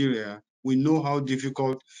Nigeria, we know how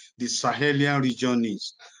difficult the Sahelian region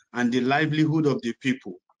is and the livelihood of the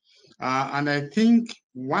people. And I think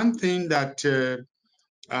one thing that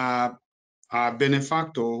our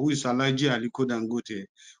benefactor, who is Alhaji Aliko Dangote,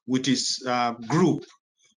 with his group,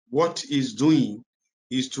 what he's doing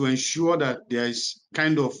is to ensure that there is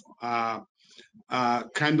kind of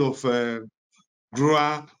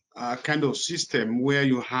grower kind of system where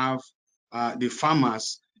you have the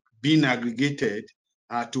farmers being aggregated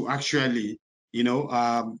to actually, you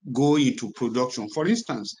know, go into production. For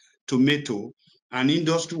instance, tomato, an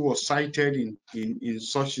industry was cited in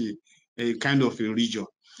such a kind of a region.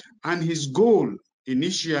 And his goal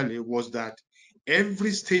initially was that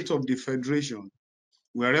every state of the federation,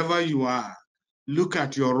 wherever you are, look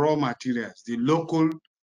at your raw materials, the local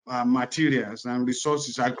materials and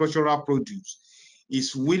resources, agricultural produce,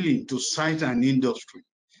 is willing to cite an industry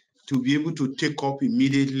to be able to take up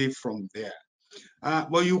immediately from there.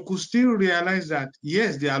 But you could still realize that,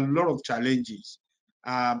 yes, there are a lot of challenges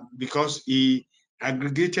because he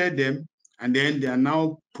aggregated them and then they are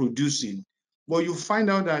now producing. But you find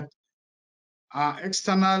out that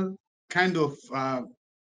external kind of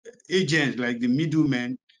agents like the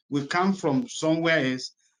middlemen will come from somewhere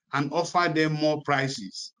else and offer them more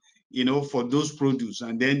prices, you know, for those produce.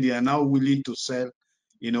 And then they are now willing to sell,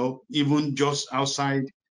 you know, even just outside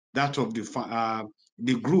that of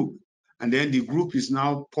the group. And then the group is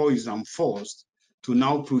now poised and forced to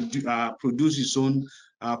now produce its own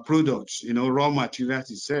products, you know, raw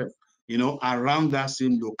materials itself, you know, around that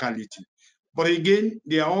same locality. But again,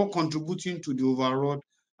 they are all contributing to the overall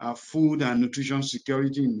food and nutrition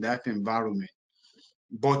security in that environment.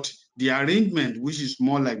 But the arrangement, which is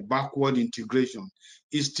more like backward integration,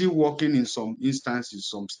 is still working in some instances,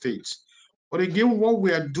 some states. But again, what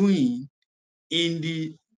we are doing in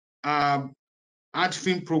the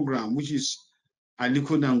AGFIN program, which is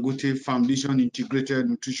Aliko Dangote Foundation Integrated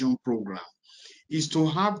Nutrition Program, is to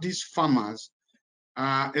have these farmers,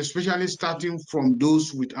 especially starting from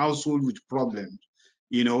those with household with problems,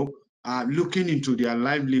 looking into their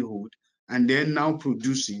livelihood and then now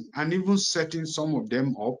producing and even setting some of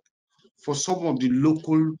them up for some of the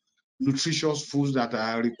local nutritious foods that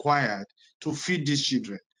are required to feed these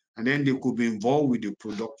children. And then they could be involved with the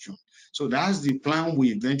production. So that's the plan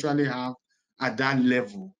we eventually have at that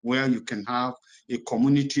level, where you can have a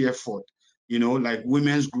community effort, like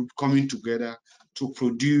women's group coming together to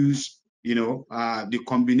produce, the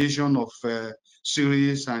combination of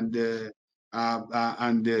cereals and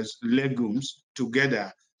legumes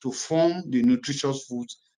together to form the nutritious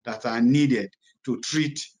foods that are needed to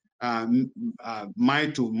treat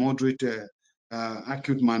mild to moderate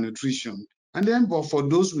acute malnutrition. And then, but for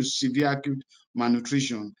those with severe acute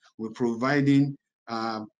malnutrition, we're providing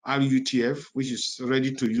RUTF, which is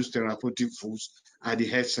ready-to-use therapeutic foods at the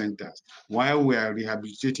health centers, while we are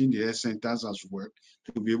rehabilitating the health centers as well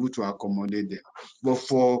to be able to accommodate them. But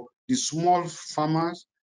for the small farmers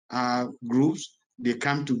groups, they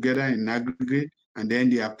come together in aggregate, and then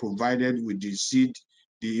they are provided with the seed,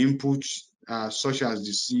 the inputs, such as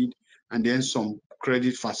the seed, and then some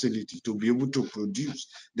credit facility to be able to produce.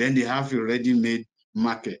 Then they have a ready-made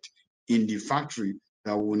market in the factory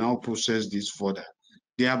that will now process this further,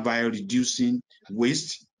 thereby reducing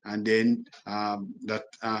waste, and then that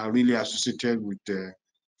are really associated with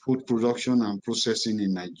food production and processing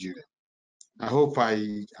in Nigeria. I hope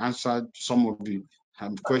I answered some of the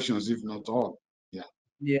questions, if not all.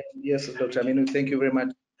 Yeah. Yes, Dr. Aminu, thank you very much.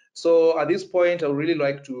 So at this point, I would really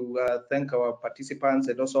like to thank our participants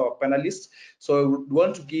and also our panelists. So I would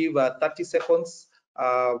want to give 30 seconds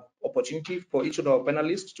opportunity for each of our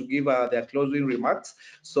panelists to give their closing remarks.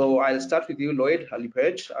 So I'll start with you, Lloyd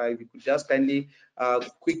Lepage. If you could just kindly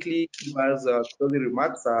quickly give us closing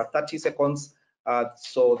remarks, 30 seconds,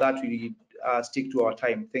 so that we stick to our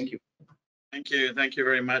time. Thank you. Thank you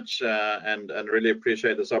very much, and really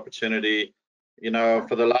appreciate this opportunity.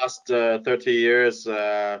 For the last 30 years,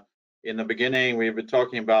 in the beginning, we've been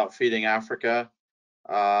talking about feeding Africa.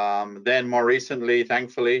 Then more recently,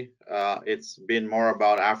 thankfully, it's been more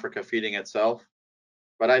about Africa feeding itself.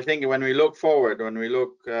 But I think when we look forward, when we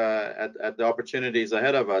look at the opportunities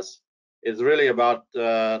ahead of us, it's really about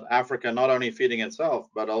Africa not only feeding itself,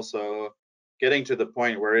 but also getting to the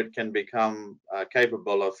point where it can become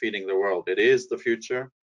capable of feeding the world. It is the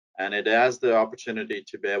future, and it has the opportunity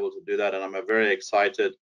to be able to do that. And I'm very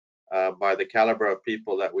excited by the caliber of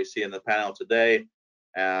people that we see in the panel today,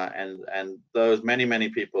 and those many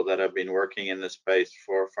people that have been working in this space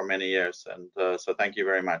for many years. And so thank you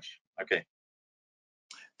very much. Okay.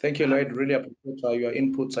 Thank you, Lloyd. Really appreciate your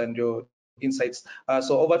inputs and your insights.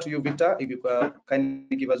 So over to you, Victor, if you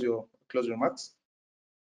kindly give us your closing remarks.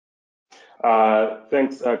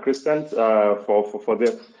 Thanks, Christant, for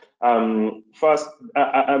this. First,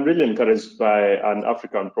 I'm really encouraged by an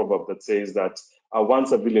African proverb that says that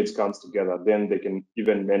once a village comes together, then they can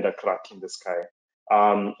even mend a crack in the sky.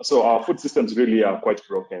 So our food systems really are quite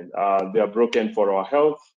broken. They are broken for our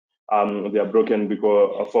health. They are broken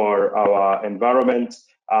for our environment.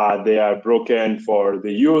 They are broken for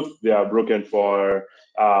the youth. They are broken for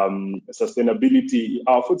sustainability.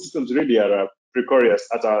 Our food systems really are at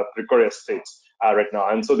a precarious state right now,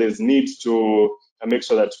 and so there's need to make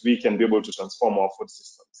sure that we can be able to transform our food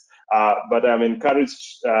systems. But I'm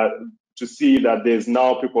encouraged to see that there's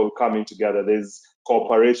now people coming together. There's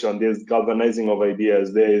cooperation. There's galvanizing of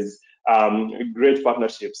ideas. There's great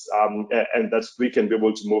partnerships, and that we can be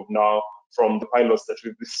able to move now from the pilots that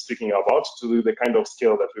we've been speaking about to the kind of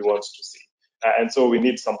scale that we want to see. And so we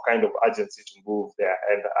need some kind of urgency to move there.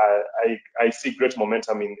 And I see great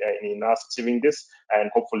momentum in us achieving this,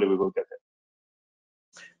 and hopefully we will get there.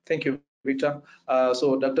 Thank you, Victor.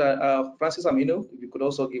 So Dr. Francis Aminu, if you could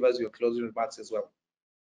also give us your closing remarks as well.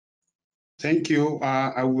 Thank you.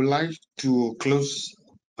 I would like to close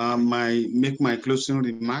make my closing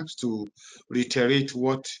remarks to reiterate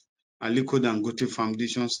what Aliko Dangote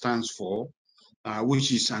Foundation stands for,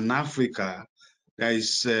 which is an Africa that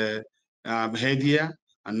is healthier,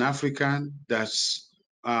 an African that's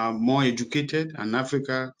more educated, an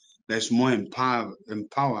Africa that's more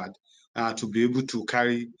empowered to be able to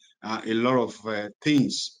carry a lot of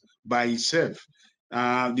things by itself.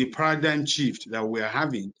 The paradigm shift that we are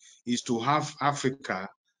having is to have Africa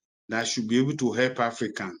that should be able to help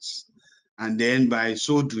Africans, and then by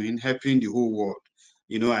so doing, helping the whole world,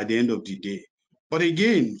 at the end of the day. But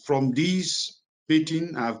again, from this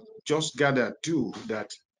meeting, I've just gathered too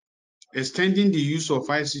that extending the use of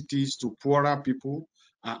ICTs to poorer people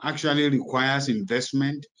actually requires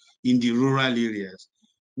investment in the rural areas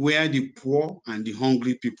where the poor and the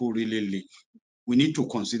hungry people really live. We need to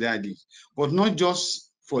consider this, but not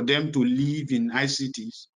just for them to live in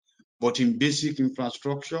ICTs, but in basic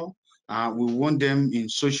infrastructure. We want them in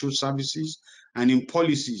social services and in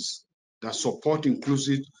policies that support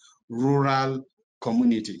inclusive rural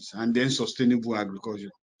communities and then sustainable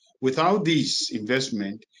agriculture. Without this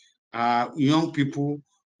investment, young people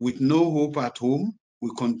with no hope at home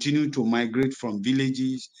will continue to migrate from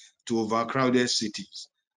villages to overcrowded cities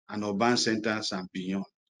and urban centers and beyond.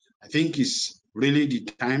 I think it's really the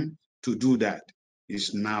time to do that.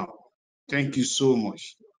 It's now. Thank you so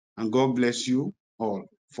much. And God bless you all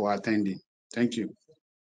for attending. Thank you.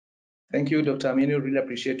 Thank you, Dr. Aminu. Really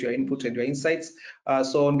appreciate your input and your insights.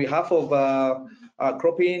 So on behalf of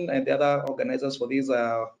CropIn and the other organizers for this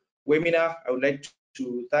webinar, I would like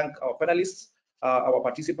to thank our panelists, our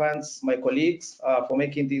participants, my colleagues for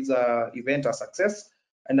making this event a success.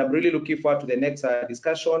 And I'm really looking forward to the next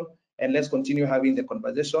discussion, and let's continue having the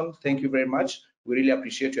conversation. Thank you very much. We really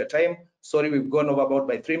appreciate your time. Sorry, we've gone over about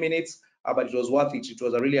by 3 minutes, but it was worth it. It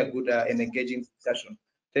was really a good and engaging discussion.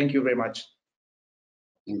 Thank you very much.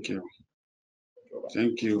 Thank you.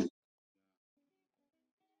 Thank you.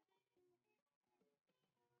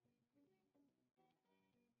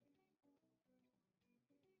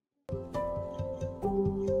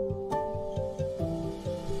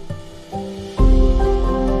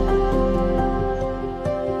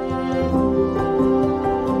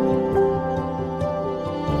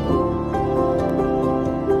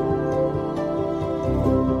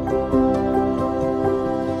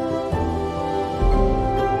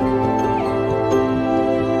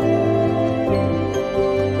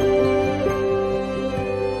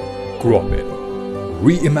 CropIn,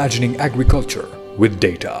 reimagining agriculture with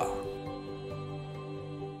data.